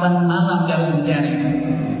kegelapan malam dia harus mencari.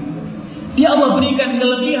 Ya Allah berikan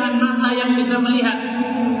kelebihan mata yang bisa melihat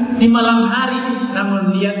di malam hari.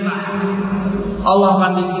 Namun lihatlah, Allah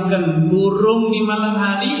kondisikan burung di malam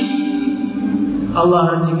hari,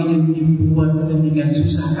 Allah rezekinya dibuat sedemikian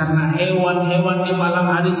susah, karena hewan-hewan di malam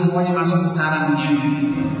hari semuanya masuk ke sarangnya.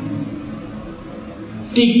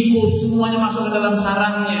 Tikus semuanya masuk ke dalam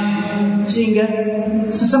sarangnya, sehingga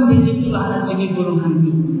sesempit itulah rezeki burung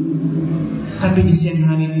hantu. Tapi di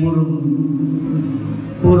siang hari burung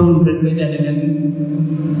berbeda dengan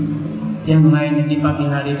yang lainnya. Di pagi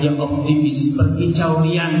hari dia optimis, berkicau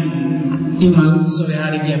riang. Di malam sore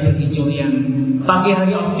hari dia berkicau riang. Pagi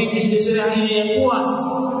hari optimis, di sore hari dia puas,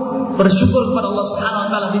 bersyukur kepada Allah Subhanahu wa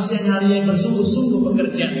taala. Di siang hari dia bersungguh-sungguh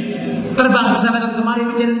bekerja, terbang bersama dan kemari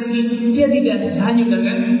mencari rezeki. Dia tidak hanyut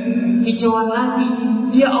dengan kicauan lagi.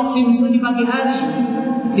 Dia optimis di pagi hari,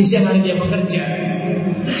 di siang hari dia bekerja.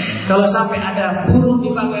 Kalau sampai ada burung di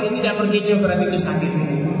pagi hari tidak berkicau, berarti itu sakit.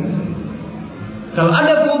 Kalau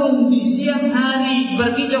ada burung di siang hari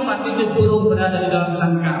berkicau, berarti itu burung berada di dalam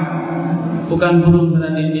sangkar, bukan burung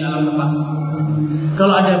berada di alam lepas.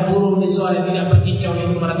 Kalau ada burung di sore tidak berkicau,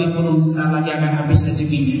 itu berarti burung sesaat lagi akan habis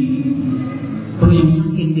rezekinya. Burung yang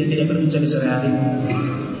sakit dia tidak berkicau di sore hari.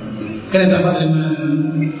 Karena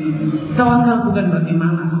tawakal bukan berarti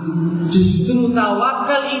malas. Justru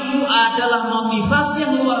tawakal itu adalah motivasi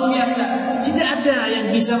yang luar biasa. Tidak ada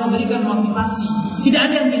yang bisa memberikan motivasi,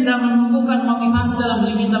 tidak ada yang bisa menumbuhkan motivasi dalam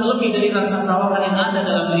diri kita lebih dari rasa tawakal yang ada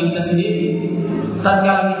dalam diri kita sendiri.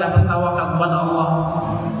 Tatkala kita bertawakal kepada Allah,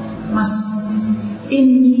 Mas,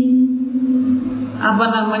 ini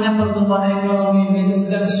pertumbuhan ekonomi Indonesia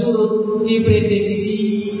sedang surut, diprediksi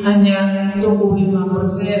hanya tumbuh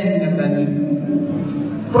 5% katanya.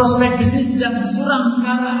 Prospek bisnis sedang suram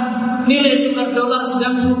sekarang, nilai tukar dolar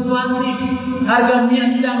sedang fluktuatif, harga minyak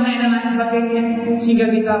sedang naik dan lain sebagainya. Sehingga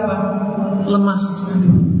kita lemas,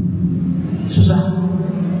 susah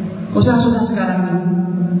sekarang ini.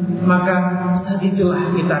 Maka saat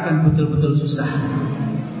itulah kita akan betul-betul susah.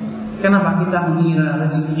 Kenapa kita mengira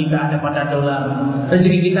rezeki kita ada pada dolar,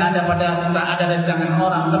 rezeki kita ada di tangan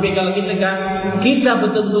orang? Tapi kalau kita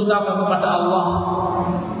betul-betul tawakal kepada Allah,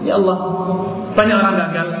 ya Allah, banyak orang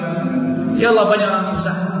gagal, ya Allah, banyak orang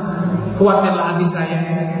susah. Kuatkanlah hati saya,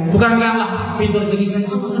 bukankanlah pintu rezeki saya,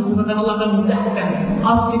 bukan Allah akan mudahkan.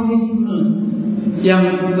 Optimisme yang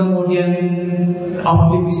kemudian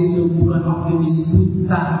optimis itu bukan optimis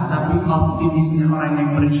buta, tapi optimisnya orang yang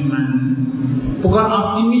beriman. Bukan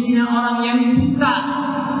optimisnya orang yang buta,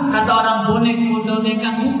 kata orang bonek modal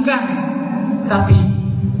nekat, bukan. Tapi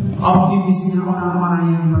optimisnya orang-orang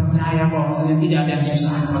yang percaya bahwasanya tidak ada yang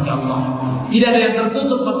susah bagi Allah, tidak ada yang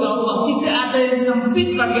tertutup bagi Allah, tidak ada yang sempit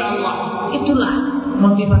bagi Allah. Itulah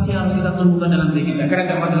motivasi yang harus kita tumbuhkan dalam diri kita.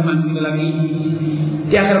 Karena teman-teman sekali lagi,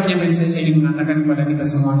 di akhir penyampaian saya ingin mengatakan kepada kita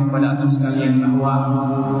semuanya, kepada antum sekalian, bahwa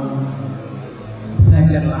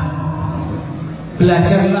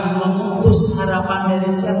belajarlah mengupus harapan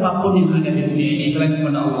dari siapapun yang ada di dunia ini selain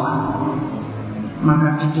kepada Allah.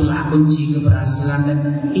 maka itulah kunci keberhasilan dan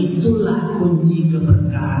itulah kunci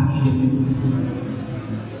keberkahan hidup.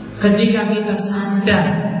 Ketika kita sadar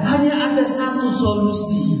hanya ada satu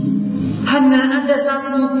solusi, hanya ada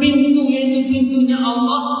satu pintu, yaitu pintunya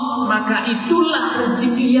Allah, maka itulah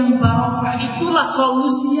rezeki yang barokah, itulah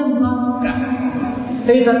solusi yang barokah.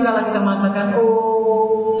 Tapi tatkala kita mengatakan,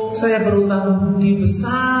 oh, saya berutang budi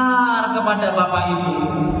besar kepada bapak itu,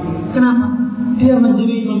 kenapa? Dia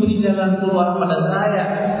memberi jalan keluar pada saya,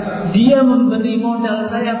 dia memberi modal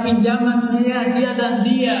saya, pinjaman saya, dia dan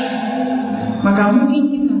dia. Maka mungkin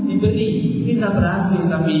kita diberi, kita berhasil,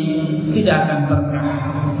 tapi tidak akan berkah.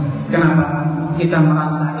 Kenapa? Kita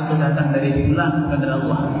merasa itu datang dari bulan, bukan dari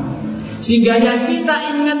Allah. Sehingga yang kita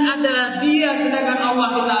ingat adalah dia, sedangkan Allah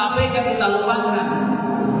kita abaikan, kita lupakan.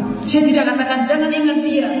 Saya tidak katakan jangan ingat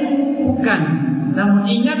dia, bukan. Namun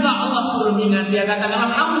ingatlah Allah sebelum ingat dia.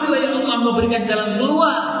 Katakan alhamdulillah ya Allah memberikan jalan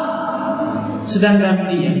keluar.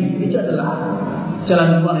 Sedangkan dia itu adalah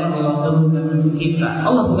jalan keluar yang Allah turunkan untuk kita.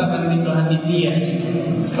 Allah bukakan pintu hati dia,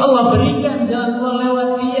 Allah berikan jalan keluar lewat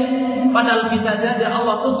dia. Padahal bisa saja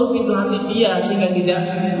Allah tutup pintu hati dia sehingga tidak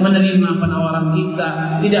menerima penawaran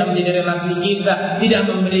kita, tidak menjadi relasi kita,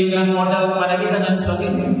 tidak memberikan modal kepada kita dan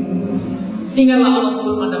sebagainya. Ingatlah Allah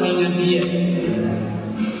sebelum Anda mengingat dia.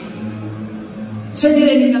 Saya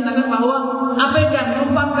tidak ingin katakan bahwa abaikan,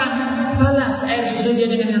 lupakan, balas air susu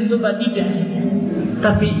dia dengan yang tuba, tidak.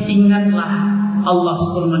 Tapi ingatlah Allah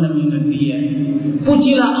sebelum Anda mengingat dia.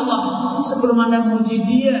 Pujilah Allah sebelum Anda memuji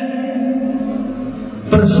dia.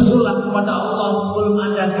 Bersyukurlah kepada Allah sebelum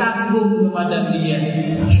Anda kagum kepada dia.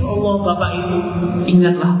 Masya Allah, Bapak itu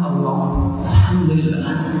ingatlah Allah.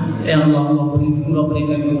 Alhamdulillah, ya Allah, Allah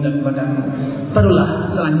berikan kemudahan kepadamu.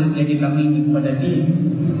 Barulah selanjutnya kita mengingat kepada dia.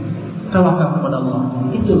 Tawakal kepada Allah,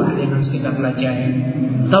 itulah yang harus kita pelajari.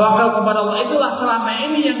 Tawakal kepada Allah itulah selama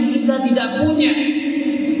ini yang kita tidak punya.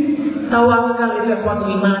 Tawakal itu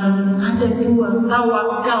suatu iman. Ada dua,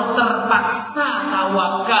 tawakal terpaksa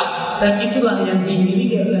tawakal, dan itulah yang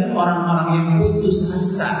dimiliki oleh orang-orang yang putus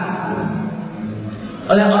asa,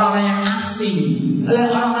 oleh orang-orang yang asing, oleh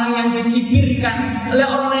orang-orang yang dicibirkan, oleh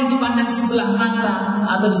orang-orang yang dipandang sebelah mata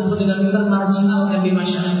atau disebut dengan termarginalkan di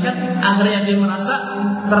masyarakat. Akhirnya dia merasa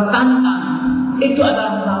tertantang. Itu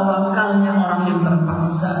adalah tawakalnya orang yang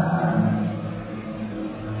terpaksa.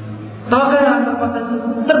 Tawakal yang terpaksa itu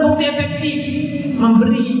terbukti efektif,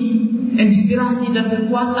 memberi inspirasi dan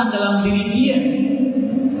kekuatan dalam diri dia,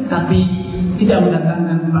 tapi tidak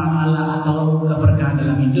mendatangkan pahala atau keberkahan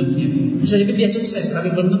dalam hidupnya. Bisa jadi dia sukses,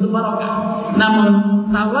 tapi belum tentu barokah. Namun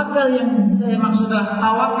tawakal yang saya maksud adalah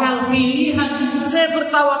tawakal pilihan. Saya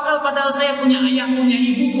bertawakal padahal saya punya ayah, punya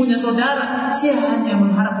ibu, punya saudara. Saya hanya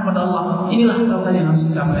mengharap kepada Allah. Inilah tawakal yang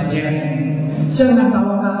harus kita pelajari. Jangan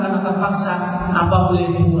tawakal karena terpaksa. Apa boleh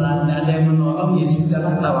buat, tidak ada yang menolong, ya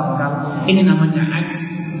sudahlah tawakal. Ini namanya ajz.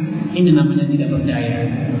 Ini namanya tidak berdaya.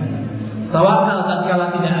 Tawakal tatkala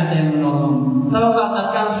tidak ada yang menolong. Tawakal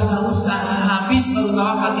tatkala sudah usaha habis baru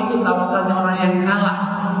tawakal, itu tawakalnya orang yang kalah.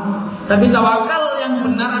 Tapi tawakal yang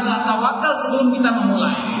benar adalah tawakal sebelum kita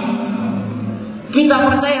memulai. Kita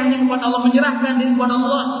percaya hanya kepada Allah, menyerahkan diri kepada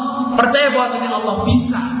Allah, percaya bahwasanya Allah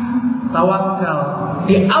bisa. Tawakal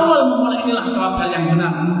di awal memulai inilah tawakal yang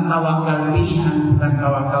benar, tawakal pilihan, bukan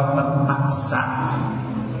tawakal terpaksa.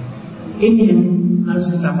 Ini yang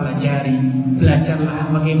harus kita pelajari.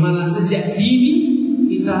 Belajarlah bagaimana sejak dini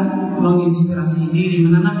kita menginspirasi diri,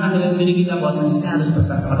 menanamkan dalam diri kita bahwasanya saya harus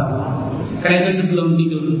besar kepada Allah. Karena itu sebelum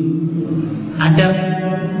tidur ada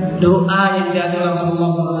doa yang diajar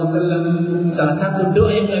Rasulullah SAW. Salah satu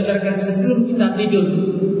doa yang diajarkan sebelum kita tidur,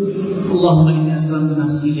 Allahumma inni aslamtu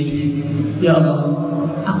nafsi ilaik. Ya Allah,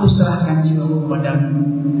 aku serahkan jiwaku kepadamu.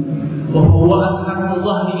 Wa huwa aslamtu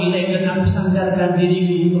dhahri ilaik, dan aku sandarkan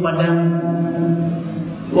diriku kepadamu.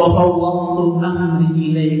 Wa fawwadtu amri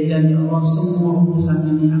ilaik, dan ya Allah semua urusan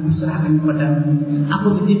ini aku serahkan kepadamu. Aku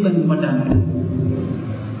titipkan kepadamu.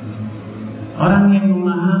 Orang yang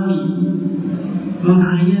memahami,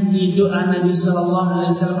 menghayati doa Nabi sallallahu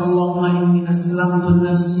alaihi wasallam, Allahumma inni aslamtu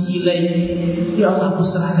nafsi ilaik, ya Allah aku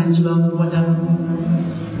serahkan jiwaku kepadamu.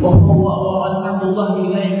 Wa huwa aslamullah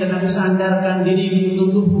ilaik, dan aku sandarkan diri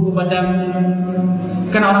tubuhku kepadamu.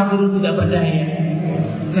 Karena orang tidur tidak berdaya,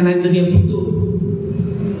 karena itu dia butuh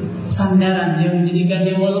sandaran yang menjadikan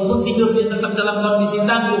dia walaupun tidur dia tetap dalam kondisi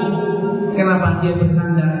tangguh. Kenapa? Dia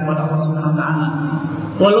bersandar kepada Allah Subhanahu wa taala.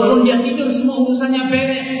 Walaupun dia tidur semua urusannya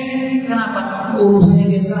beres. Kenapa?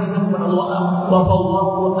 Urusannya dia serahkan kepada Allah. Wa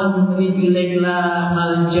fawwadtu amri ilaik, la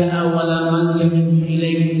malja'a wa la malja'a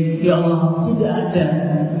ilaik. Ya Allah, tidak ada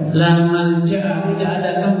la malja'a, tidak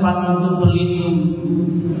ada tempat untuk berlindung.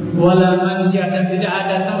 wala manja, dan tidak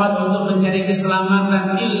ada tempat untuk mencari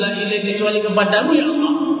keselamatan illa ilaih, kecuali kepadamu ya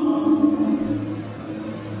Allah.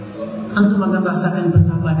 Antum akan rasakan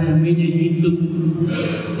betapa damainya hidup,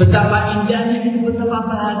 betapa indahnya hidup, betapa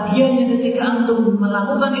bahagianya ketika antum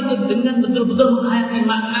melakukan itu dengan betul-betul menghayati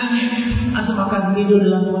maknanya. Antum akan tidur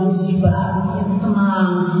dalam kondisi bahagia,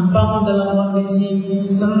 tenang, bangun dalam kondisi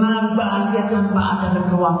tenang, bahagia, tanpa ada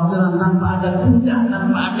kekhawatiran, tanpa ada gundah,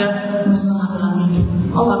 tanpa ada masalah dalam hidup.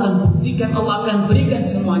 Allah akan buktikan, Allah akan berikan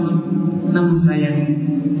semuanya. Namun sayang,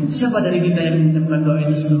 siapa dari kita yang mengucapkan doa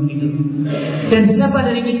itu sebelum tidur? Dan siapa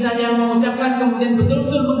dari kita yang mengucapkan kemudian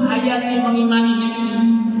betul-betul menghayati, mengimaninya?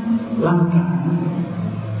 Langka.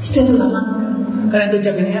 Itu adalah langka. Karena itu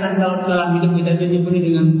jangan heran kalau dalam hidup kita itu diberi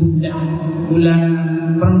dengan gundah, gulana,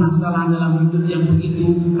 permasalahan dalam hidup yang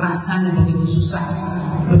begitu rasanya begitu susah,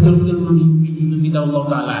 betul-betul menghimpit hidup kita. Allah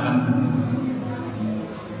Ta'ala alam.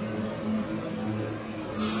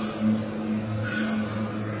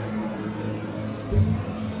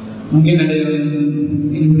 Mungkin ada yang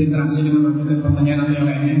ingin berinteraksi dengan mengajukan pertanyaan atau yang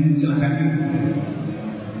lainnya, silahkan.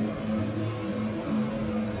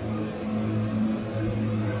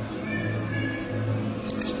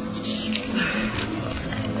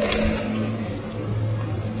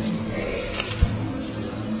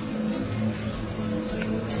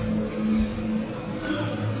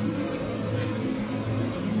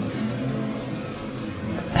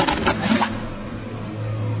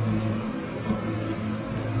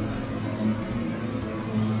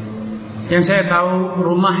 Yang saya tahu,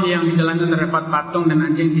 rumah yang di dalamnya terdapat patung dan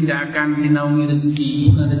anjing tidak akan dinaungi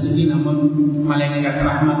rezeki. Bukan rezeki, namun malaikat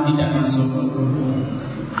rahmat tidak masuk.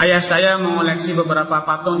 Ayah saya mengoleksi beberapa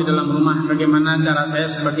patung di dalam rumah. Bagaimana cara saya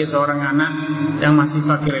sebagai seorang anak yang masih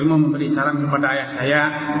fakir ilmu memberi saran kepada ayah saya?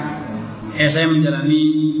 Ayah saya menjalani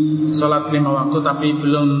sholat 5 waktu, tapi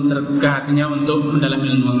belum terbuka hatinya untuk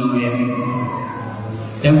mendalami ilmu agama.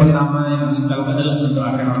 Yang pertama yang harus kita lakukan adalah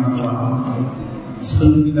mendoakan orang tua.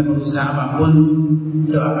 Sebelum kita berusaha apapun,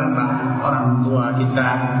 doakanlah orang tua kita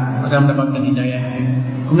agar mendapatkan hidayah.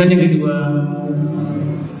 Kemudian yang kedua,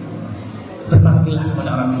 berbaktilah kepada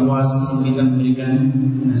orang tua sebelum kita memberikan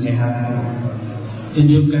nasihat.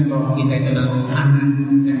 Tunjukkan bahwa kita itu adalah anak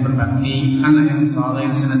yang berbakti, anak yang saleh,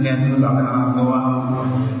 yang senantiasa mendoakan orang tua.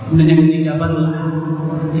 Kemudian yang ketiga, barulah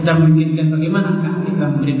kita memikirkan bagaimanakah kita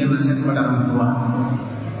memberikan nasihat kepada orang tua.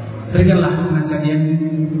 Berikanlah nasihat yang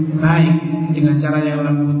baik dengan cara yang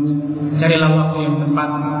lembut. Carilah waktu yang tepat,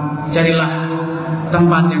 carilah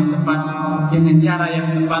tempat yang tepat dengan cara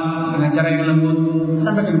yang tepat, dengan cara yang lembut.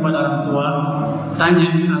 Sampaikan kepada orang tua, tanya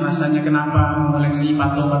alasannya kenapa mengoleksi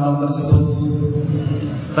patung-patung tersebut.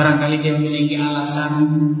 Barangkali dia memiliki alasan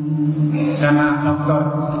karena faktor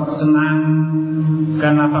senang,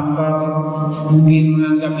 karena faktor mungkin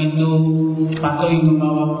menganggap itu patung yang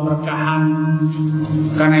membawa keberkahan,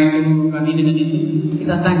 karena itu bukan ini dan itu.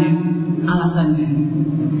 Kita tanya alasannya,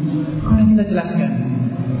 kemudian kita jelaskan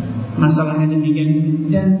masalahnya demikian.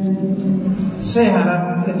 Dan saya harap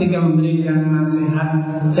ketika memberikan nasihat,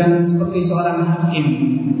 jangan seperti seorang hakim.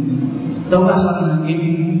 Tahukah seorang hakim?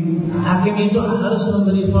 Hakim itu harus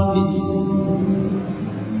memberi vonis.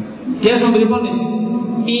 Dia harus memberi vonis.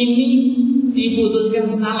 Ini diputuskan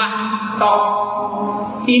salah, tok.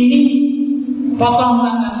 Ini potong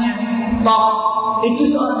tangannya, tok. Itu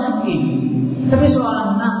seorang hakim. Tapi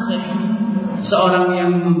seorang nasih, seorang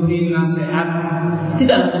yang memberi nasihat,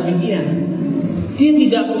 tidaklah demikian. Dia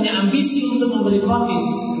tidak punya ambisi untuk memberi vonis,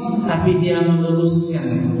 tapi dia meluruskan.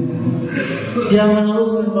 Dia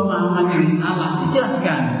meluruskan pemahaman yang salah,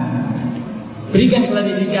 dijelaskan, berikan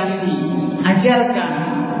klarifikasi, ajarkan,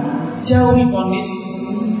 jauhi vonis,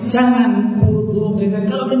 jangan buru-buru berikan.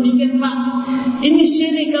 Kalau demikian Pak, ini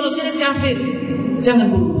syirik, kalau syirik kafir,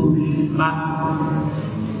 jangan buru-buru Pak.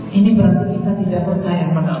 Ini berarti kita tidak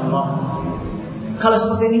percaya pada Allah. Kalau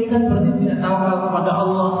seperti ini kita berarti tidak tawakal kepada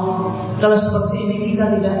Allah. Kalau seperti ini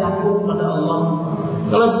kita tidak takut kepada Allah.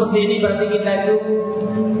 Kalau seperti ini berarti kita itu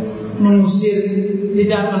mengusir,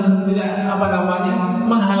 tidak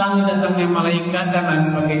menghalangi datangnya malaikat dan lain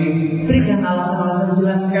sebagainya. Berikan alasan-alasan,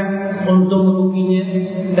 jelaskan untuk meruginya,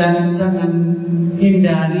 dan jangan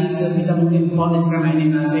hindari sebisa mungkin vonis karena ini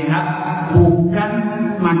nasihat, bukan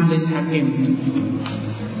majelis hakim.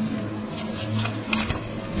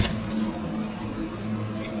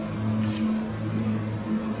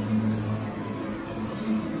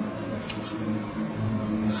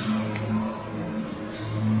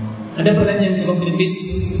 Ada pertanyaan yang cukup kritis.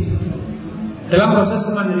 Dalam proses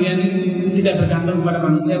kemandirian tidak bergantung kepada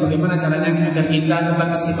manusia, bagaimana caranya agar kita tetap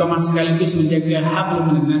istiqomah sekaligus menjaga hablum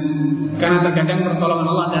minan nas? Karena terkadang pertolongan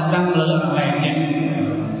Allah datang melalui orang lainnya.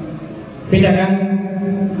 Bedakan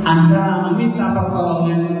antara meminta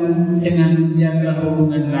pertolongan dengan menjaga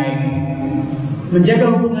hubungan baik.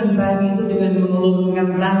 Menjaga hubungan baik itu dengan mengulurkan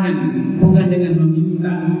tangan, bukan dengan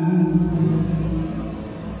meminta.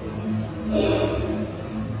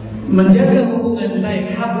 Menjaga hubungan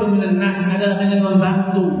baik, hablum minan nas, adalah dengan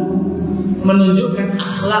membantu, menunjukkan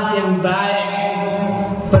akhlak yang baik,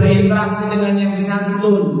 berinteraksi dengan yang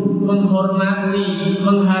santun, menghormati,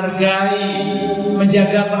 menghargai,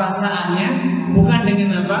 menjaga perasaannya, bukan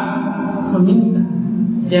dengan apa? Meminta.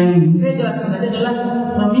 Yang saya jelaskan tadi adalah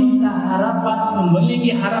meminta harapan,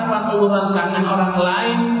 memiliki harapan uluran tangan orang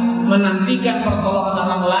lain, menantikan pertolongan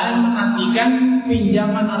orang lain, menantikan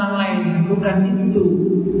pinjaman orang lain, bukan itu.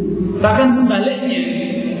 Bahkan sebaliknya,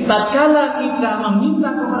 tatkala kita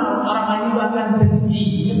meminta kepada orang lain itu akan benci,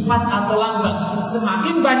 cepat atau lambat.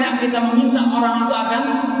 Semakin banyak kita meminta, orang itu akan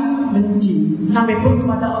benci. Sampai pun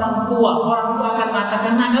kepada orang tua akan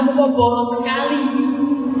mengatakan, "Nak, kamu kok boros sekali.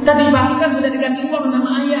 Tadi pagi kan sudah dikasih uang sama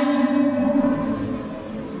ayah.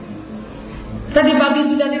 Tadi pagi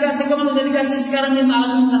sudah dikasih, kamu sudah dikasih, sekarang minta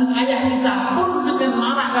ayah." Kita pun akan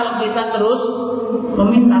marah kalau kita terus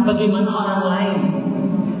meminta. Bagaimana orang lain?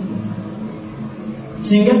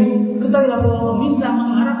 Sehingga ketahuilah bahwa meminta,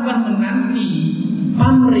 mengharapkan, menanti,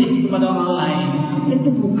 pamrih kepada orang lain itu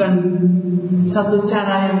bukan satu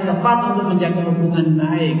cara yang tepat untuk menjaga hubungan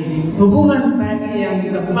baik. Hubungan baik yang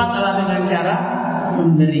tepat adalah dengan cara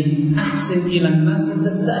memberi. Ahsin ilan nas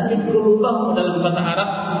tasta'dibullah, dalam kata Arab,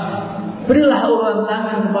 berilah uluran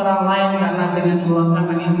tangan kepada orang lain, karena dengan uluran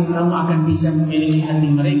tangan itu kamu akan bisa memiliki hati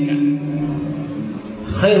mereka.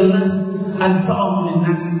 Khairun nas anfa'uhum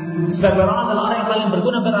linnas. Sebagai orang adalah orang yang paling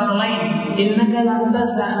berguna bagi orang lain. Innaka lam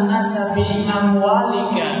tas'an nasa bi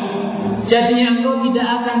amwalika. Jadi engkau tidak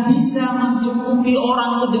akan bisa mencukupi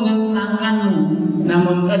orang itu dengan tanganmu,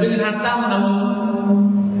 namun dengan hartamu, namun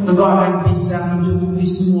engkau akan bisa mencukupi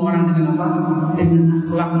semua orang dengan apa? Dengan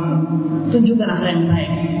akhlakmu. Tunjukkan akhlak yang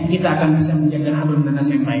baik, kita akan bisa menjaga hablum minan nas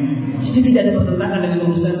yang baik. Jadi tidak ada pertentangan dengan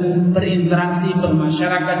urusan berinteraksi,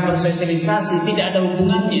 bermasyarakat, bersosialisasi, tidak ada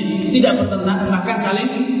hubungannya, tidak bertentangan, bahkan saling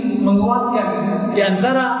menguatkan. Di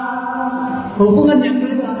antara hubungan yang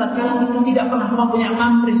baik adalah tatkala kita tidak pernah mempunyai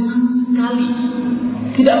pamrih sama sekali,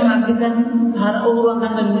 tidak menantikan uluran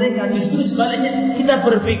tangan mereka. Justru sebaliknya, kita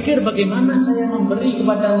berpikir bagaimana saya memberi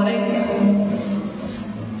kepada mereka.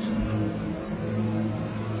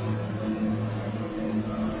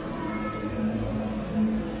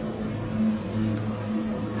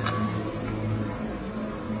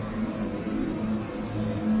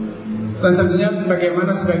 Dan selanjutnya,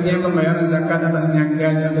 bagaimana sebaiknya pembayaran zakat atas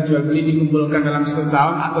niaga atau jual beli dikumpulkan dalam 1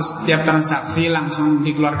 tahun atau setiap transaksi langsung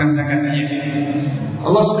dikeluarkan zakatnya?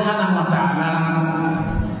 Allah Subhanahu wa ta'ala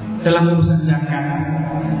dalam urusan zakat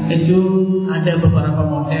itu ada beberapa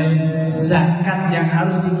model zakat yang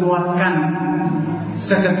harus dikeluarkan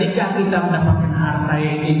seketika kita mendapatkan harta,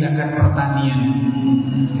 yaitu zakat pertanian.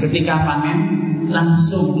 Ketika panen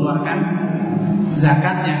langsung keluarkan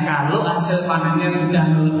zakatnya. Kalau hasil panennya sudah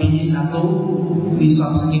melebihi 1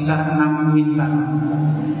 nisab, sekitar 6 kuintal,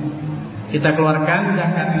 kita keluarkan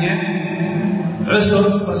zakatnya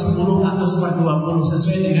usur 1/10 atau 1/20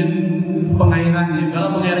 sesuai dengan pengairannya.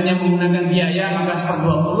 Kalau pengairannya menggunakan biaya maka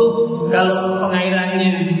 1/20. Kalau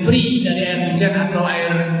pengairannya free dari air hujan atau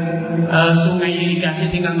air sungai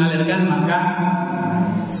irigasi tinggal mengalirkan, maka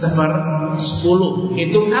 1/10.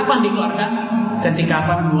 Itu kapan dikeluarkan? Ketika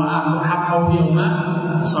apa? Hakau yoma,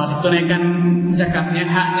 soal ditunaikan zakatnya,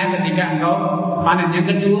 haknya ketika engkau panen.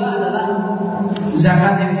 Yang kedua adalah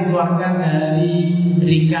zakat yang dikeluarkan dari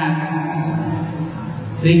rikas.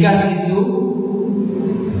 Rikas itu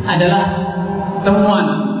adalah temuan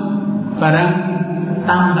barang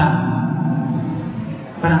tambang.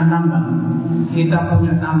 Barang tambang. Kita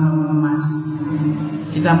punya tambang emas,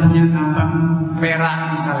 kita punya tambang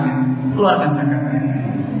perak misalnya, keluarkan zakatnya.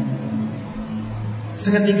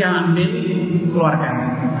 Seketika ambil, keluarkan.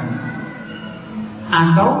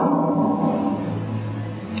 Atau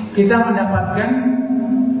kita mendapatkan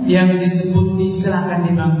yang disebut, diistilahkan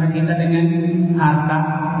di bangsa kita dengan harta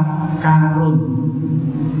karun.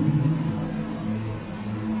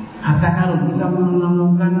 Harta karun, kita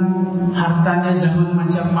menemukan hartanya zaman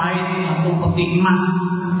Majapahit, 1 peti emas,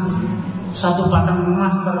 1 batang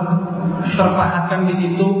emas terpahatkan di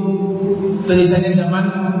situ, tulisannya zaman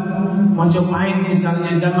Majapahit,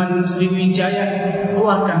 misalnya zaman Sriwijaya,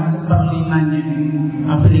 keluarkan 1/5-nya,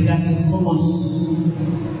 aplikasi khumus.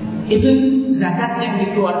 Itu zakat yang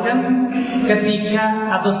dikeluarkan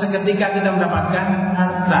ketika atau seketika kita mendapatkan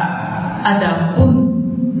harta. Adapun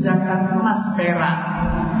zakat emas, perak,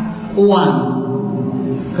 uang,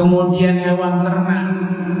 kemudian hewan ternak,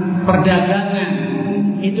 perdagangan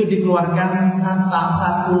itu dikeluarkan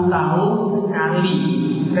satu tahun sekali.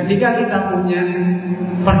 Ketika kita punya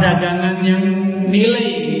perdagangan yang nilai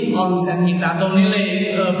omset kita atau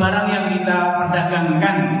nilai barang yang kita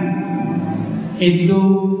perdagangkan itu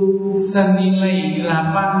senilai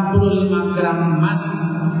 85 gram emas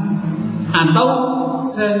atau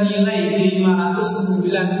senilai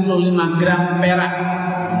 595 gram perak,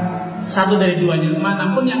 satu dari duanya,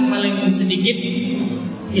 manapun yang paling sedikit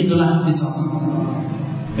itulah nisab.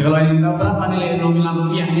 Ya, kalau ingin tahu berapa nilai nominal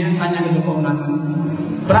rupiahnya, tanya ke toko emas.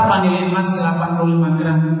 Berapa nilai emas 85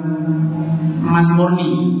 gram emas murni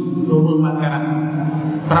 24 karat?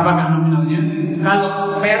 Berapakah nominalnya?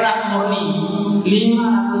 Kalau perak murni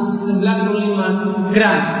 595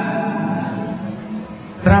 gram,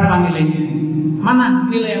 berapa nilainya? Mana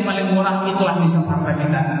nilai yang paling murah? Itulah nisab harta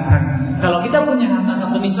kita. Kalau kita punya harta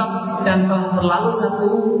satu nisab dan telah berlalu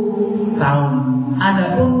 1 tahun,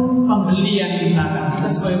 adapun pembelian kita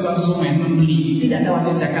sebagai konsumen membeli, tidak ada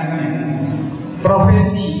wajib zakatnya.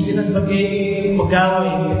 Profesi kita sebagai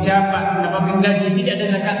pegawai, pejabat mendapatkan gaji, tidak ada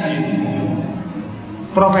zakatnya.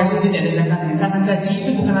 Profesi tidak ada zakatnya karena gaji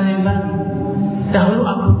itu bukan hal yang baru. Dahulu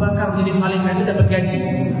Abu Bakar menjadi khalifah itu dapat gaji,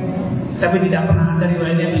 tapi tidak pernah ada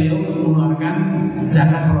riwayatnya beliau mengeluarkan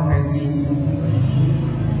zakat profesi.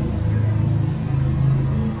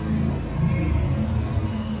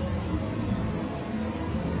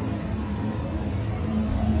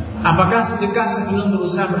 Apakah sedekah sebelum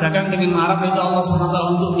berusaha berdagang dengan mengharap itu Allah SWT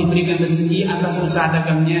untuk diberikan rezeki atas usaha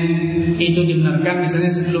dagangnya itu dibenarkan?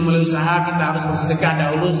 Misalnya sebelum mulai usaha kita harus bersedekah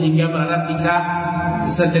dahulu sehingga berharap bisa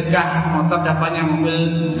sedekah motor dapatnya mobil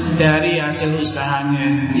dari hasil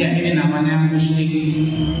usahanya. Ya, ini namanya musyrik.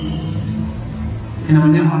 Ini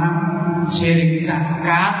namanya orang syirik.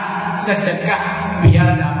 Zakat, sedekah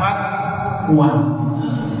biar dapat uang.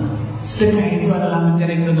 Sedekah itu adalah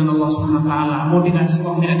mencari keridhaan Allah Subhanahu wa taala. Mau dikasih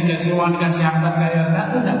uang, tidak dikasih uang, dikasih harta kaya,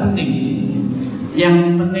 itu tidak penting.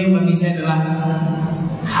 Yang penting bagi saya adalah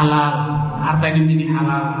halal. Harta ini menjadi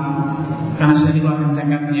halal karena sudah dikeluarkan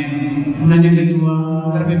zakatnya. Dan yang kedua,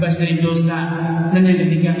 terbebas dari dosa. Dan yang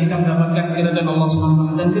ketiga, kita mendapatkan keridhaan Allah Subhanahu wa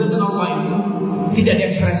taala. Dan keridhaan Allah itu tidak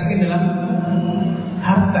diekspresikan dalam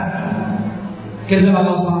harta. Keridhaan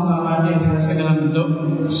Allah Subhanahu wa taala diekspresikan dalam bentuk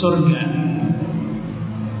surga.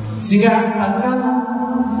 Sehingga kalau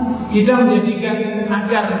kita menjadikan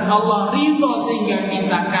agar Allah ridho sehingga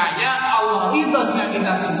kita kaya, Allah ridho sehingga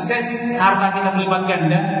kita sukses, harta kita berlipat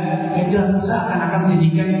ganda, itu seakan-akan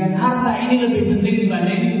menjadikan harta ini lebih penting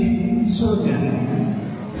dibanding surga.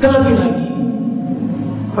 Terlebih lagi,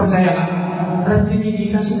 percayalah, rezeki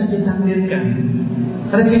kita sudah ditakdirkan,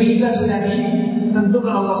 rezeki kita sudah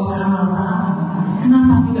ditentukan Allah Subhanahu wa taala.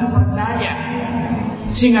 Kenapa tidak percaya?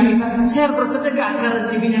 Sehingga kita share bersedekah agar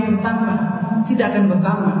rezekinya bertambah. Tidak akan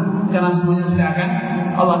bertambah karena semuanya sudah akan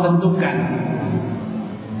Allah tentukan.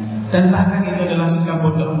 Dan bahkan itu adalah sikap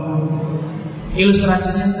bodoh.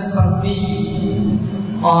 Ilustrasinya seperti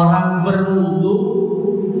orang berwudu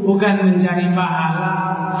bukan mencari pahala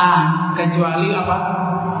kecuali apa?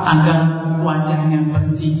 Agar wajahnya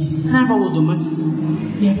bersih. Kenapa wudu, Mas?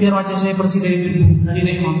 Ya biar wajah saya bersih dari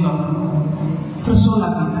naik motor. Terus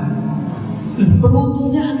sholat kita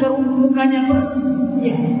berwudunya agar mukanya bersih,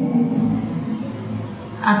 ya.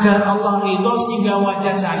 Agar Allah ridho sehingga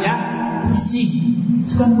wajah saya bersih.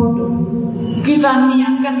 Itu kan bodoh. Kita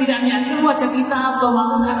niatkan, tidak niatkan, wajah kita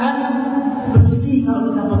otomatis akan bersih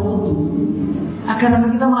kalau kita berwudu. Agar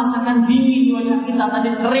kita merasakan dingin di wajah kita, tadi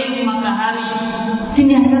terik di matahari.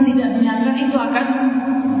 Diniatkan tidak diniatkan itu akan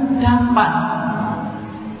dapat.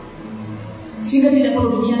 Sehingga tidak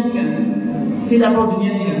perlu diniatkan. Tidak perlu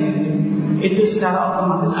diniatkan. Itu secara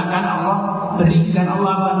otomatis akan Allah berikan,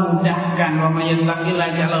 Allah akan mudahkan. Wa may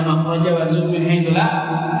yattaqillaha ja'ala makhraja wa yarzuqhu min haitsu la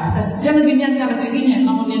yahtasib. Jangan diniatkan rezekinya,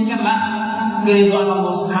 namun niatkanlah keridhaan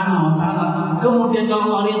Allah Subhanahu wa taala. Kemudian kalau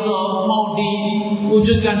Allah ridho mau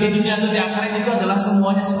diwujudkan di dunia atau di akhirat, itu adalah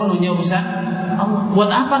semuanya sepenuhnya urusan Allah. Buat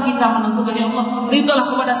apa kita menentukan, ya Allah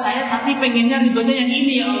ridholah kepada saya tapi pengennya ridhonya yang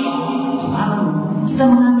ini, ya Allah Subhanahu. Kita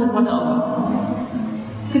mengatur pada Allah.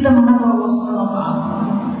 Kita mengatur Allah Subhanahu wa taala.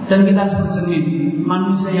 Dan kita harus bercermin,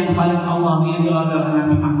 manusia yang paling Allah ridho adalah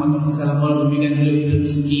Nabi Muhammad SAW. Walau demikian beliau hidup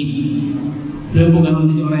miskin, beliau bukan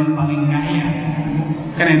menjadi orang yang paling kaya.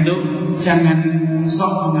 Karena itu jangan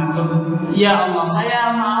sok mengatur, ya Allah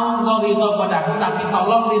saya mau Engkau ridho padaku, tapi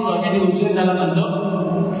tolong ridhonya diwujudkan dalam bentuk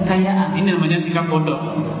kekayaan. Ini namanya sikap bodoh.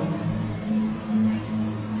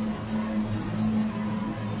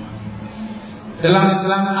 Dalam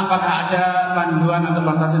Islam apakah ada panduan atau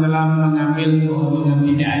batasan dalam mengambil keuntungan?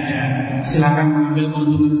 Tidak ada. Silakan mengambil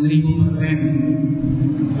keuntungan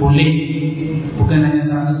 1000%. Boleh. Bukan hanya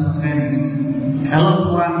 100%. Kalau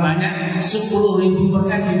kurang banyak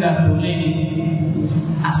 10.000% juga boleh.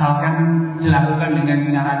 Asalkan dilakukan dengan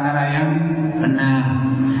cara-cara yang benar,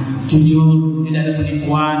 jujur, tidak ada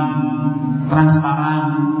penipuan, transparan,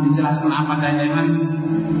 dijelaskan apa adanya. Mas,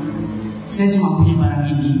 saya cuma punya barang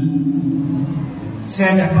ini,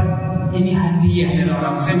 saya dapat ini hadiah dari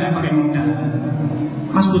orang, saya tidak pakai modal.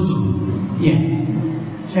 Mas butuh? Ya,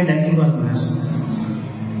 saya tidak jual mas.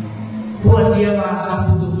 Buat dia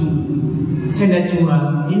merasa butuh dulu. Saya tidak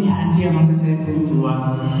jual, ini hadiah masa saya perlu jual.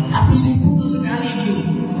 Tapi saya butuh sekali itu.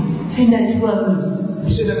 Saya tidak jual mas.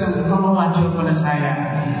 Bisa datang, tolong jual pada saya.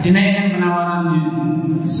 Dinaikkan penawarannya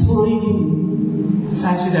 10.000.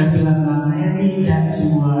 Saya sudah bilang mas, saya tidak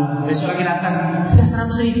jual. Besok lagi datang, sudah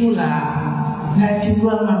 100.000 lah. Nggak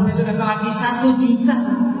jual mas, besok datang lagi 1 juta.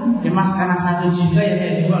 Ya mas, karena 1 juta ya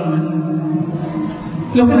saya jual mas.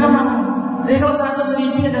 Loh kenapa? Ya kalau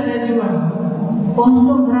 100.000 ada saya jual.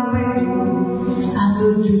 Untung berapa itu?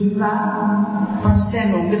 1 juta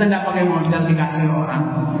persen. Kita nggak pakai modal dikasih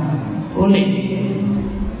orang. Boleh.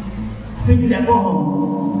 Tapi tidak bohong.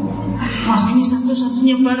 Mas ini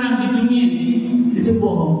satu-satunya barang di dunia. Itu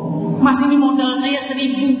bohong. Mas ini modal saya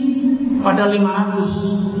 1.000 padahal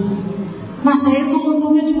 500. Mas saya itu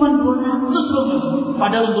untungnya cuma 200 loh mas,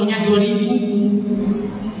 padahal untungnya 2.000.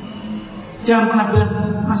 Jangan pernah bilang,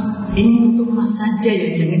 mas ini untuk mas saja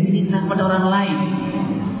ya, jangan cerita pada orang lain.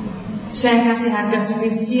 Saya kasih harga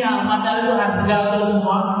spesial, padahal itu harga untuk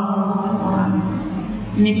semua orang.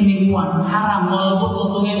 Ini penipuan, haram walaupun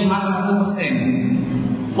untungnya cuma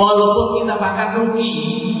 1%. Walaupun kita bakal rugi,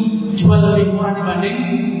 jual lebih murah dibanding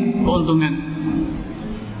keuntungan.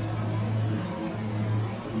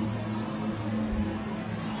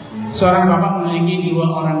 Seorang bapak memiliki 2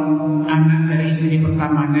 orang anak dari istri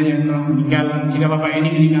pertamanya yang telah meninggal. Jika bapak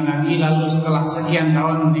ini menikah lagi, lalu setelah sekian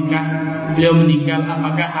tahun menikah, beliau meninggal,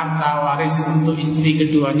 apakah harta waris untuk istri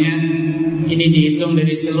keduanya ini dihitung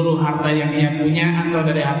dari seluruh harta yang ia punya atau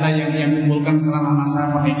dari harta yang ia kumpulkan selama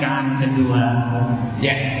masa pernikahan kedua?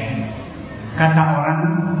 Ya, kata orang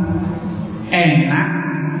enak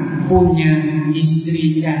punya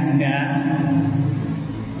istri janda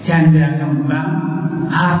kembang,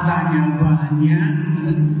 hartanya banyak.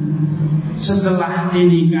 Setelah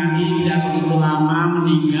dinikahi tidak begitu lama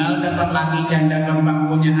meninggal, dapat lagi janda kembang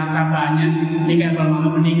punya harta banyak, nikah lama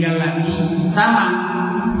meninggal lagi. Sama,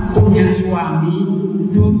 punya suami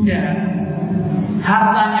duda,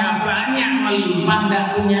 hartanya banyak melimpah, tidak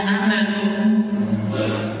punya anak.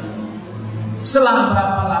 Selang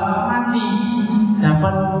berapa lama mati,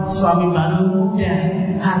 dapat suami baru muda,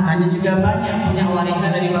 hartanya juga banyak, punya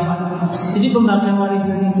warisan dari bapak. Jadi pembagian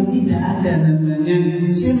warisan itu tidak ada namanya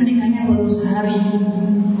saya menikahnya baru sehari,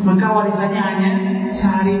 maka warisannya hanya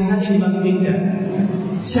sehari saja dibagi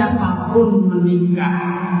 3. Siapapun menikah,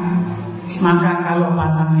 maka kalau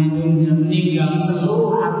pasangan itu meninggal,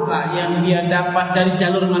 seluruh harta yang dia dapat dari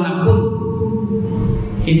jalur manapun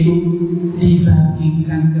itu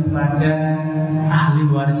dibagikan kepada ahli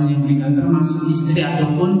waris yang meninggal, termasuk istri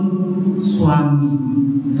ataupun suami.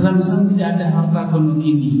 Dalam Islam tidak ada harta gonok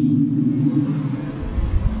ini.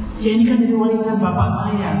 Ya ini kan dari warisan bapak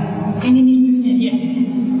saya, kan ini istrinya. Ya,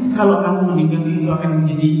 kalau kamu meninggal itu akan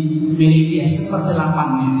menjadi milik dia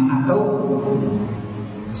 1/8-nya atau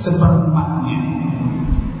 1/4-nya.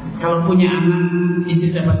 Kalau punya anak,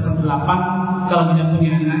 istri dapat 1/8. Kalau tidak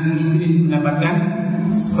punya anak, istri mendapatkan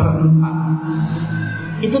 1/4.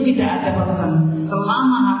 Itu tidak ada batasan.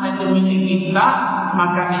 Selama harta itu milik kita,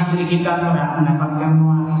 maka istri kita berhak mendapatkan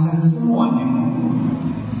warisan semuanya.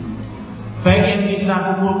 Baik yang kita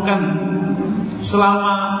kumpulkan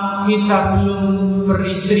selama kita belum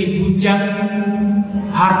beristri bujang,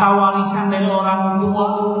 harta warisan dari orang tua,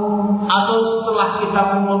 atau setelah kita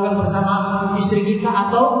kumpulkan bersama istri kita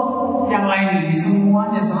atau yang lainnya,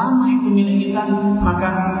 semuanya selama itu milik kita,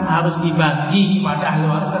 maka harus dibagi pada ahli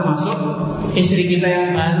waris, termasuk istri kita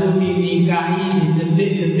yang baru dinikahi di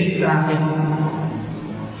detik-detik terakhir.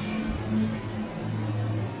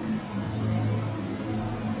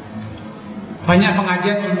 Banyak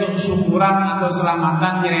pengajian untuk syukuran atau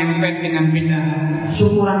selamatan nyerempet dengan bid'ah.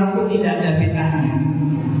 Syukuran itu tidak ada bid'ahnya.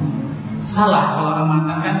 Salah kalau orang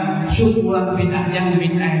mengatakan syukuran bid'ah. Yang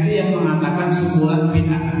bid'ah itu yang mengatakan syukuran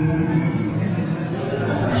bid'ah.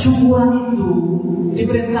 Syukuran itu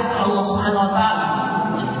diperintah Allah Subhanahu wa taala.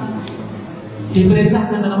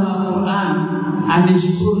 Diperintahkan dalam Al-Qur'an,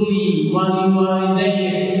 "Anishkurli wali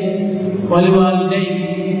walidayya."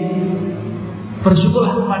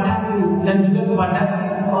 Bersyukurlah kepadaku dan juga kepada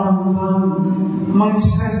orang tuamu.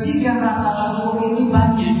 Mengekspresikan rasa syukur itu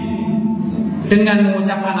banyak. Dengan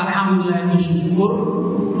mengucapkan alhamdulillah itu syukur,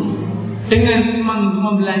 dengan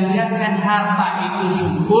membelanjakan harta itu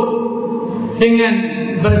syukur, dengan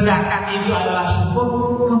berzakat itu adalah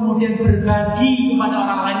syukur, kemudian berbagi kepada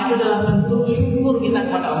orang lain itu adalah bentuk syukur kita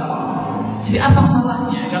kepada Allah. Jadi apa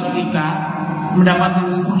salahnya kalau kita mendapatkan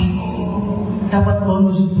semua syukur, dapat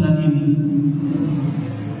bonus bulan ini?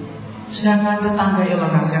 Sedangkan tetangga, ya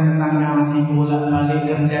Allah, kasihan tetangga masih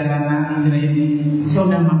bolak-balik kerja sana ini, saya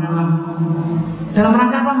udah makan lah. Dalam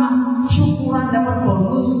rangka apa mas? Syukuran dapat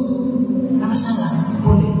bonus, apa salah?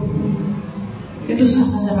 Boleh. Itu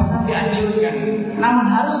sah-sah bahkan dianjurkan.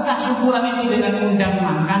 Namun haruskah syukuran itu dengan undang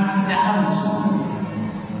makan? Tidak harus.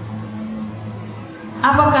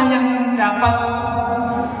 Apakah yang dapat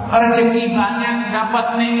rezeki banyak,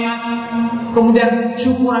 dapat nikmat, kemudian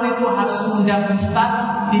syukuran itu harus mengundang ustaz,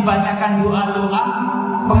 dibacakan doa-doa,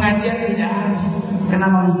 pengajian? Tidak harus.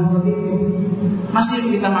 Kenapa harus seperti itu?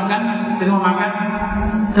 Masih kita makan, terima makan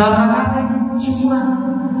dalam rangka apa? Syukuran.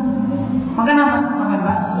 Makan apa? Makan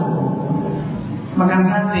bakso, makan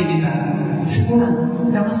sate kita, syukuran,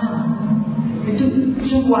 tidak masalah. Itu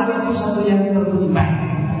syukuran itu satu yang terpuji baik,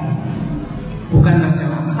 bukan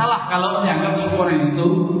tercela. Salah kalau dianggap syukuran itu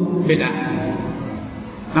beda.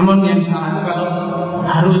 Namun yang salah itu kalau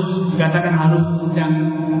harus dikatakan harus undang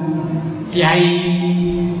kiai,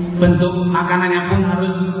 bentuk makanannya pun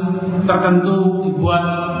harus tertentu, dibuat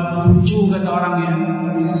lucu kata orangnya,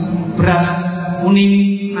 beras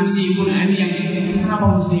kuning, nasi kuning. Ini yang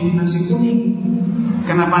kenapa mesti nasi kuning?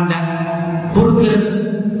 Kenapa enggak burger?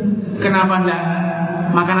 Kenapa enggak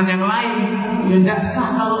makanan yang lain? Ya enggak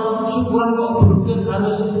sah kalau syukuran kok burger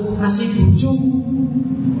harus nasi bucu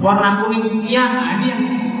warna kuning sekian. Nah, ini yang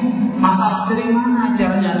masalah dari mana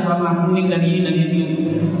acaranya harus warna kuning dan ini dan itu.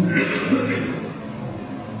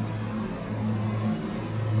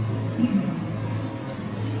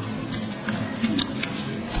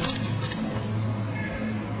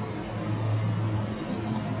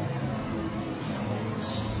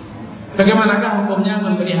 Bagaimanakah hukumnya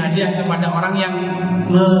memberi hadiah kepada orang yang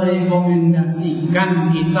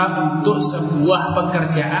merekomendasikan kita untuk sebuah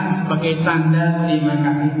pekerjaan sebagai tanda terima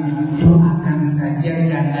kasih? Doakan saja,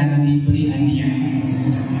 jangan diberi hadiah.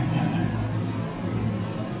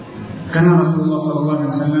 Karena Rasulullah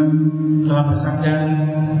SAW telah bersabda,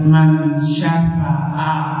 "Man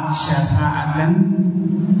syafa'a syafa'atan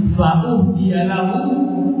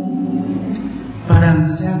fa'uhdiyalahu." Barang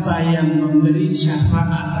siapa yang memberi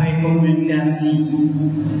syafaat, rekomendasi,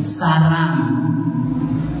 saran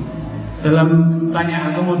dalam banyak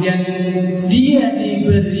hal, kemudian dia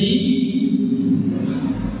diberi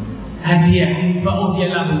hadiah,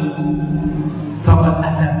 fa'uhdiyalahu, faqad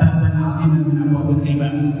atababan 'aziman min abwabil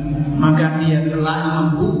riba, maka dia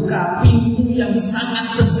telah membuka pintu yang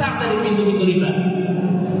sangat besar dari pintu-pintu riba.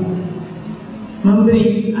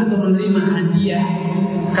 Memberi atau menerima hadiah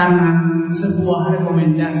karena sebuah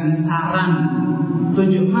rekomendasi, saran,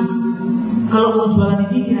 tunjuk, mas, kalau mau jualan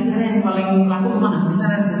ini kira-kira yang paling laku kemana? Di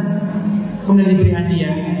sana. Kemudian diberi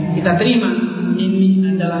hadiah, kita terima.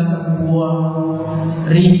 Ini adalah sebuah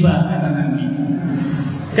riba, kata Nabi.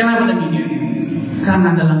 Kenapa demikian?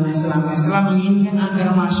 Karena dalam Islam menginginkan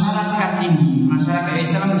agar masyarakat ini, masyarakat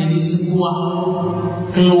Islam menjadi sebuah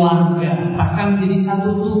keluarga, bahkan menjadi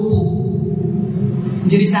satu tubuh,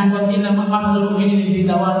 jadi sanggup kita memahami ini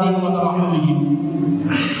ditawati warahmatullahi.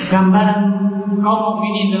 Gambaran kaum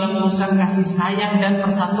mukminin dalam urusan kasih sayang dan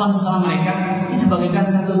persatuan sesama mereka itu bagaikan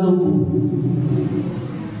satu tubuh.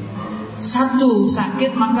 Satu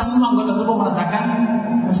sakit maka semua anggota tubuh merasakan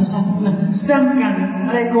rasa sakit. Nah, sedangkan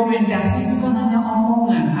rekomendasi itu kan hanya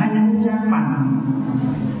omongan, hanya ucapan.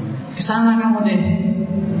 Kesana kamu deh,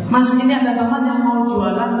 mas, ini ada teman yang mau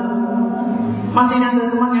jualan, mas, ini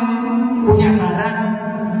ada teman yang punya barang.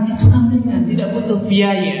 Itu kan ringan, tidak butuh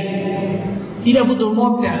biaya, tidak butuh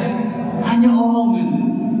modal, hanya omongan.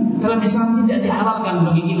 Kalau misalnya tidak dihalalkan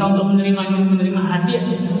bagi kita untuk menerima hadiah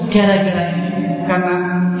gara-gara ini, karena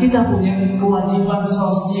kita punya kewajiban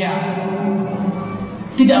sosial.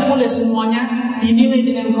 Tidak boleh semuanya dinilai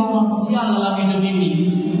dengan komersial dalam hidup ini.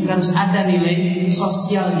 Harus ada nilai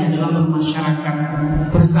sosialnya dalam bermasyarakat,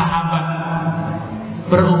 bersahabat,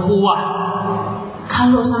 berukhuwah.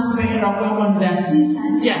 Kalau sampai rekomendasi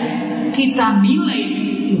saja kita nilai,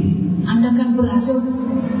 Anda kan berhasil.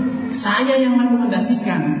 Saya yang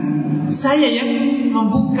merekomendasikan, saya yang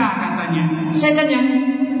membuka katanya. Saya kan yang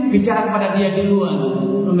bicara kepada dia di luar,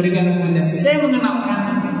 memberikan rekomendasi. Saya mengenalkan,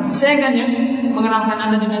 saya kan yang mengenalkan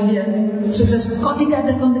Anda dengan dia. Sukses. Kok tidak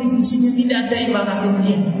ada kontribusinya, tidak ada imbal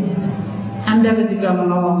hasilnya? Anda Anda ketika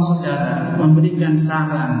menolong saudara, memberikan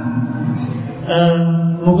saran,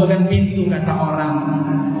 membukakan pintu kata orang,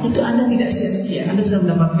 itu Anda tidak sia-sia. Anda sudah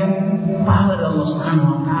mendapatkan pahala dari Allah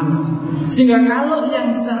Subhanahu wa taala. Sehingga kalau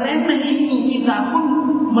yang seremeh itu kita pun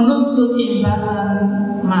menuntut imbalan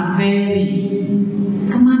materi,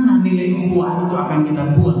 kemana nilai ukhuwah itu akan kita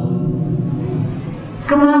buang?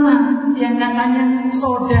 Kemana yang katanya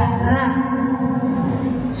saudara?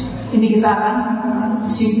 Ini kita akan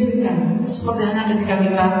singkirkan. Seperti halnya ketika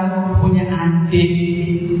kita punya adik,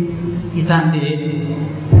 kita adik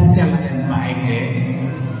belajarlah yang baik deh.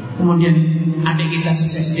 Kemudian adik kita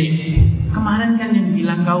sukses deh. Kemarin kan yang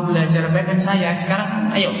bilang kau belajar baik kan saya.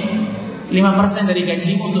 Sekarang ayo 5% dari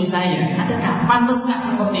gajimu untuk saya. Adakah pantas nggak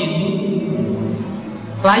seperti itu?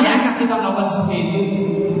 Layakkah kita melakukan seperti itu?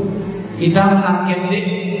 Kita menarget deh.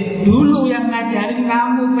 Dulu yang ngajarin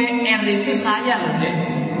kamu PR itu saya loh deh.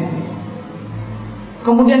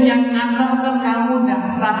 Kemudian yang ngantarkan kamu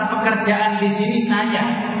daftar pekerjaan di sini saya.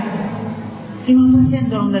 5%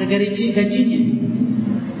 dong dari gajinya.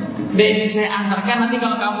 Dek, saya antarkan, nanti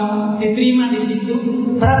kalau kamu diterima di situ,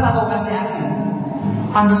 berapa kau kasih aku?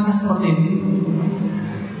 Pantaskah seperti itu?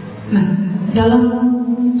 Nah, dalam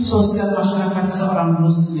sosial masyarakat seorang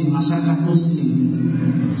muslim, masyarakat muslim,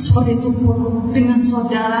 seperti itu pun dengan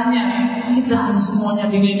saudaranya. Kita harus semuanya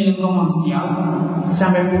dengan komersial.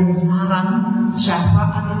 Sampai pun saran,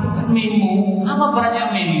 syafaat itu kan memo. Apa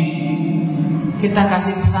beratnya memo? Kita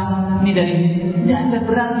kasih pesan ini dari, tidak ada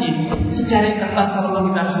beratnya. Secari kertas kalau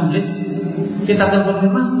kita harus nulis. Kita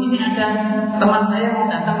telepon, Mas, ini ada teman saya mau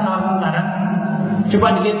datang menawarkan barang. Coba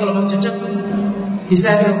dilihat kalau cocok, bisa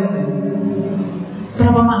telepon.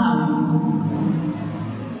 Berapa mahal?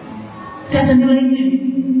 Tidak ada nilainya.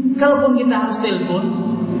 Kalaupun kita harus telepon,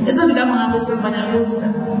 itu tidak menghabiskan banyak pulsa.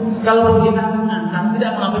 Kalaupun kita mengantar,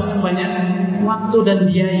 tidak menghabiskan banyak waktu dan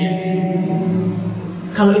biaya.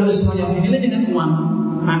 Kalau itu semuanya dinilai dengan uang,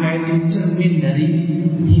 maka itu cermin dari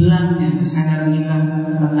hilangnya kesadaran kita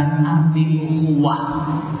tentang arti ukhuwah.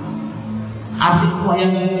 Arti ukhuwah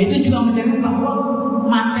yang itu juga mencerminkan bahwa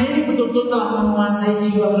materi betul-betul telah menguasai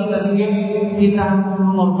jiwa kita, sehingga kita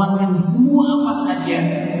mengorbankan semua apa saja,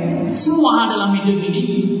 semua hal dalam hidup ini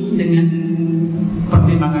dengan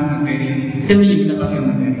pertimbangan materi, demi mendapatkan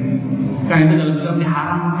materi. Karena itu dalam Islam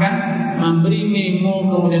diharamkan memberi memo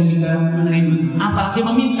kemudian kita menerima, apalagi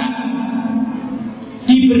meminta.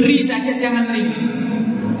 Diberi saja jangan terima.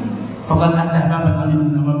 Faqad ada babat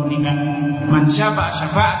al-nama riba. Man syafa'a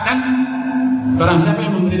syafa'atan, barang siapa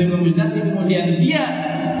yang memberi rekomendasi kemudian dia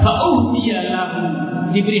dia lahu,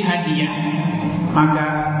 diberi hadiah,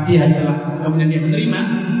 maka dia telah, kemudian dia menerima,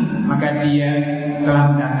 maka dia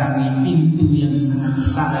telah mendatangi pintu yang sangat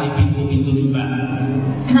besar dari pintu-pintu riba.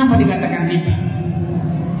 Kenapa dikatakan riba?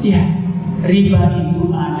 Ya, riba itu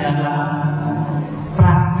adalah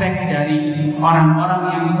praktek dari orang-orang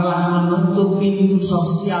yang telah menutup pintu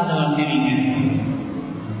sosial dalam dirinya.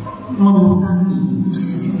 Menghutangi,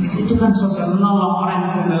 itu kan sosial, menolong orang yang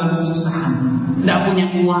sedang dalam kesusahan, tidak punya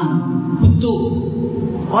uang, butuh.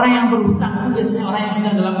 Orang yang berhutang itu biasanya orang yang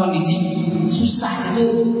sedang dalam kondisi susah. Itu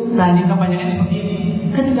banyak kebanyakan seperti ini.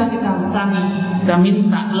 Ketika kita hutangi, kita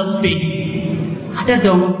minta lebih, ada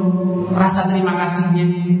dong rasa terima kasihnya.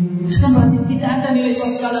 Itu kan berarti tidak ada nilai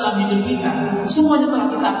sosial dalam hidup kita. Semuanya telah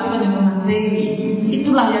kita aktifkan dengan materi.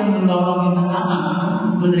 Itulah yang mendorong kita sama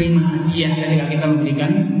menerima hadiah ketika kita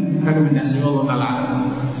memberikan rekomendasi. Allah Ta'ala.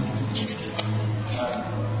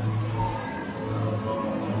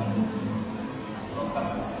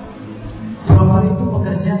 Broker itu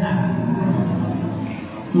pekerjaan,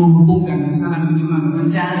 menghubungkan kesana kemari,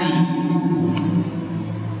 mencari,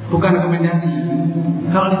 bukan rekomendasi.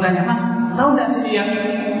 Kalau ditanya, Mas, tahu nggak sih yang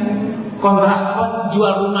kontrak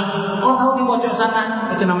jual rumah? Oh, tahu di pojok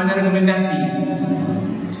sana. Itu namanya rekomendasi.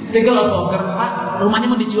 Jadi kalau broker, Pak,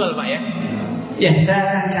 rumahnya mau dijual, Pak ya? Ya, saya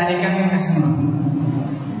akan carikan customer.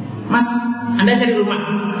 Mas, Anda cari rumah,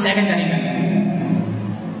 saya akan carikan.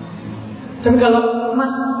 Tapi kalau Mas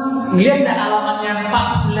melihat tidak alamatnya Pak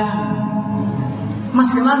Fulan, Mas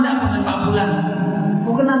kenal tidak dengan Pak Fulan?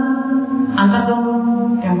 Oh kenal, antar dong,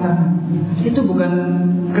 antar. Itu bukan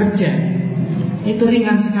kerja, itu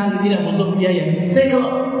ringan sekali, tidak butuh biaya. Tapi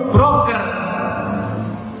kalau broker,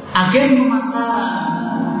 agen pemasaran,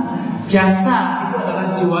 jasa, itu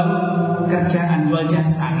adalah jual kerjaan, jual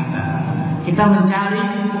jasa kita. Kita mencari,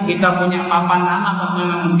 kita punya papan nama,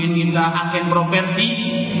 kalau mungkin kita agen properti,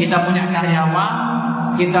 kita punya karyawan,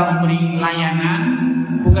 kita memberi layanan,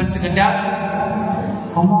 bukan sekedar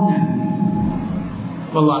omongan.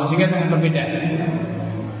 Wallah, sehingga sangat berbeda.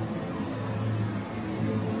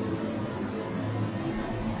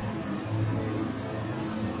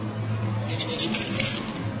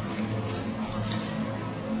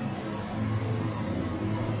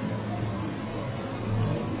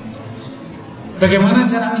 Bagaimana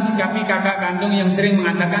cara menyikapi kakak kandung yang sering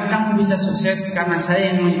mengatakan kamu bisa sukses karena saya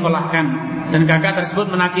yang menyekolahkan, dan kakak tersebut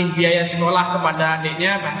menagih biaya sekolah kepada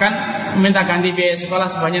adiknya, bahkan meminta ganti biaya sekolah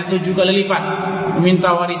sebanyak 7 kali lipat, meminta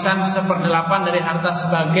warisan 1/8 dari harta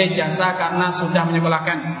sebagai jasa karena sudah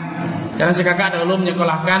menyekolahkan. Karena si kakak dahulu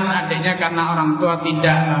menyekolahkan adiknya karena orang tua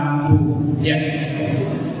tidak mampu. Ya,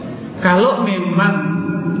 kalau memang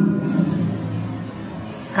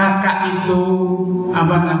kakak itu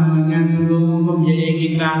dulu membiayai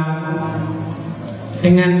kita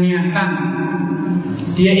dengan niatan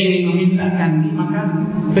dia ingin meminta ganti, maka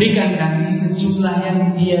berikan ganti sejumlah yang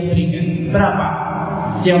dia berikan. Berapa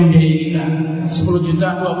dia membiayai kita? 10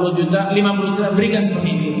 juta, 20 juta, 50 juta, berikan seperti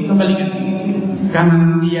itu, kembalikan.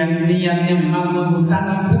 Karena dia niatnya memang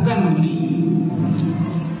menghutangi, bukan memberi.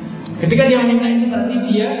 Ketika dia meminta itu berarti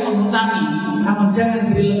dia menghutangi, namun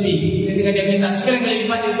jangan beri lebih. Ketika dia minta sekali kali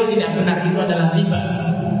lipat itu tidak benar, itu adalah riba.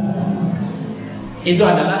 Itu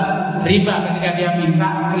adalah riba ketika dia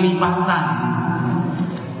minta kelipatan.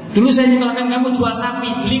 Dulu saya nyekolahkan kamu jual sapi,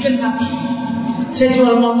 belikan sapi. Saya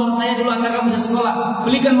jual motor saya dulu agar kamu bisa sekolah,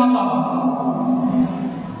 belikan motor.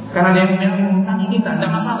 Karena dia menghutangi kita,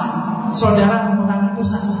 tidak masalah. Saudara menghutangi itu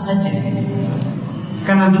sah-sah saja.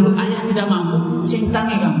 Karena dulu ayah tidak mampu, saya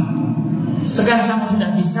hutangi kamu. Sekarang kamu sudah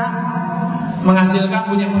bisa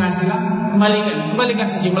menghasilkan, punya penghasilan, kembalikan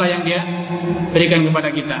sejumlah yang dia berikan kepada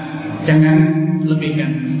kita. Jangan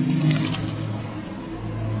lebihkan.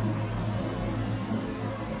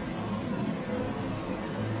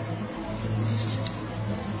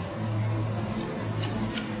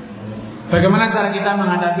 Bagaimana cara kita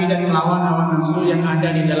menghadapi dan melawan hawa nafsu yang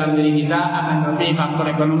ada di dalam diri kita, akan tetapi faktor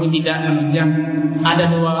ekonomi tidak menunjang?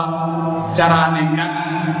 Ada 2 cara nekat,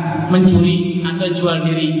 mencuri atau jual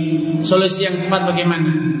diri. Solusi yang tepat bagaimana?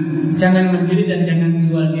 Jangan mencuri dan jangan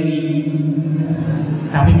jual diri,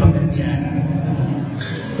 tapi bekerja.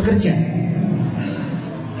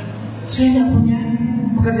 Saya tidak punya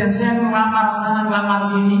pekerjaan, saya melamar sana, melamar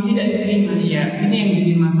sini, tidak diterima. Ya, ini yang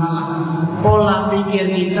jadi masalah. Pola pikir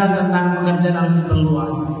kita tentang pekerjaan harus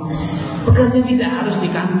diperluas. Bekerja tidak harus di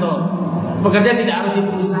kantor, bekerja tidak harus di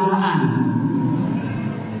perusahaan.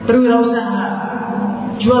 Berwirausaha,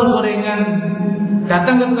 jual gorengan,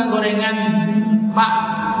 datang ke tukang gorengan, Pak,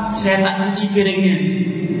 saya tak cuci piringnya,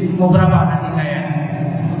 mau berapa kasih saya?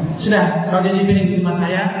 Sudah, kalau cuci piring di rumah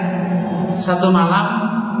saya, 1 malam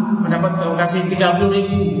mendapat kasih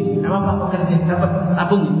 30.000. Apa pekerja dapat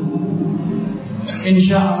tabung?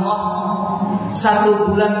 Insya Allah 1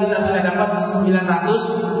 bulan kita sudah dapat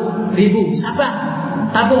 900.000. Sabar,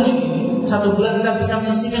 tabung itu. 1 bulan kita bisa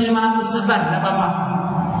menyisihkan 500. Sabar, tidak apa-apa.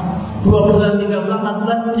 2 bulan, 3 bulan, 4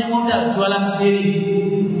 bulan punya modal, jualan sendiri.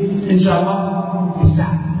 Insya Allah bisa.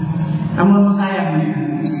 Namun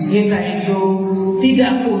sayangnya kita itu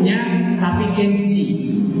tidak punya, tapi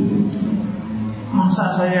gengsi.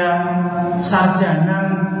 Masa saya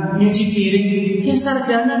sarjana nyuci piring? Ya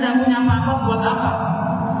sarjana tidak punya apa-apa, buat apa?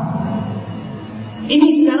 Ini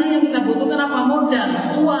sekarang yang kita butuhkan apa?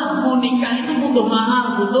 Modal, uang. Mau nikah itu butuh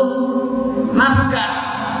mahar, butuh nafkah,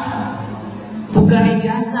 bukan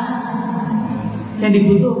ijazah. Yang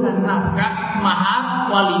dibutuhkan nafkah,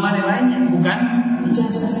 mahar, walimah dan lainnya, bukan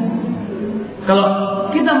ijazah. Kalau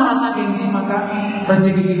kita merasa gengsi, maka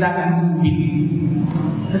rezeki kita akan sempit.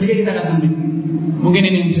 Mungkin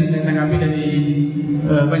ini yang bisa saya tanggapi dari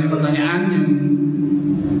banyak pertanyaan yang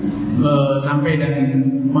sampai, dan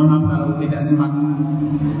maaf kalau tidak sempat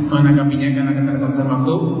menanggapinya karena keterbatasan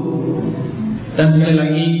waktu. Dan sekali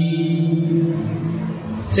lagi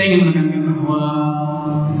saya ingin menekankan bahwa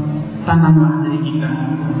tanamlah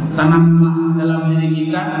dalam diri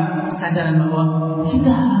kita kesadaran bahwa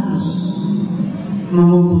kita harus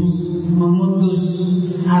memutus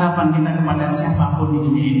harapan kita kepada siapapun di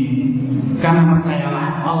dunia ini. Karena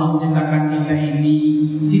percayalah, Allah menciptakan kita ini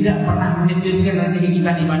tidak pernah menitipkan rezeki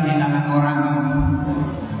kita di tangan orang.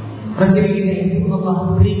 Rezeki kita itu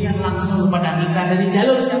Allah berikan langsung kepada kita dari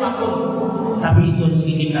jalur siapapun, tapi itu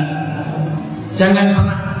rezeki kita. Jangan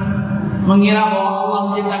pernah mengira bahwa Allah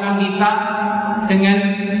menciptakan kita dengan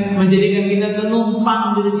menjadikan kita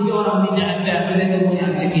numpang di rezeki orang. Tidak ada, kita itu punya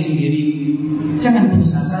rezeki sendiri. Jangan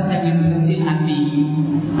putus asa, jangan berkecil hati,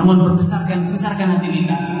 namun besarkan hati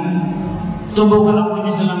kita. Tumbuhkan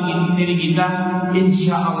optimis dalam diri kita.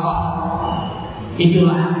 Insya Allah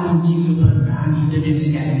itulah kunci keberkahan hidup yang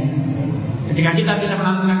sejati. Ketika kita bisa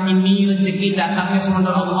menanamkan ini, rezeki datangnya semua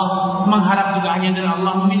dari Allah, mengharap juga hanya dari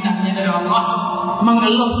Allah, meminta hanya dari Allah,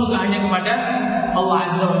 mengeluh juga hanya kepada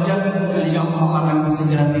Allah Azza wa Jalla, insya Allah Allah akan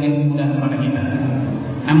segera berikan kemudahan kepada kita.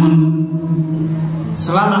 Namun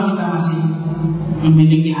selama kita masih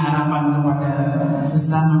memiliki harapan kepada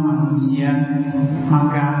sesama manusia,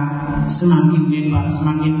 maka semakin lebar,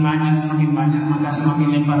 semakin banyak, maka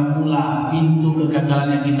semakin lebar pula pintu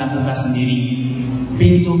kegagalan yang kita buka sendiri,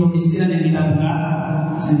 pintu kemiskinan yang kita buka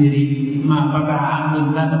sendiri. Maka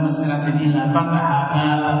ampun bab masalatin illa fataha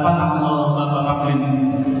Allah bab fakrin.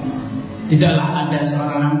 Tidaklah ada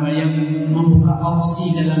seorang hamba yang membuka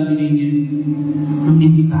opsi dalam dirinya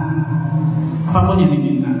meminta apapun yang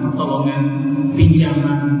diminta, pertolongan,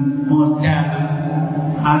 pinjaman, modal,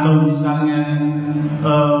 atau misalnya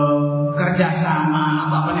kerjasama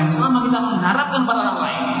atau apa yang selama kita mengharapkan pada orang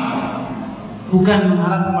lain, bukan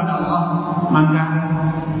mengharap kepada Allah, maka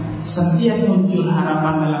setiap muncul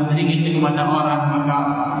harapan dalam diri kita kepada orang, maka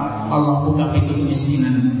Allah buka pintu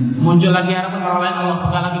kemiskinan. Muncul lagi harapan orang lain, Allah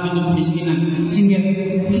buka lagi pintu kemiskinan, sehingga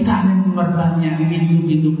kita hanya memperbanyak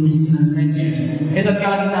pintu-pintu kemiskinan saja.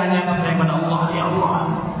 Tatkala kita hanya percaya kepada Allah, ya Allah,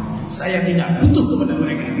 saya tidak butuh kepada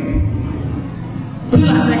mereka,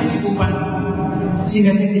 berilah saya kecukupan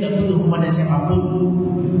sehingga saya tidak butuh kepada siapapun.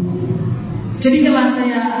 Jadikanlah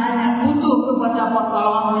saya hanya butuh kepada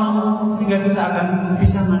pertolongan, sehingga kita akan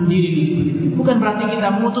bisa mandiri dan seperti itu. Bukan berarti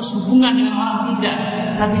kita memutus hubungan dengan orang, tidak.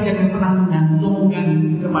 Tapi jangan pernah menggantungkan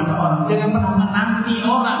kepada orang, jangan pernah menanti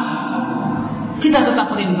orang. Kita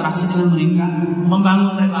tetap berinteraksi dengan mereka,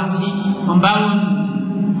 membangun relasi, membangun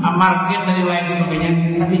market dan lain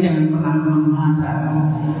sebagainya. Tapi jangan pernah mengharap.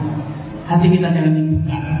 Hati kita jangan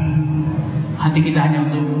dibuka. Hati kita hanya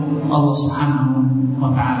untuk Allah Subhanahu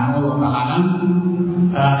wa ta'ala. Allah ta'ala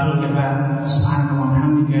akhir kata subhanahu wa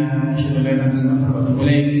ta'ala.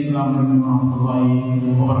 Assalamualaikum warahmatullahi